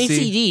 I have ABC.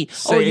 ACD.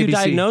 Say Oh, are you ABC.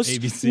 diagnosed?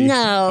 ABC No.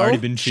 already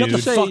been Shut the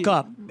chewed. fuck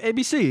up.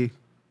 ABC.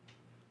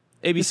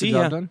 ABC, the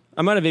job yeah. done?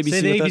 I might have ABC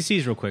Say the with it.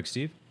 ABCs real quick,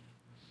 Steve.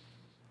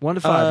 1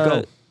 to 5.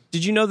 Go.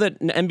 Did you know that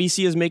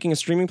NBC is making a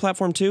streaming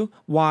platform too?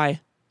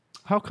 Why?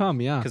 How come?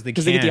 Yeah. Because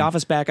Because they get The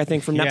Office back, I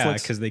think, from Yeah,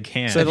 Netflix. because they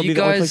can. So it'll you be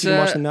the only guys, place you can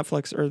watch the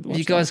Netflix or watch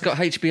You guys got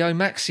HBO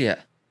Max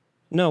yet?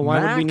 No,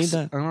 why would we need Max?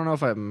 that? I don't know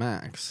if I have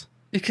Max.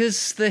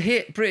 Because the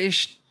hit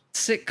British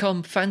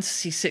sitcom,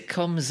 fantasy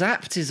sitcom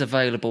Zapped is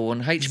available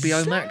on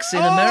HBO Max in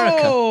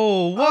America.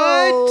 Oh,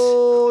 what?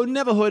 Oh,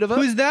 never heard of it.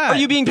 Who's that? Are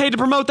you being paid to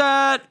promote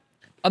that?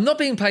 I'm not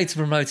being paid to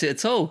promote it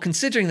at all.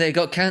 Considering that it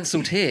got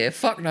cancelled here,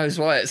 fuck knows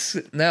why it's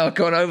now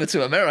gone over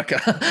to America.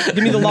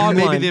 Give me the log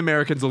Maybe line. the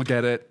Americans will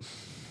get it.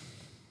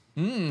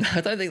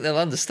 I don't think they'll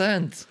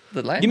understand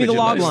the language. Give me the of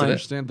log most of line. it.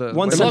 Understand the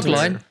One The log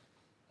sentence.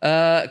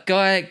 line.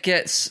 Guy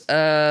gets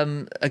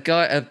a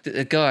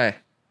guy.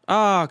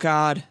 Oh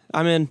God,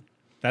 I'm in.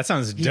 That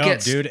sounds dope,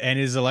 gets- dude. And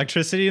is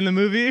electricity in the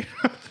movie?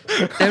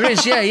 There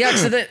is, yeah. He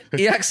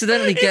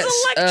accidentally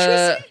gets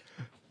electricity.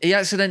 he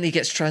accidentally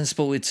gets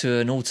transported to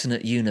an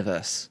alternate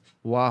universe,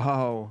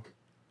 Wow.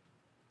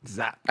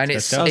 Zap. and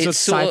it's Oh, so it's it's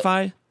sort of,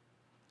 sci-fi.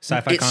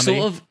 Sci-fi it's comedy.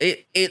 sort of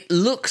it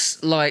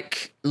looks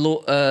like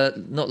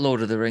not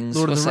Lord of the Rings.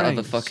 Lord What's of the that Rings.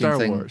 other fucking Star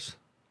thing? Wars.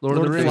 Lord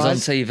of the It was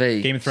Rings. on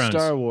TV. Game of Thrones.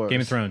 Star Wars.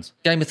 Game of Thrones.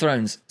 Game of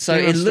Thrones. So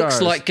Game it of looks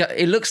Stars.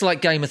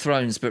 like Game of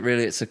Thrones, but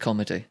really it's a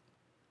comedy.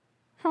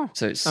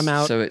 So it's I'm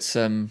out. So it's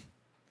I'm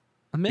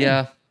in.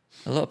 yeah.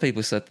 A lot of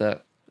people said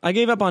that. I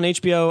gave up on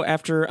HBO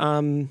after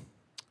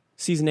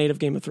season 8 of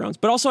Game of Thrones,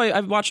 but also I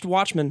watched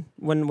Watchmen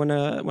when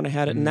I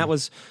had it, and that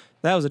was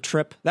a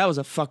trip. That was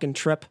a fucking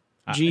trip.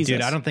 Jesus,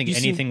 Dude, I don't think You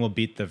seen- anything will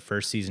beat the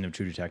first season of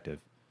True Detective.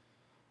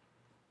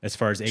 As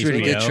far as It's HBO.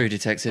 really good True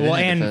Detective. Well,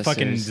 isn't it, the and first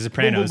fucking series? The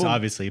Sopranos, Boom, boom, boom.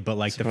 obviously. But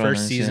like the Sopranos,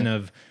 first season yeah.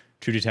 of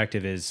True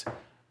Detective is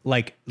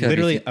like Curb Your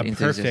literally a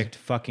Enthusiasm. perfect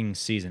fucking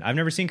season. I've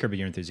never seen Curb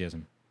Your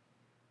Enthusiasm.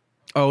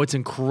 Oh, it's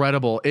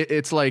incredible.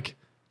 It's like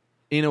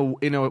in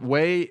a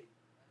way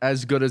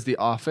as good as The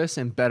Office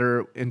and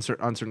better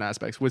on certain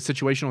aspects with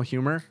situational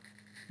humor.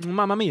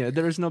 Mamma mia,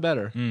 there is no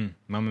better.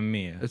 Mamma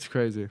mia. It's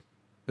crazy.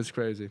 It's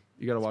crazy.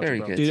 You gotta watch very it,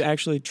 bro. good. Dude,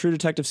 actually, True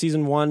Detective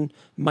season 1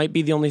 might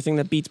be the only thing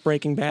that beats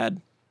Breaking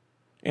Bad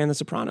and The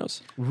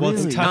Sopranos. Well,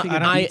 it's Really? tough. You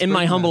think it I, beats in my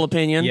Breaking humble Bad?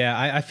 opinion,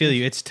 Yeah, I feel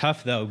you. It's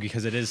tough though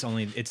because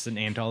it's an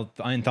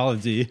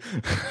anthology,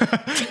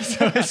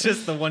 so it's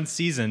just the one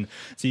season.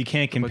 So you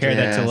can't compare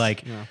that to Yes.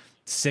 like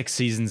 6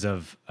 seasons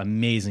of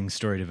amazing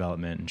story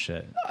development and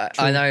shit.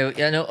 I know.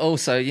 And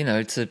also,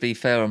 to be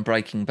fair on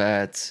Breaking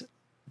Bad,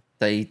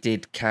 they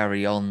did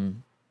carry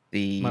on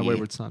My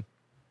Wayward Son.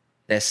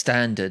 their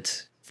standard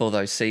for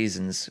those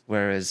seasons,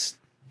 whereas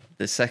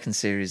the second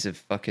series of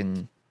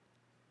fucking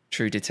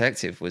True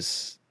Detective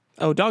was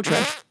Oh, dog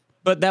trash.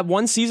 But that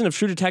one season of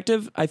True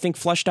Detective, I think,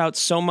 fleshed out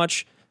so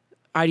much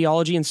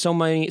ideology and so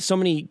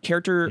many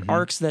character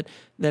arcs that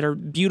are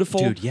beautiful.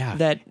 Dude, yeah.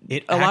 That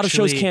It a lot of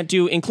shows actually- can't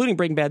do, including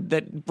Breaking Bad.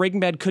 That Breaking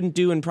Bad couldn't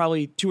do in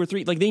probably 2 or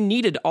 3. Like they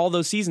needed all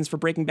those seasons for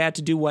Breaking Bad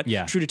to do what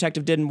Yeah. True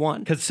Detective did in 1.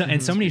 Because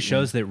and so many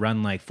shows that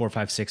run like 4,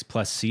 5, 6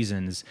 plus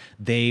seasons,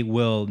 they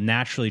will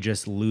naturally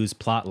just lose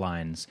plot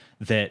lines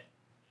that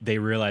they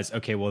realize,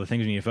 okay, well, the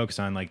things we need to focus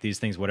on, like these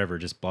things, whatever,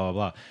 just blah,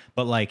 blah, blah.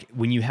 But like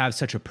when you have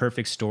such a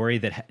perfect story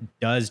that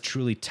does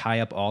truly tie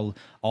up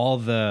all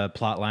the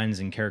plot lines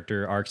and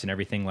character arcs and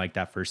everything like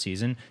that first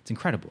season, it's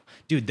incredible.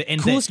 Dude,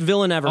 Coolest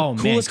villain ever. Oh,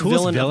 Coolest man,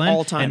 villain of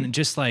all time. And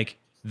just like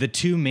the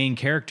two main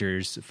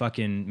characters,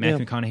 fucking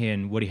Matthew McConaughey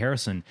and Woody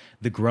Harrelson,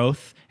 the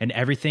growth and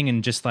everything,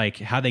 and just like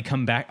how they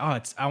come back. I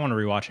want to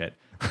rewatch it.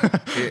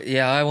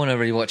 Yeah, I want to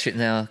rewatch it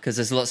now because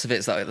there's lots of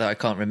it that I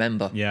can't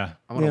remember. Yeah,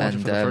 I want to watch it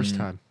for the And, first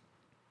time.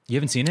 you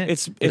haven't seen it?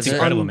 It's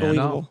incredible, man.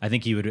 unbelievable. I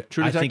think you would.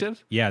 True I think-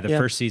 Detective? yeah, the Yeah.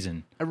 first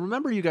season. I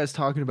remember you guys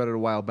talking about it a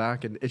while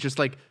back, and it's just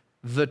like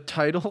the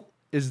title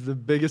is the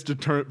biggest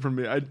deterrent for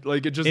me. It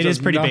just It does is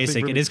pretty nothing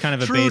basic. for It me. is kind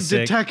of a True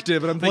basic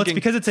Detective, and I'm Well, thinking, it's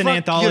because it's an fuck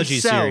anthology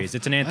yourself. series.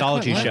 It's an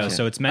anthology like show, it.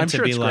 so it's meant I'm to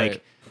sure be it's like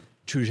great.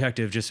 True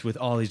Detective, just with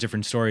all these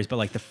different stories. But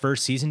like the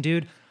first season,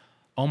 dude,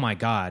 oh my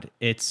god,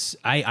 it's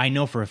I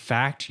know for a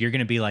fact you're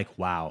gonna be like,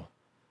 wow.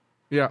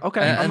 Yeah,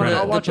 okay, And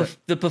I'll watch it.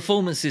 the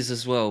performances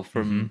as well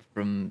from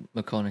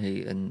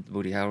McConaughey and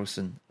Woody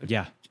Harrelson,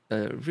 Yeah,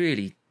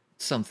 really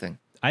something.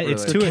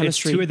 It's Really. two. It's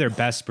Chemistry. two of their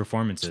best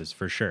performances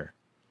for sure.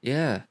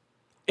 Yeah,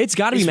 It's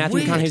got to be It's Matthew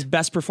weird. McConaughey's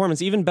best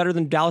performance, even better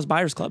than Dallas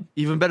Buyers Club.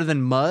 Even better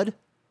than Mud.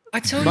 I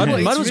tell Mud- you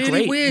what, Mud it's was really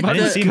great. weird. I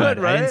didn't that- see good, Mud.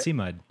 I right? didn't see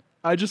Mud.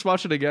 I just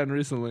watched it again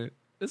recently.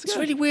 It's It's good.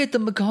 really weird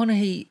that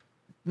McConaughey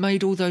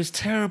made all those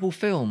terrible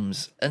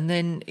films and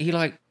then he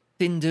like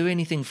didn't do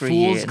anything for a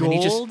year. Fool's And then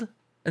Gold?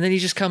 he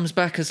just comes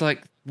back as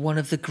like one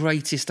of the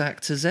greatest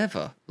actors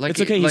ever. Like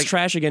It's okay. like, He's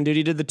trash again, dude.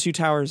 He did the Two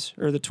Towers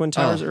or the Twin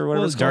Towers or whatever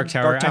Well, it's Dark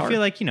called. Tower. I feel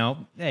like,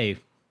 hey,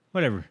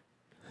 whatever.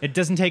 It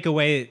doesn't take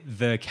away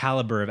the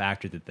caliber of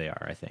actor that they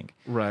are, I think.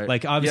 Right.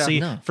 Like, obviously,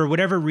 Yeah, no. for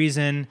whatever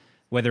reason,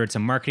 whether it's a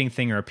marketing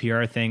thing or a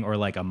PR thing or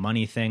like a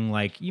money thing,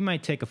 like you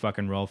might take a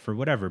fucking role for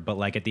whatever. But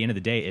like at the end of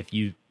the day, if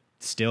you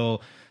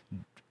still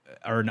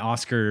are an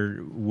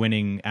Oscar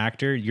winning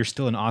actor, you're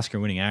still an Oscar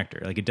winning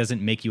actor. Like it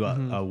doesn't make you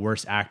a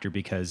worse actor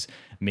because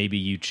maybe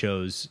you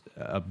chose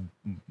a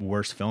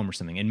worse film or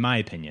something, in my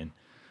opinion.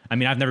 I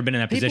mean, I've never been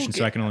in that People position, so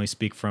get- I can only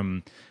speak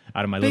from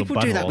out of my people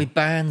little do that butthole. with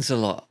bands a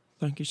lot.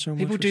 Thank you so much.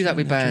 People for do that saying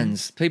with Jim.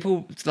 bands.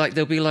 People like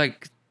they'll be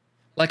like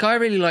I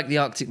really like the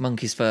Arctic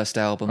Monkeys first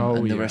album, Oh,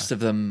 and the yeah. rest of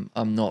them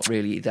I'm not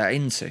really that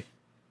into.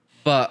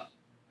 But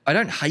I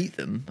don't hate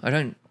them. I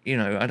don't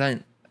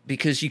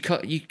because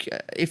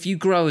if you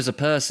grow as a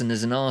person,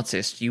 as an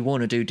artist, you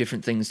want to do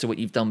different things to what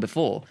you've done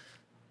before,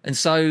 and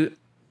so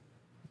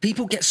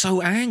people get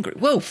so angry.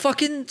 Well,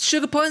 fucking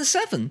Sugar Pine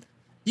 7.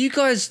 You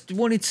guys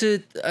wanted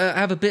to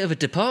have a bit of a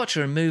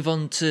departure and move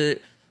on to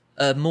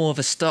more of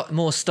a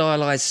more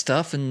stylized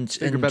stuff and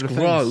better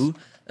grow things.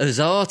 as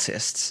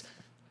artists.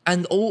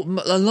 And a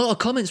lot of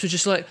comments were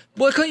just like,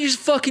 "Why can't you just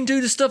fucking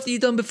do the stuff that you've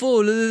done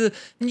before?" And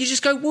you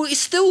just go, "Well, it's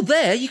still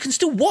there. You can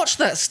still watch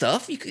that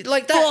stuff. You could,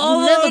 like that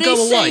will never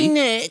go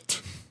away."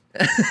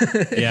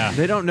 Yeah.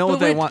 They don't know what But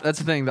they we're- want. That's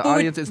the thing. The But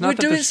audience. It's not we're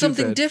that they're doing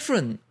something stupid.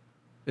 different.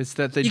 It's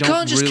that they You don't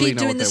can't just really keep know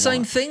doing what the they same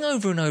want. thing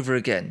over and over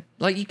again.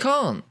 Like you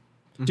can't.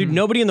 Dude,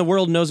 nobody in the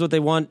world knows what they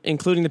want,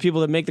 including the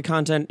people that make the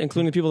content,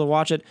 including the people that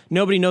watch it.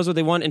 Nobody knows what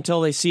they want until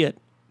they see it.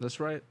 That's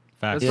right.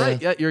 Facts. That's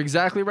right. Yeah, you're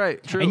exactly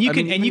right. True. And you I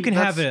can mean, you can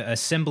have that's- a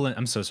semblant.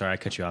 I'm so sorry, I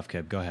cut you off,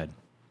 Kib. Go ahead.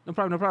 No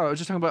problem. No problem. I was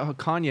just talking about how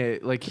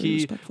Kanye. Like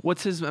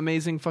what's his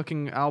amazing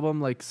fucking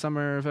album? Like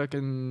Summer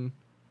fucking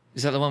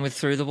Is that the one with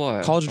Through the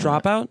Wire? College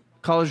Dropout?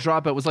 College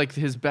Dropout was like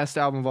his best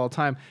album of all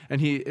time.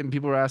 And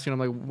people were asking him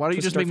like, why don't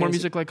you Twisted just Dark make more Fantasy.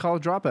 music like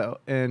College Dropout?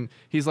 And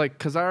he's like,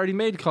 because I already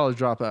made College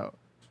Dropout.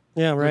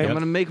 Yeah, right. I'm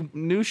gonna make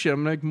new shit. I'm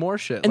gonna make more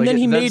shit. And Like, then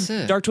he made that's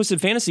it. Dark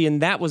Twisted Fantasy,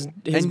 and that was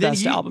his and then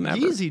best album ever.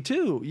 Yeezy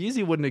too.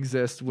 Yeezy wouldn't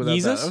exist without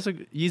Yeezus? that. I was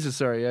like Yeezus,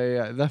 sorry,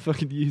 yeah, that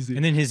fucking Yeezy.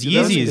 And then his That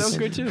was- Yeezys. that was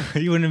great too.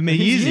 You wouldn't have made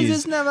His Yeezys.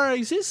 Yeezus never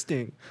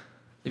existing.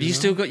 Have you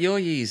still got your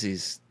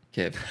Yeezys,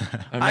 Kib?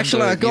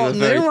 Actually, I got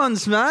new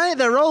ones, mate.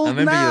 They're old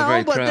remember you were now,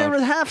 very but they're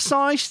proud. a half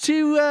size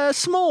too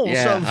small.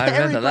 Yeah, so I very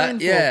remember that.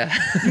 painful. Yeah.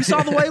 You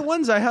saw the white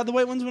ones? I had the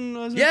white ones when I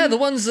was Yeah, the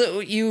ones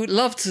that you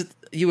loved,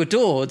 you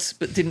adored,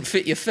 but didn't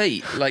fit your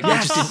feet. Like they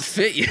just didn't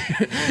fit you.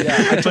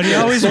 But he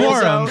always Soles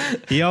wore out.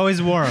 them. He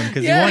always wore them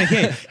because Yeah. he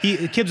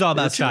wanted. Kib's all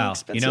about style.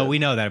 expensive. You know, we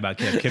know that about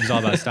Kib. Kib's all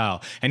about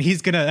style, and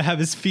he's gonna have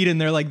his feet in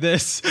there like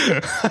this.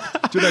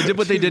 Dude, I did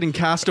what they did in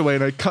Castaway,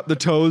 and I cut the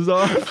toes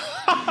off.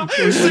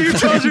 So your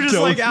toes are just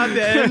like out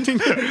the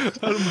end.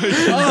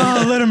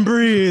 Oh, let him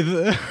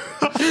breathe.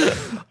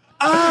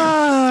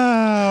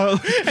 Oh,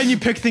 and you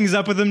pick things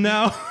up with him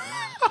now.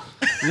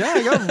 Yeah,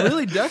 I got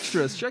really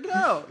dexterous. Check it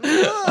out.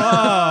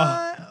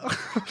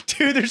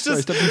 Dude, there's Sorry,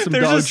 just stepped in some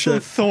there's dog just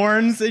shit.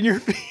 thorns in your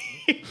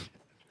feet.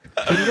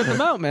 Couldn't get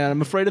them out, man.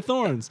 I'm afraid of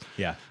thorns.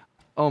 Yeah.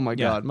 Oh my Yeah.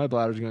 god, my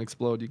bladder's gonna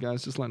explode. You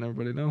guys, just letting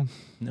everybody know.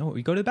 No,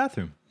 you go to the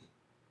bathroom.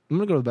 I'm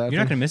gonna go to the bathroom.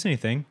 You're not gonna miss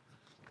anything.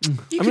 You I'm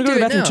could gonna go to do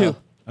the it bathroom now.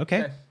 too.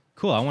 Okay.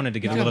 Cool. I wanted to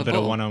get a You little have a bit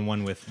of ball.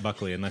 one-on-one with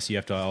Buckley, unless you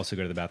have to also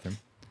go to the bathroom.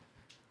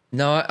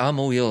 No, I'm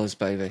all yours,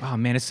 baby. Oh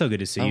man, it's so good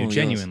to see I'm you. all yours.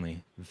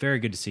 Genuinely, very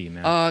good to see you,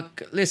 man.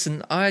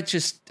 Listen,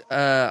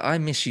 I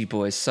miss you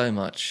boys so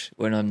much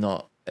when I'm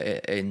not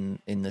in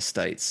the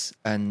States,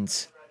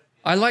 and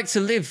I like to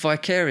live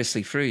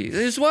vicariously through you.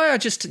 That's why I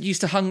just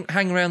used to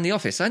hang around the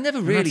office. I never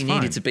really that's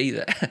needed fine. to be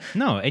there.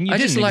 no, and you I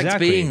didn't just liked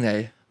exactly. being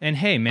there. And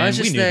hey, man, I was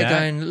just we knew there that.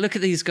 going, look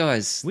at these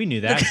guys. We knew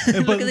that.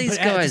 Look at these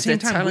at the guys. same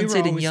They're time, we were talented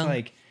and always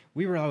young.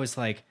 we were always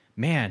like,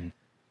 man,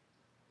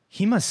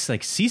 he must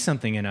like see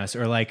something in us,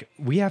 or like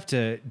we have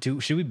to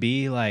do. Should we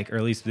be like, or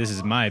at least this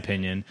is my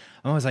opinion.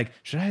 I'm always like,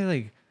 should I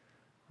like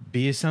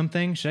be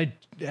something? Should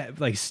I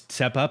like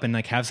step up and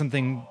like have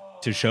something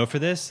to show for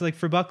this, like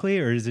for Buckley,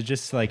 or is it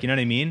just like, you know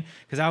what I mean?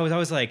 Because I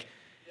was like,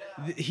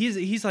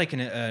 he's like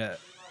an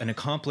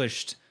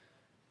accomplished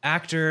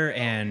actor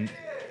and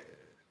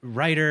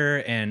writer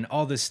and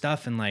all this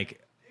stuff, and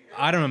like,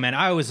 I don't know, man.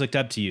 I always looked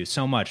up to you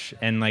so much,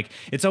 and like,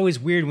 it's always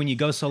weird when you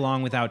go so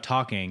long without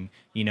talking,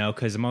 you know,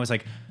 because I'm always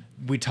like,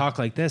 we talk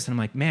like this, and I'm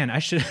like, man, I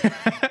should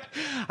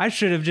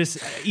have just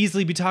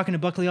easily be talking to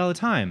Buckley all the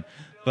time,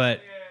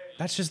 but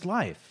that's just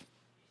life.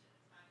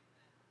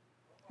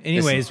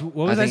 Anyways,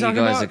 what was I talking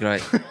about? I think you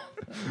guys are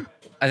great.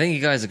 I think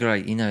you guys are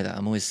great. You know that.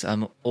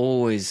 I'm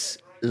always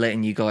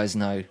letting you guys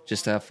know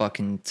just how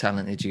fucking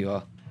talented you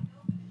are.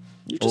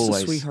 You're just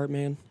Always. a sweetheart,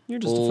 man. You're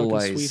just a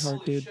Always. fucking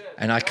sweetheart, dude.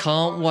 And I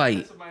can't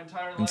wait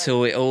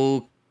until it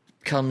all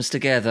comes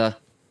together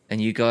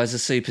and you guys are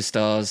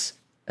superstars.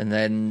 And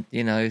then,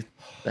 you know,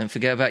 don't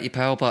forget about your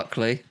pal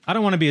Buckley. I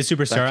don't want to be a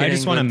superstar. Back in I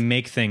just want to England.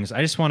 make things.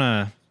 I just want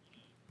to,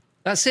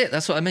 That's it.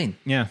 That's what I mean.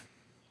 yeah.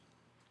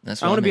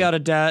 That's I what want to be mean. out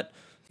of debt.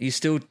 You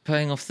still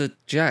paying off the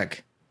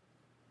Jag?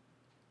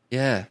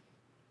 Yeah.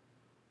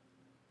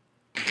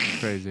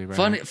 Crazy,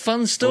 right?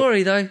 Fun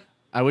story though.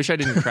 I wish I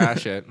didn't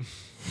crash it.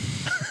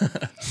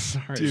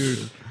 Sorry,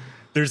 dude.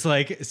 There's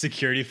like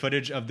security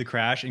footage of the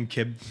crash, and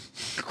Kib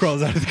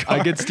crawls out of the car.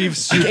 I get Steve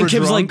super And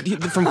Kib's drunk.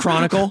 like from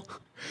Chronicle.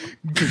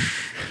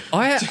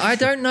 I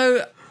don't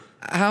know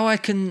how I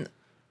can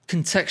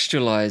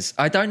contextualize.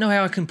 I don't know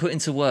how I can put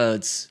into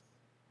words.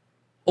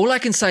 All I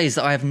can say is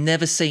that I have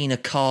never seen a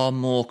car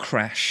more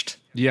crashed.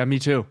 Yeah, me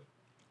too.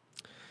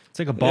 It's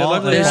like a Yeah, ball,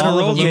 luckily a they had a ball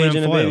of roll cage aluminum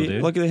in it, foil, baby.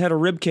 dude. Luckily they had a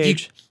rib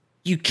cage.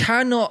 You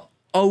cannot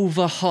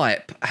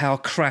overhype how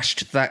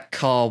crashed that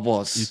car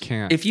was. You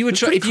can't. If you were It's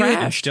pretty if you were-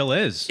 crashed. Still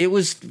is. it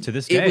was To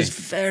this It day. was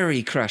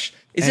very crashed.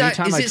 Is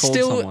Anytime I it told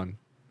still? someone,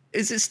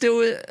 Is it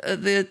still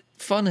at the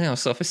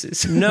Funhouse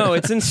offices? No,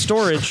 it's in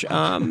storage.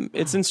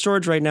 It's in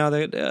storage right now.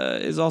 That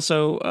is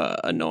also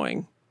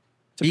annoying.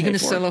 Are you going going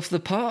to sell off the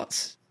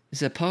parts? Is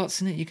there parts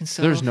in it you can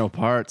sell? there's off? no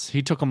parts.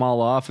 He took them all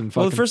off and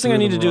fucking. Well, the first thing I threw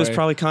need to them do is away.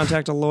 probably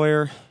contact a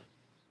lawyer.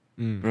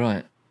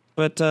 Right.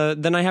 But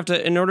then I have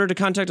to, in order to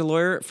contact a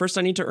lawyer, first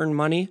I need to earn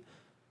money.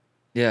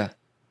 Yeah.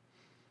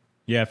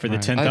 Yeah, for the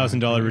Right.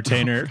 $10,000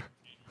 retainer.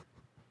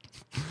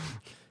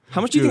 How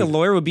much do you think a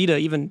lawyer would be to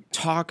even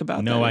talk about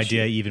that? No issue?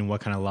 idea even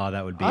what kind of law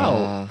that would be.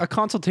 Oh, a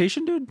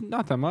consultation, dude?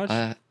 Not that much,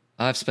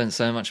 I've spent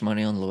so much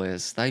money on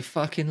lawyers. They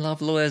fucking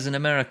love lawyers in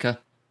America.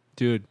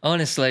 dude.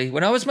 Honestly,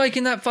 when I was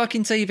making that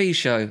fucking TV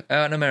show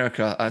out in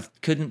America, I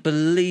couldn't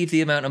believe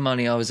the amount of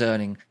money I was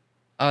earning.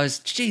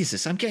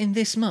 Jesus, I'm getting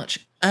this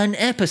much an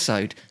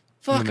episode.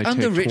 Fuck, then they I'm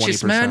the take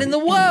richest man 20%. in the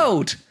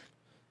world.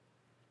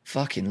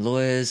 Fucking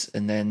lawyers,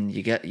 and then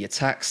you get your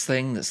tax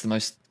thing. That's the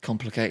most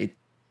complicated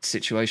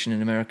situation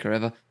in America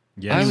ever.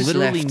 Yeah. I You was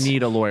literally left.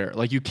 need a lawyer.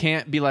 Like, you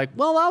can't be like,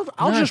 well,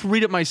 I'll No. just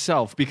read it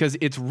myself, because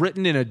it's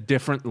written in a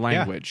different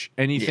language.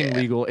 Anything Yeah.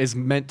 legal is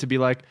meant to be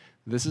like,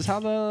 this is how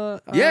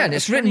the Yeah, and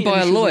it's written attorney by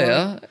a industry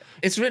lawyer. works.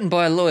 It's written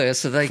by a lawyer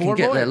so they can For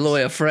get their lawyers.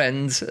 lawyer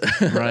friends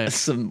Right.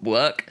 some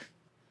work.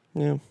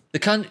 Yeah.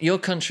 Your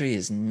country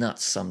is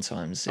nuts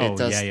sometimes. Oh, It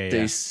does yeah.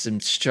 do some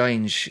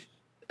strange,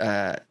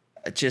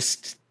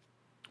 just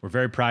We're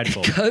very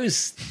prideful.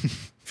 goes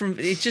from,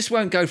 it just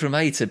won't go from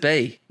A to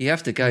B. You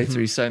have to Mm-hmm. go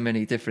through so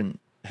many different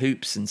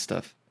hoops and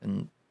stuff.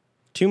 And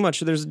Too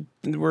much. There's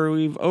where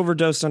we've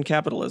overdosed on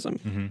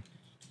capitalism.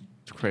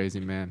 It's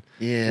crazy, man.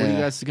 yeah, What do you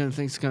guys think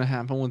is going to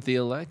happen with the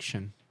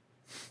election?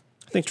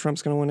 I think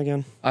Trump's going to win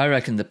again. I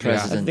reckon the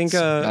president. I think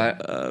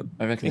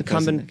I reckon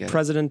incumbent the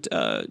president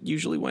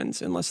usually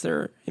wins unless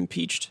they're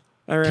impeached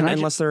or Can I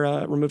unless they're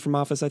removed from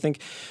office. I think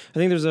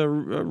there's a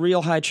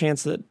real high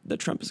chance that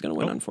Trump is going to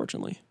win.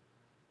 Unfortunately,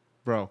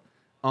 Bro,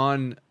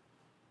 on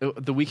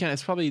the weekend,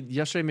 it's probably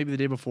yesterday, maybe the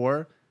day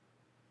before,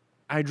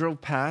 I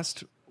drove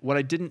past what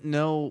I didn't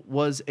know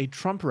was a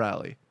Trump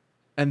rally.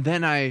 And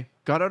then I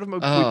got out of my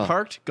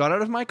got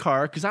out of my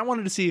car because I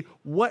wanted to see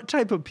what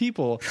type of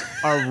people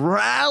are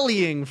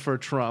rallying for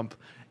Trump.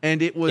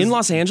 And it was in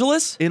Los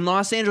Angeles. in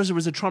Los Angeles, there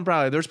was a Trump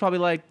rally. There's probably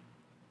like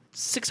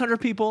 600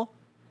 people.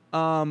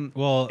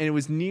 Well, And it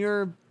was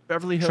near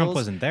Beverly Hills. Trump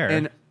wasn't there.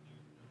 And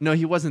no,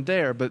 he wasn't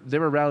there, but they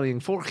were rallying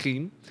for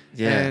him.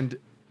 Yeah. And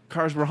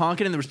cars were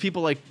honking, and there was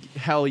people like,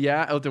 hell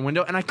yeah, out their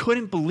window. And I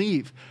couldn't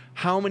believe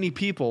how many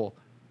people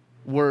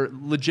were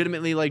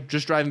legitimately like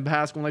just driving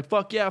past going like,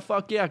 fuck yeah,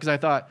 because I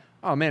thought,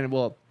 oh man,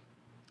 well,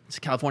 it's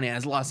California,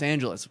 it's Los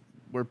Angeles.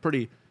 We're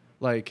pretty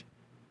like,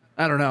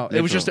 I don't know.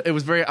 It was just, it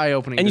was very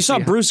eye-opening. And to you saw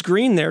see how- Bruce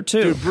Green there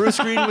too. Dude, Bruce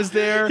Green was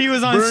there. He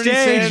was on Bernie stage,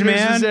 Sanders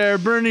man. was there.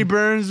 Bernie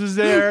Burns was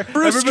there.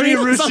 Bruce Everybody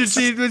Green was on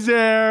Rooster Teeth was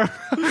there.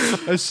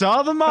 I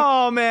saw them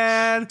all,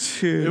 man.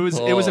 It was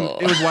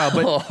wild.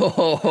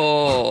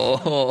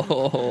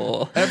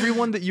 But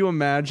everyone that you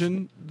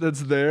imagine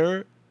that's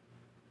there,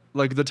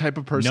 like the type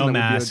of person No that would be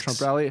at a masks.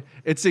 Trump rally,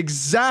 it's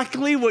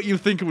exactly what you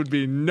think it would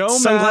be. No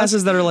Sunglasses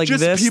masks, that are like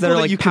just this, people that are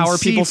like you can power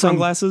see people from-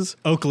 sunglasses.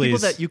 People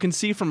Oakley's. that you can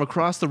see from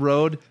across the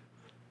road.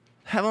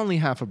 have only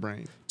half a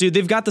brain. Dude,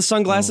 they've got the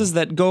sunglasses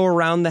that go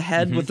around the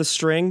head with the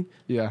string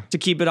Yeah. to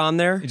keep it on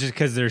there. Just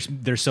because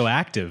they're so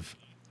active.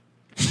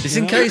 It's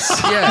in case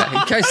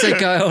they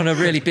go on a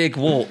really big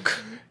walk.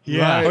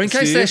 Yeah. Or in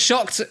case See? they're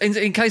shocked,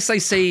 in case they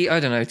see, I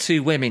don't know,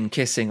 two women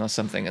kissing or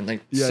something, and they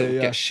sort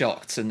of get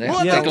shocked, and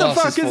What their the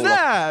glasses fuck is fall off.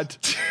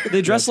 that?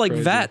 They dress like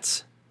crazy.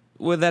 vets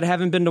that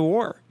haven't been to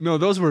war. No,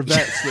 those were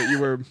vets that you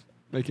were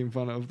making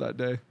fun of that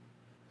day.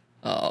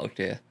 Oh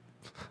dear,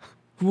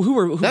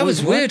 Who that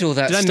was what? weird. All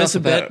that Did I stuff miss a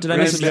bit? about Did I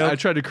miss a race- bit? I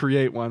tried to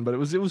create one, but it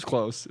was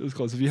close. It was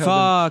close. If you had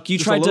Fuck, been you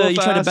just tried a little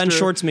to Ben faster,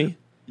 Shorts me.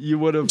 You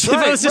would have. If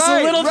it was just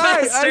a little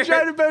I faster.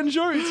 tried to Ben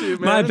Shorts you,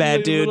 man. My Just bad, a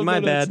little dude, my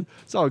bit of- bad.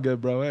 It's all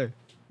good, bro. Hey,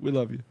 we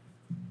love you.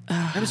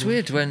 That was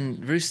weird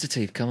when Rooster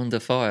Teeth come under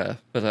fire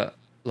for that,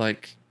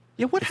 like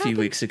Yeah, what a few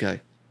weeks ago.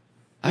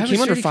 I came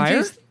was under really fire?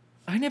 confused.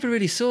 I never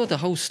really saw the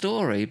whole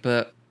story,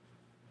 but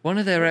one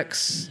of their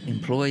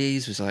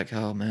ex-employees was like,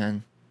 "Oh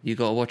man, you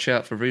got to watch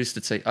out for Rooster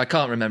Teeth." I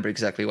can't remember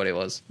exactly what it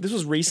was. This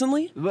was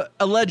recently?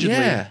 Allegedly.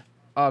 Yeah.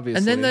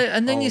 Obviously. And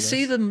then all you of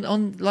see this. them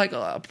on like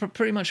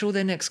pretty much all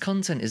their next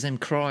content is them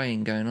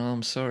crying, going, "Oh,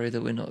 I'm sorry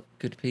that we're not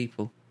good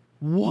people."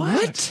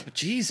 What?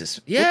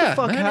 Jesus, yeah,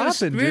 fuck man, it was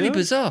happened, really dude?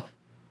 bizarre,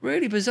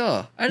 really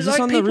bizarre. And Is like this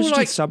on the people Rooster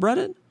like Teeth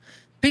subreddit?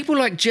 people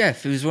like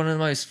Jeff, who's one of the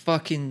most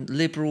fucking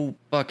liberal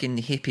fucking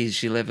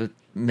hippies you'll ever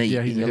meet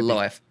Yeah, he's in a your hippie.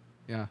 life.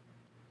 Yeah.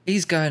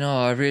 He's going,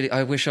 "Oh,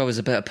 I wish I was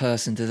a better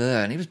person to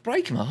that," and he was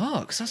breaking my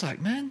heart because I was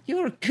like, "Man,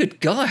 you're a good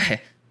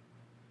guy.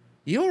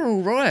 You're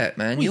all right,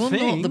 man. We You're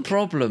not the think.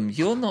 problem.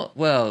 You're not.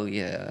 Well,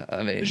 yeah. I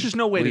mean, There's just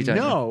no way we to don't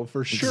know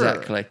for sure.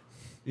 Exactly.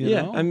 You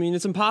Yeah, know? I mean,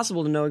 it's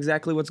impossible to know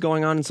exactly what's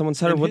going on in someone's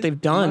head or And what they've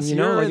done. unless You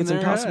know, you're like in it's their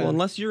impossible head.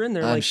 unless you're in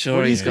there. I'm like, sure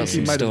what do you he's got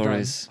think he some might have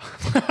done? stories.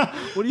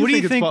 What What do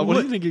you think? What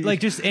do you think? Like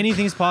just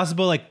anything's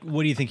possible. Like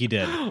what do you think he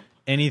did?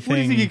 Anything? What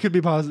do you think he could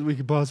be possible? We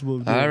could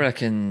possibly do? I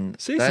reckon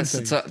Say that's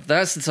something.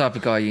 that's the type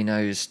of guy you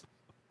know who's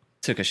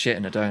took a shit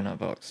in a donut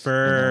box.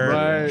 For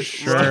Right.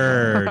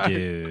 sure,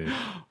 dude.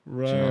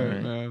 Right, Do you know what I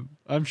mean? man.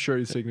 I'm sure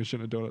he's taking a shit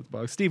in a donuts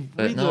box. Steve,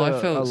 But read no, the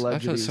I felt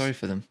allegedies. sorry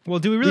for them. Well,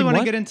 do we really Dude, want to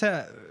what? get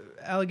into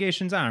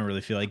allegations? I don't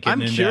really feel like getting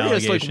I'm into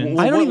curious, like, allegations.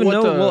 Well, I don't what- even what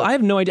know. the- Well, I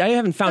have no idea. I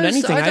haven't found There's-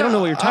 anything. I I don't know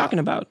what you're don't- talking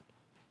about.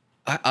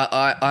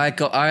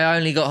 I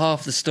only got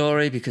half the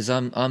story because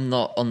I'm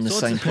not on the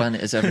same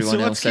planet as everyone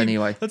else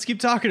anyway. Let's keep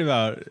talking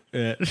about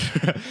it.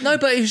 No,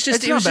 but it was just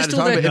It's it not was bad just to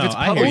all talk their about. If No, it's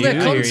I public, hear all their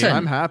you, I hear you. content.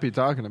 I'm happy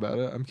talking about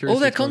it. I'm curious. All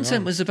their what's going content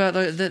on. was about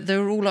that they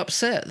were all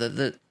upset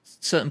that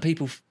certain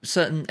people,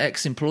 certain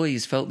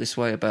ex-employees felt this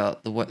way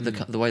about the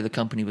way the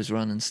company was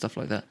run and stuff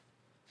like that.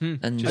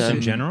 And Just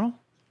in general.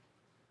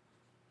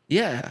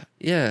 yeah,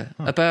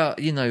 about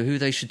who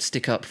they should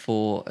stick up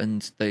for,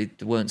 and they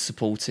weren't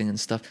supporting and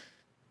stuff.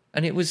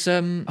 And it was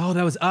Oh,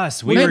 that was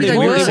us. Maybe Maybe they, they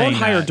won't, were they saying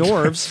won't hire that.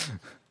 dwarves.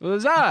 What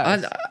was that?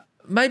 and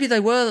maybe they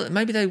were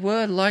maybe they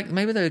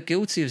were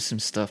guilty of some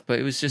stuff, but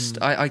it was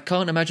just I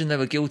can't imagine they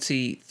were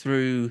guilty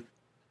through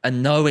a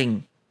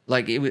knowing.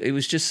 Like it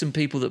was just some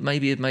people that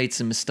maybe had made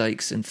some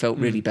mistakes and felt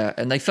really bad,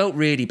 and they felt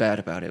really bad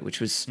about it, which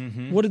was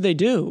What did they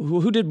do?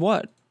 Who did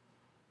what?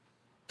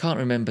 can't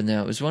remember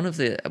now. It was one of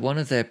their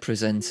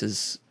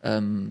presenters.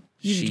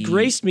 You She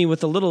graced me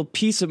with a little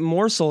piece of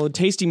morsel, a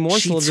tasty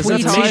morsel of this tweeted-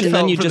 information, and then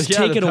felt you for just the-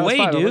 take the it past away,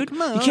 5. I'm like, dude.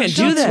 come on, You can't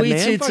she do that,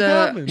 tweeted, Fuck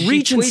man. happened? she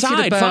Reach tweeted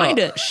inside, about- find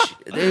it.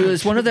 It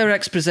was one of their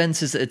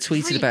ex-presenters that had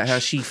tweeted about how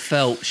she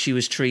felt she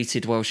was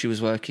treated while she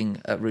was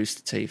working at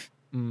Rooster Teeth.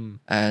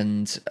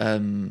 And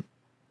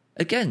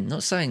again,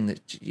 not saying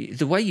that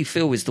the way you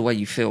feel is the way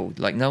you feel.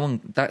 Like no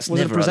one, that's Was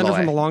it a never presenter lie.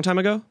 from a long time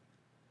ago?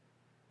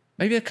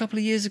 Maybe a couple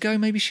of years ago,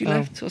 maybe she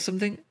left or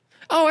something.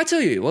 Oh, I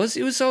tell you, it was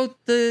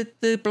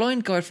the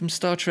blind guy from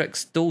Star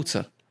Trek's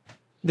daughter.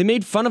 They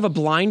made fun of a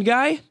blind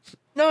guy?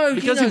 No,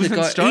 Because you know he was the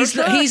in guy. Star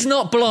Trek? He's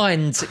not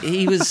blind.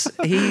 He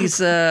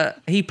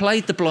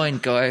played the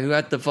blind guy who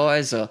had the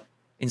visor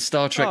in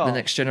Star Trek: The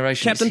Next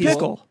Generation. Captain He's-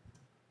 Pickle.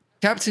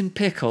 Captain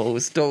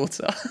Pickle's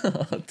daughter.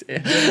 Oh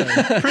dear.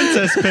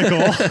 Princess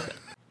Pickle.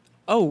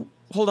 Oh,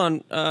 hold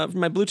on.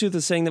 My Bluetooth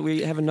is saying that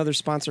we have another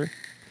sponsor.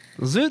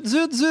 Zoot,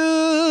 zoot,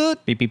 zoot.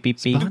 Beep beep beep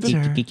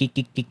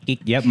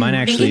beep. Yep, mine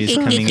actually is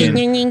coming in.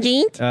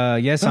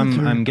 Yes,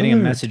 I'm getting a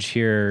message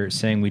here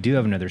saying we do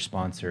have another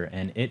sponsor,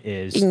 and it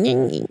is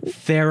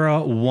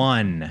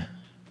TheraOne.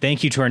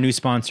 Thank you to our new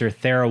sponsor,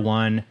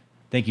 TheraOne.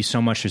 Thank you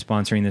so much for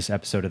sponsoring this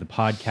episode of the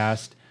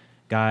podcast,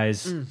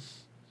 guys.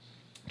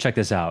 Check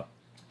this out.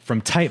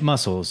 From tight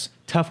muscles,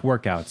 tough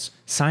workouts,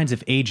 signs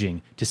of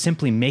aging, to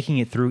simply making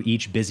it through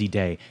each busy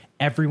day,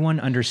 everyone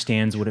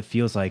understands what it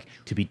feels like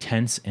to be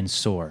tense and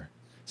sore.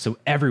 So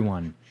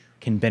everyone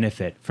can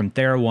benefit from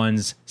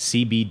TheraOne's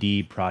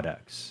CBD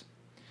products.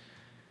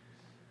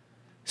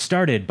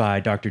 Started by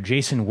Dr.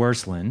 Jason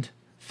Wersland,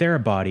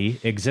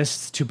 TheraBody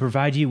exists to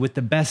provide you with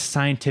the best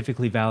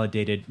scientifically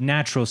validated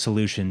natural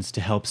solutions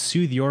to help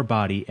soothe your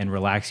body and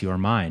relax your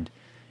mind.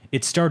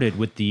 It started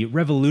with the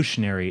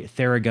revolutionary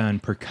Theragun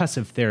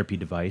percussive therapy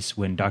device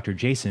when Dr.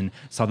 Jason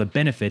saw the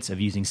benefits of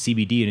using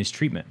CBD in his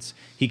treatments.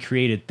 He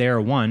created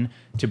TheraOne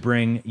to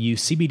bring you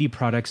CBD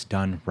products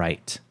done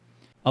right.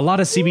 A lot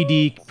of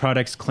CBD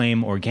products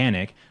claim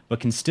organic, but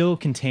can still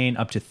contain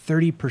up to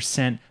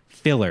 30%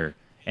 filler,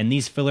 and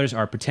these fillers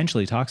are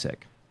potentially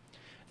toxic.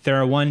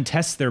 TheraOne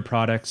tests their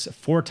products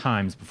 4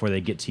 times before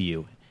they get to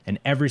you, and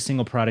every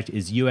single product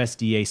is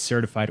USDA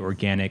certified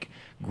organic,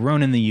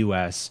 grown in the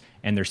US,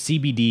 and their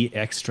CBD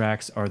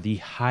extracts are the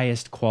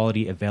highest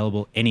quality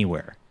available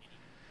anywhere.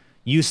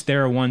 Use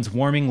TheraOne's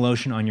warming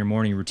lotion on your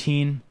morning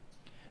routine,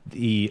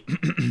 the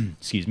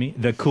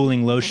the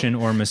cooling lotion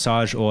or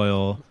massage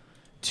oil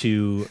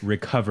to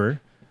recover,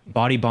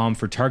 body balm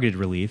for targeted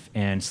relief,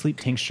 and sleep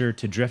tincture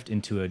to drift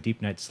into a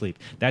deep night's sleep.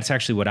 That's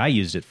actually what I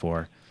used it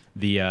for.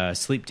 The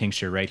sleep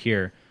tincture right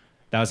here,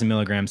 1,000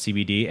 milligram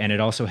CBD, and it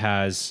also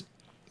has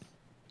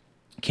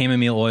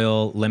chamomile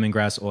oil,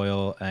 lemongrass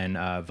oil, and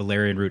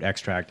valerian root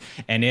extract.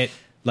 And it,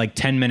 like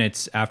 10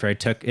 minutes after I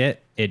took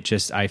it,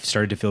 I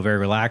started to feel very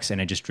relaxed, and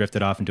I just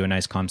drifted off into a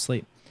nice calm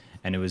sleep,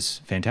 and it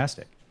was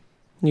fantastic.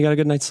 You got a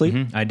good night's sleep?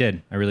 I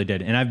did. I really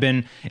did. And I've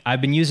been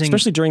using,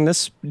 especially during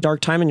this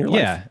dark time in your life.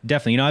 Yeah,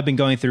 definitely. You know, I've been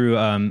going through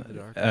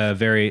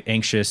very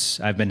anxious.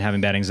 I've been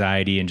having bad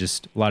anxiety and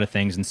just a lot of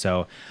things. And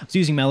so I was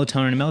using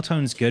melatonin, and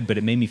melatonin's good, but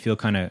it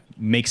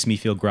makes me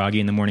feel groggy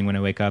in the morning when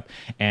I wake up.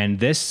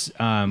 And this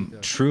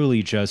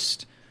truly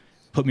just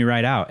put me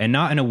right out, and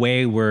not in a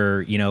way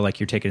where, you know, like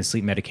you're taking a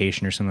sleep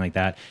medication or something like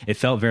that. It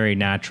felt very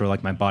natural,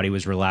 like my body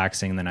was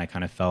relaxing, and then I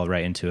kind of fell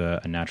right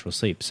into a natural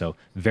sleep. So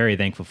very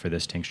thankful for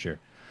this tincture.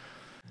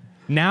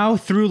 Now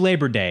through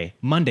Labor Day,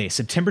 Monday,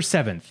 September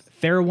 7th,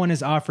 TheraOne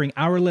is offering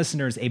our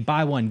listeners a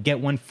buy one, get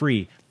one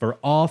free for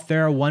all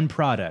TheraOne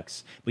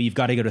products. But you've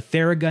got to go to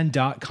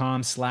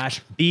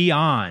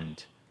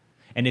Theragun.com/beyond.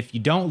 And if you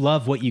don't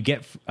love what you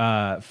get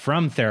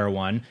from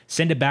TheraOne,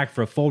 send it back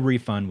for a full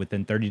refund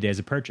within 30 days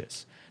of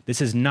purchase.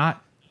 This is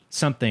not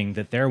something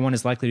that TheraOne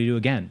is likely to do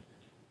again.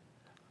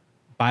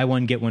 Buy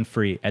one, get one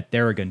free at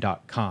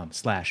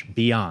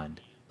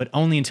Theragun.com/beyond. But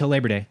only until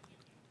Labor Day,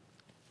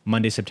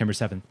 Monday, September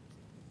 7th.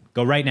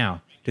 Go right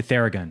now to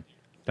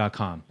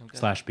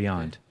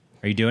Theragun.com/beyond.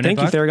 Are you doing Thank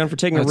it, you, Buck? Theragun, for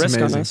taking a risk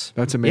amazing. on us.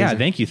 That's amazing. Yeah,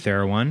 thank you,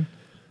 TheraOne.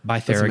 By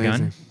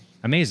Theragun.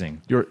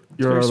 Amazing. You're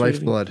very our sweet of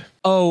you. lifeblood.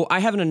 Oh, I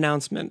have an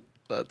announcement.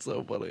 That's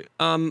so funny.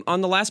 On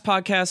the last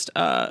podcast,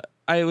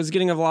 I was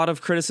getting a lot of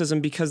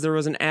criticism because there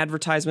was an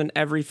advertisement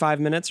every 5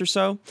 minutes or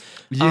so.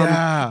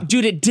 Yeah.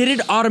 Dude, it did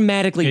it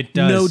automatically. It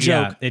does. No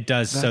Yeah, joke. it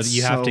does. So That's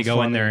you have so to go in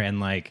funny. there and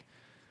like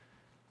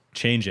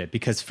change it,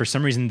 because for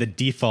some reason the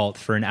default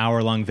for an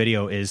hour-long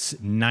video is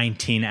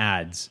 19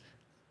 ads.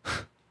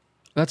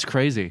 That's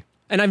crazy.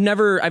 And I've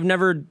never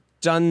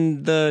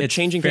done the It's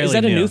changing thing. Is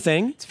fairly that a new. new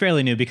thing? It's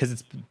fairly new because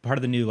it's part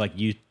of the new like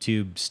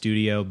YouTube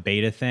Studio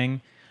beta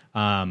thing.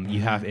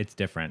 It's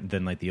different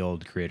than like the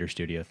old Creator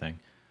Studio thing.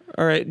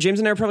 All right, James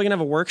and I are probably gonna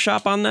have a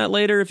workshop on that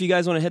later. If you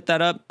guys want to hit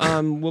that up,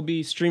 we'll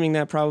be streaming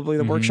that probably.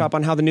 The workshop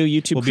on how the new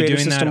YouTube We'll be creator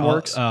doing that system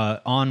works.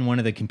 on one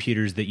of the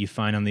computers that you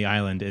find on the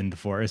island in the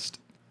forest.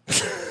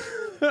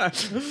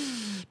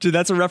 Dude,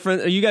 that's a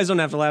reference. You guys don't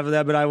have to laugh at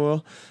that, but I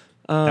will.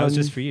 That was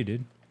just for you,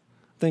 dude.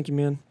 Thank you,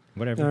 man.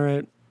 Whatever. All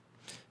right.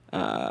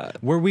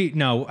 Were we?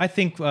 No, I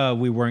think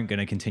we weren't going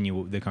to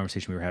continue the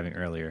conversation we were having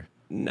earlier.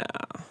 No.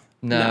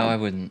 No, I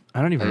wouldn't.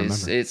 I don't even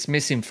It's, remember. it's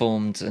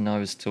misinformed, and I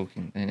was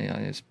talking. You know,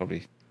 it's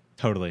probably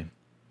Totally.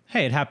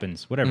 Hey, it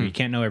happens. Whatever. You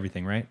can't know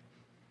everything, right?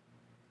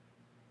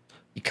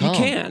 you You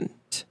can't.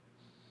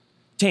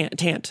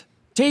 can't.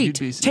 You'd Tate.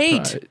 be Tate.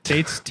 surprised.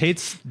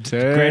 Tate's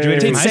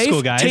graduated from Tate's high safe?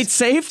 school, guys. Tate's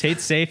safe?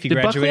 Tate's safe. He Did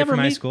Buckley graduated ever from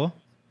high meet- school.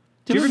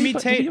 Did you ever meet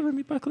Tate? Did you ever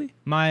meet Buckley?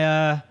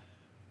 My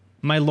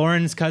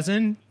Lauren's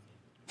cousin.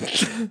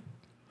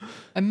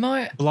 I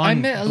met a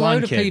Blonde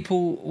load of kid.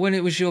 people when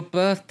it was your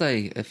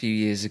birthday a few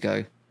years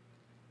ago.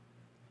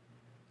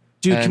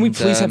 Dude, can we And,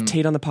 please have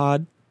Tate on the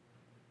pod?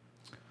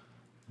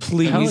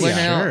 Please. Hell We yeah. went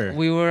out. Sure.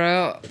 We were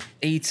out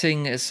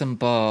eating at some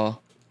bar,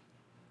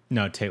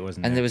 No, Tate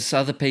wasn't and there. there was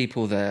other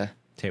people there.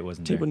 Tate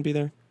wasn't Tate there. wouldn't be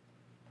there.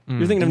 You're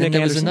thinking of And then Nick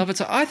there was Anderson. another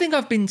time. I think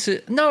I've been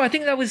to. No, I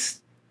think that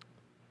was.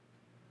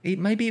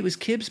 Maybe it was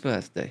Kib's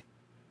birthday.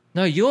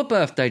 No, your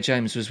birthday,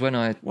 James, was when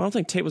I Well, I don't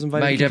think Tate was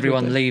invited. to made Kib's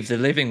everyone birthday. leave the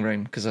living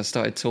room because I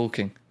started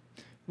talking.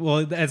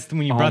 Well, that's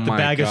when you Oh brought the my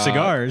bag of God.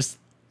 cigars.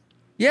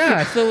 Yeah,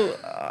 I thought,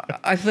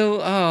 oh,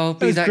 I'll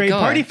be Those that great guy.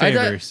 party I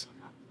don't- favors.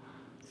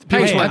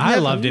 Hey, Hey, I've I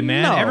never- loved it,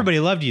 man. No. Everybody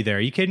loved you there. Are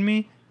you kidding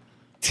me?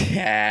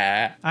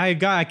 Yeah.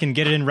 I can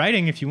get it in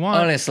writing if you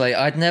want. Honestly,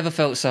 I'd never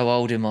felt so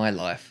old in my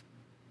life.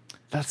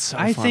 That's so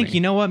I funny. think, you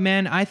know what,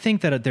 man? I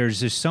think that there's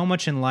just so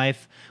much in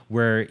life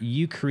where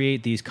you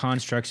create these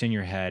constructs in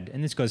your head,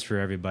 and this goes for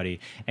everybody,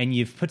 and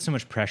you've put so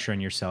much pressure on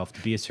yourself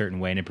to be a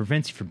certain way, and it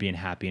prevents you from being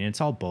happy, and it's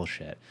all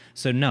bullshit.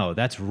 So, no,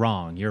 that's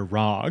wrong. You're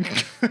wrong.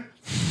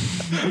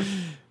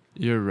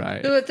 You're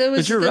right. There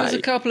was you're a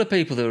right. couple of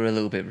people that were a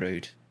little bit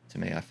rude to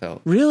me, I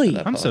felt. Really? at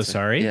that I'm so party.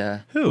 sorry.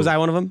 Yeah. Who? Was I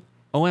one of them?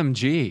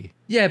 OMG.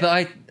 Yeah,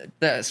 but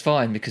that's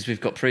fine because we've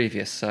got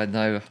previous. So I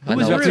know. I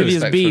was know your what to Previous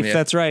expect beef. from you.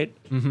 That's right.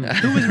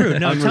 Who was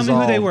rude? No, tell me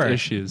who they Unresolved were.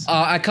 Issues.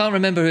 I can't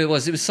remember who it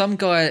was. It was some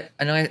guy,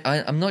 and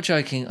I'm not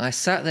joking. I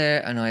sat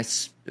there and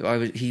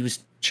he was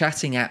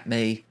chatting at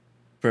me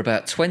for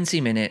about 20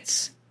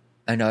 minutes,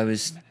 and I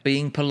was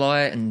being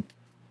polite and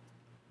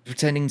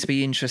pretending to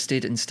be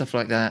interested and stuff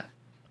like that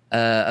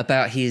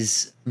about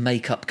his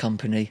makeup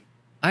company.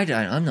 I'm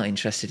not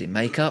interested in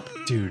makeup.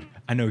 Dude,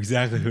 I know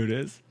exactly who it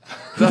is.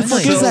 That's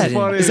What is that?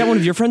 Is that one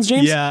of your friends,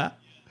 James? Yeah.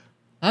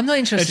 I'm not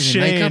interested It's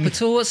in makeup Shane.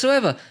 at all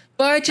whatsoever.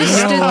 But I just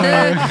stood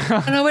there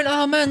and I went,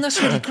 oh man,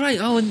 that's really great.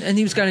 Oh, and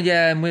he was going,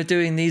 yeah, and we're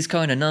doing these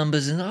kind of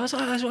numbers. And I was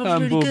like, that's really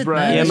Humble good, brag.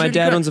 man. Yeah, That's my really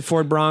dad great. owns a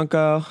Ford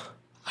Bronco.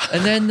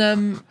 And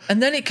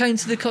then it came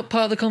to the part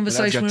of the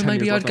conversation got where 10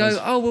 maybe years I'd left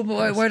go, on oh,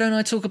 well, why don't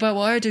I talk about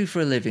what I do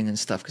for a living and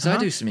stuff? Because I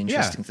do some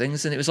interesting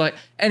things. And it was like,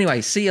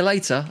 anyway, see you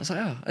later. I was like,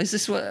 oh, is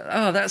this what?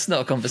 Oh, that's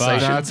not a conversation.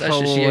 That's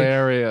just you.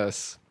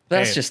 hilarious.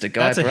 That's Hey, just a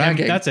guy that's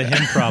bragging. That's a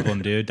him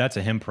problem, dude. That's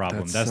a him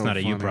problem. That's That's so not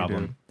a you funny,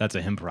 problem. dude. That's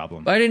a him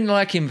problem. I didn't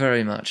like him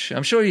very much.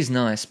 I'm sure he's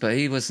nice, but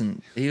he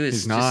wasn't. He was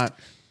He's just, not.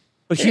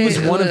 But he was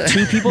Yeah, one of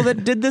 2 people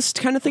that did this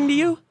kind of thing to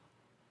you?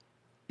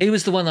 He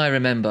was the one I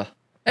remember.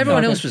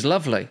 Everyone else was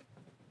lovely.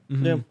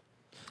 Yeah.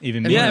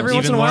 Even Yeah, every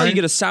once in a while you Lauren?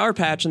 get a Sour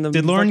Patch in the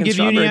Did Lauren fucking give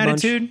you any strawberry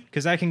bunch. attitude?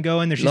 Because I can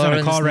go in there. She's on a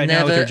Lauren's call right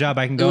now with her never- job.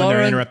 I can go in there and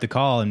Lauren- interrupt the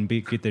call and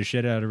get the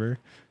shit out of her.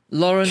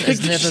 Lauren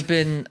has never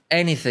been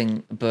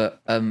anything but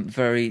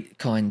very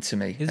kind to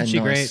me. Isn't and she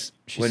nice great?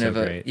 She's so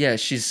great. Yeah,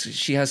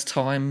 she has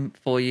time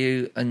for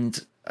you, and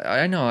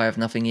I know I have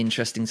nothing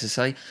interesting to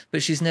say,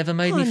 but she's never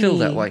made me feel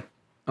that Honey. way.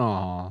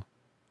 Aw.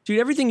 Dude,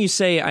 everything you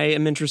say I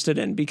am interested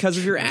in because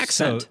of your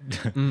accent.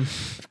 So,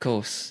 Of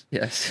course,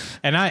 yes.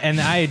 and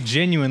I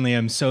genuinely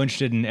am so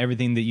interested in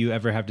everything that you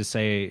ever have to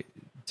say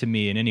to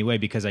me in any way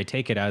because I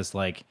take it as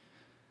like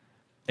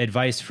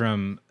advice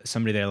from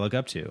somebody that I look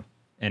up to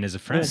and as a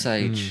friend.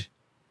 Sage.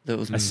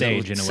 A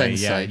sage in a way, yeah.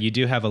 Sensei. You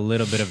do have a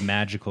little bit of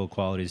magical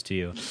qualities to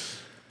you.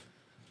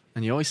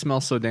 And you always smell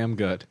so damn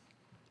good.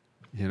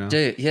 You know?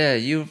 Dude, yeah,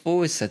 you've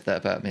always said that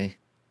about me.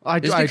 I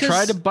It's tried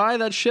because- to buy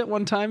that shit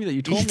one time that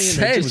you told You me, and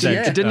said, it, just,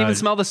 yeah. it didn't even Uh,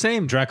 smell the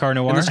same Dracar in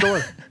Noir. the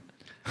store.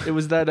 It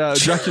was that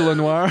Dracula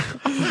Noir.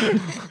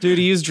 Dude,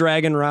 he used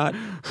Dragon Rot.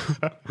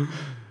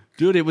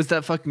 Dude, it was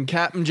that fucking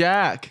Captain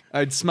Jack.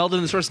 I'd smelled it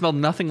in the store, smelled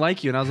nothing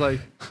like you, and I was like,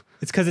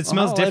 It's because it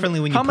smells oh,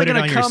 differently when you how put am it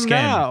I on gonna your come skin.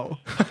 now?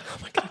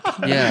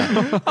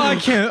 Yeah.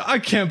 I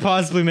can't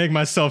possibly make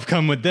myself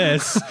come with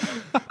this.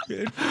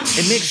 It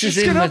mixes It's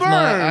in gonna with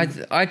my.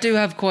 burn. I do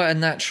have quite a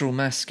natural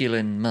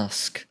masculine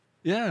musk.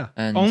 Yeah.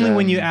 And, Only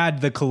when you um,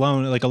 add the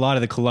cologne, like a lot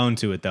of the cologne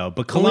to it, though.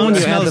 But Only cologne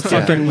when you add smells the fucking-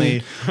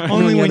 differently. when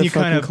Only you add when the you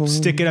kind of fucking cologne.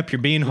 stick it up your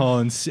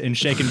beanhole and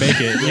shake and bake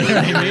it. You know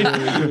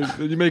what I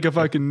mean? You make a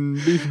fucking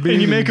beef bean.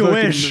 And you make a fucking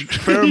wish.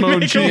 Pheromone You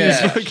make a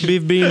cheese. wish.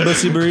 Beef bean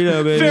bussy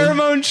burrito, baby.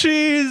 Pheromone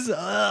cheese.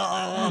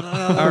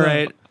 All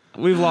right.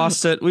 We've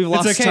lost it. We've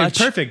lost It's okay. touch.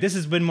 Perfect. This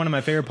has been one of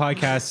my favorite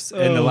podcasts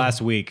in the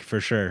last week for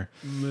sure.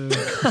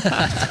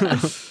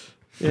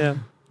 Yeah.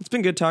 It's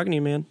been good talking to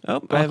you, man.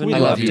 Oh, I have a new I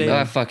love update. you.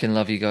 I fucking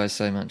love you guys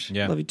so much.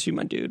 Yeah. Love you too,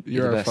 my dude.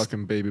 You're the a best.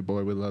 fucking baby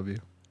boy. We love you.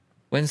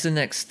 When's the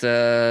next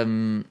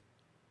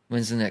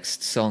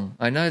song?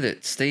 I know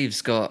that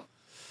Steve's got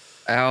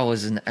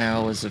hours and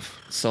hours of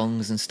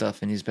songs and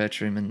stuff in his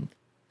bedroom, and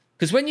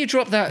because when you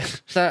dropped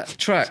that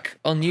track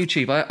on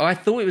YouTube, I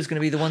thought it was going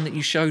to be the one that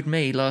you showed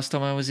me last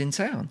time I was in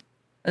town,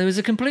 and it was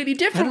a completely I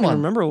different don't one.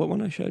 remember what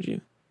one I showed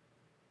you.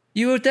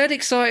 You were dead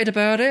excited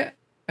about it,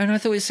 and I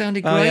thought it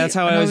sounded great. Oh, yeah, that's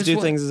how I and always was do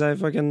wa- things. Is I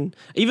fucking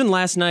even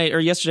last night or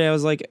yesterday, I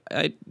was like,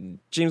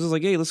 James was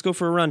like, "Hey, let's go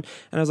for a run,"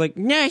 and I was like,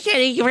 No, I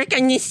gotta work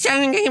on this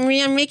song.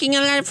 I'm making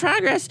a lot of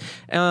progress.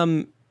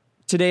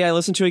 today I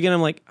listened to it again.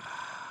 I'm like,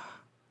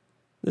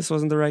 this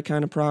wasn't the right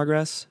kind of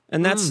progress,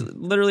 and that's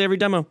literally every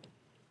demo.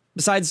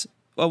 Besides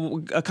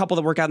a couple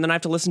that work out, and then I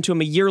have to listen to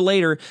them a year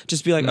later,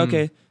 just be like,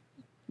 okay,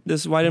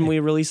 this. Why didn't we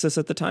release this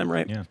at the time,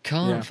 right? Yeah.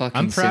 Can't fucking.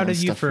 I'm sit proud on of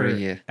you stuff for for a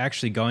year.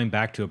 actually going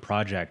back to a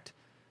project,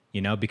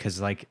 you know,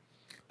 because like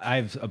I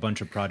have a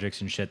bunch of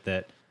projects and shit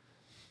that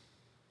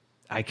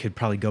I could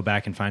probably go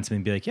back and find something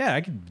and be like, yeah,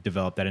 I could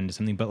develop that into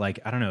something. But like,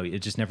 I don't know, it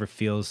just never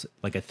feels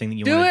like a thing that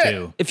you Do want to it!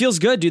 do. It feels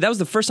good, dude. That was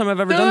the first time I've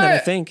ever Do done that. I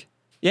it! think.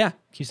 Yeah. Can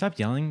you stop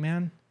yelling,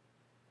 man?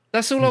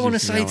 That's all I want to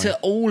just say to yelling.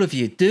 all of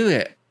you. Do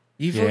it.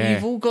 Yeah.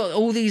 You've all got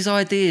all these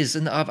ideas,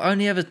 and I've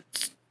only ever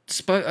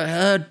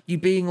heard you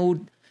being all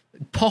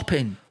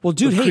popping. Well,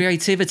 dude, with hey,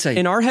 creativity.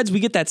 In our heads, we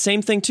get that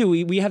same thing too.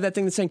 We have that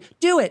thing that's saying,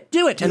 "Do it,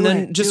 do it," and then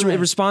it, just do it.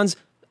 responds.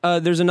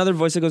 There's another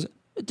voice that goes,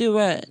 "Do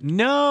it."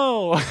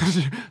 No.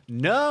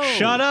 No.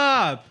 Shut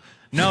up.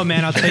 No,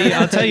 man,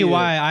 I'll tell you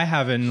why I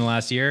haven't in the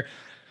last year.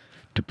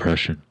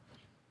 Depression.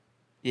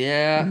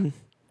 yeah,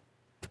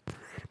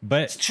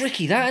 But it's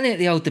tricky, that isn't it?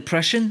 The old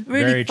depression,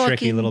 really Very fucking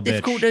tricky little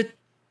difficult bitch. to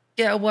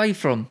get away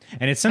from.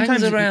 and it's Hangs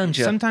sometimes around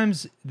you.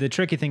 Sometimes the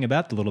tricky thing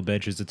about the little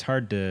bitch is it's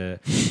hard to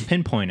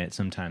pinpoint it.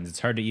 Sometimes it's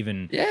hard to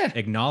even Yeah.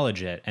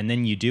 acknowledge it, and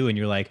then you do, and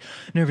you're like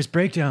nervous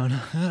breakdown.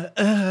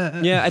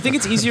 Yeah, I think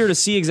it's easier to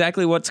see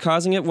exactly what's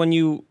causing it when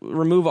you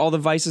remove all the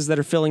vices that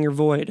are filling your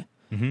void.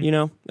 You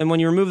know, and when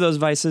you remove those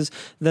vices,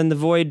 then the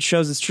void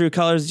shows its true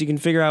colors. You can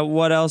figure out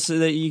what else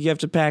that you have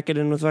to pack it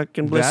in with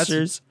fucking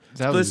blisters.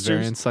 That was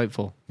very Blisters.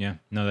 insightful. Yeah,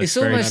 no, that's It's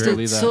very almost true.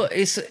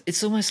 true.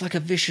 it's almost like a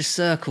vicious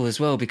circle as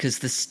well, because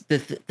the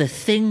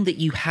thing that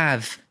you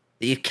have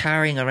that you're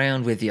carrying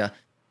around with you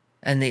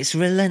and it's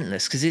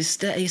relentless because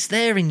it's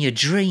there in your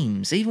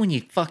dreams. Even when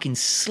you fucking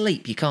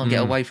sleep, you can't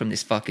get away from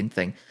this fucking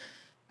thing.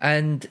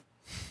 And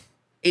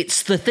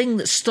it's the thing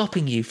that's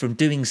stopping you from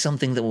doing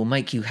something that will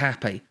make you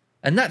happy.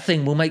 And that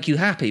thing will make you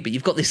happy, but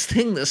you've got this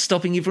thing that's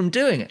stopping you from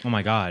doing it. Oh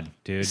my God,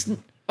 dude. It's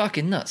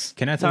fucking nuts.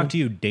 Can I talk to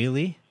you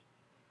daily?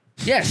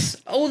 Yes,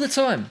 all the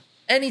time.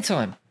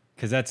 Anytime.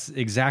 Because that's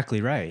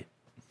exactly right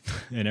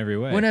in every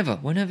way.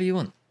 Whenever you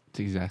want. That's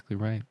exactly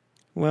right.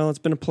 Well, it's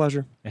been a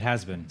pleasure. It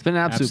has been. It's been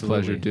an absolute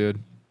pleasure, dude.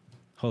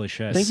 Holy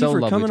shit. Thank So you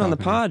for lovely coming on the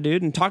talking to you. pod,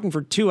 dude, and talking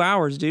for 2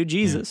 hours, dude.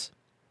 Jesus.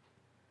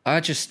 I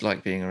just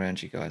like being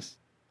around you guys.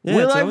 Yeah,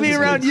 We it's like always being a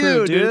great around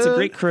crew, you, dude. It's a dude.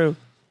 great crew.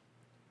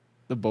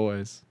 The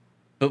boys.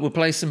 But we'll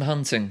play some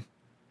hunting.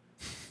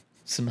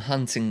 Some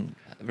hunting.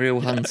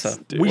 Real hunter.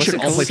 dude. We What's should it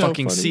all called? play So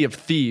fucking funny. Sea of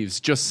Thieves.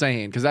 Just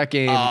saying, because that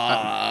game.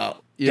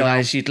 you know.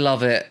 Guys, you'd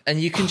love it. And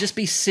you can just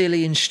be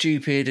silly and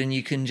stupid and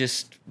you can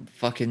just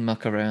fucking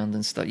muck around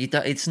and stuff.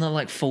 It's not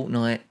like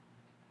Fortnite.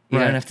 You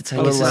Right. don't have to take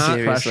A it little so less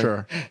seriously.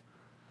 pressure.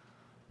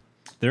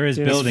 There is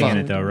Dude, it's building in fun.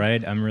 it though,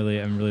 right? I'm really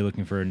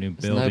looking for a new no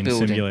building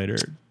building. simulator.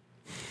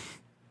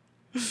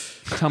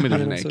 Tell me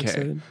there's Man, an I'm so AK.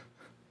 excited.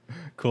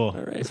 Cool.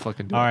 All right. Let's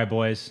fucking do All it. right,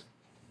 boys.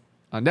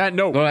 On that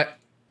note, All right.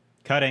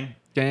 Cutting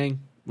gang,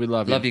 we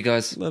love you. Love you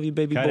guys. Love you,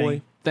 baby Cutting.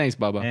 boy. Thanks,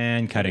 Bubba.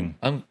 and cutting.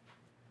 I'm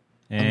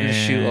And gonna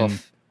shoot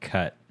off.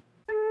 Cut.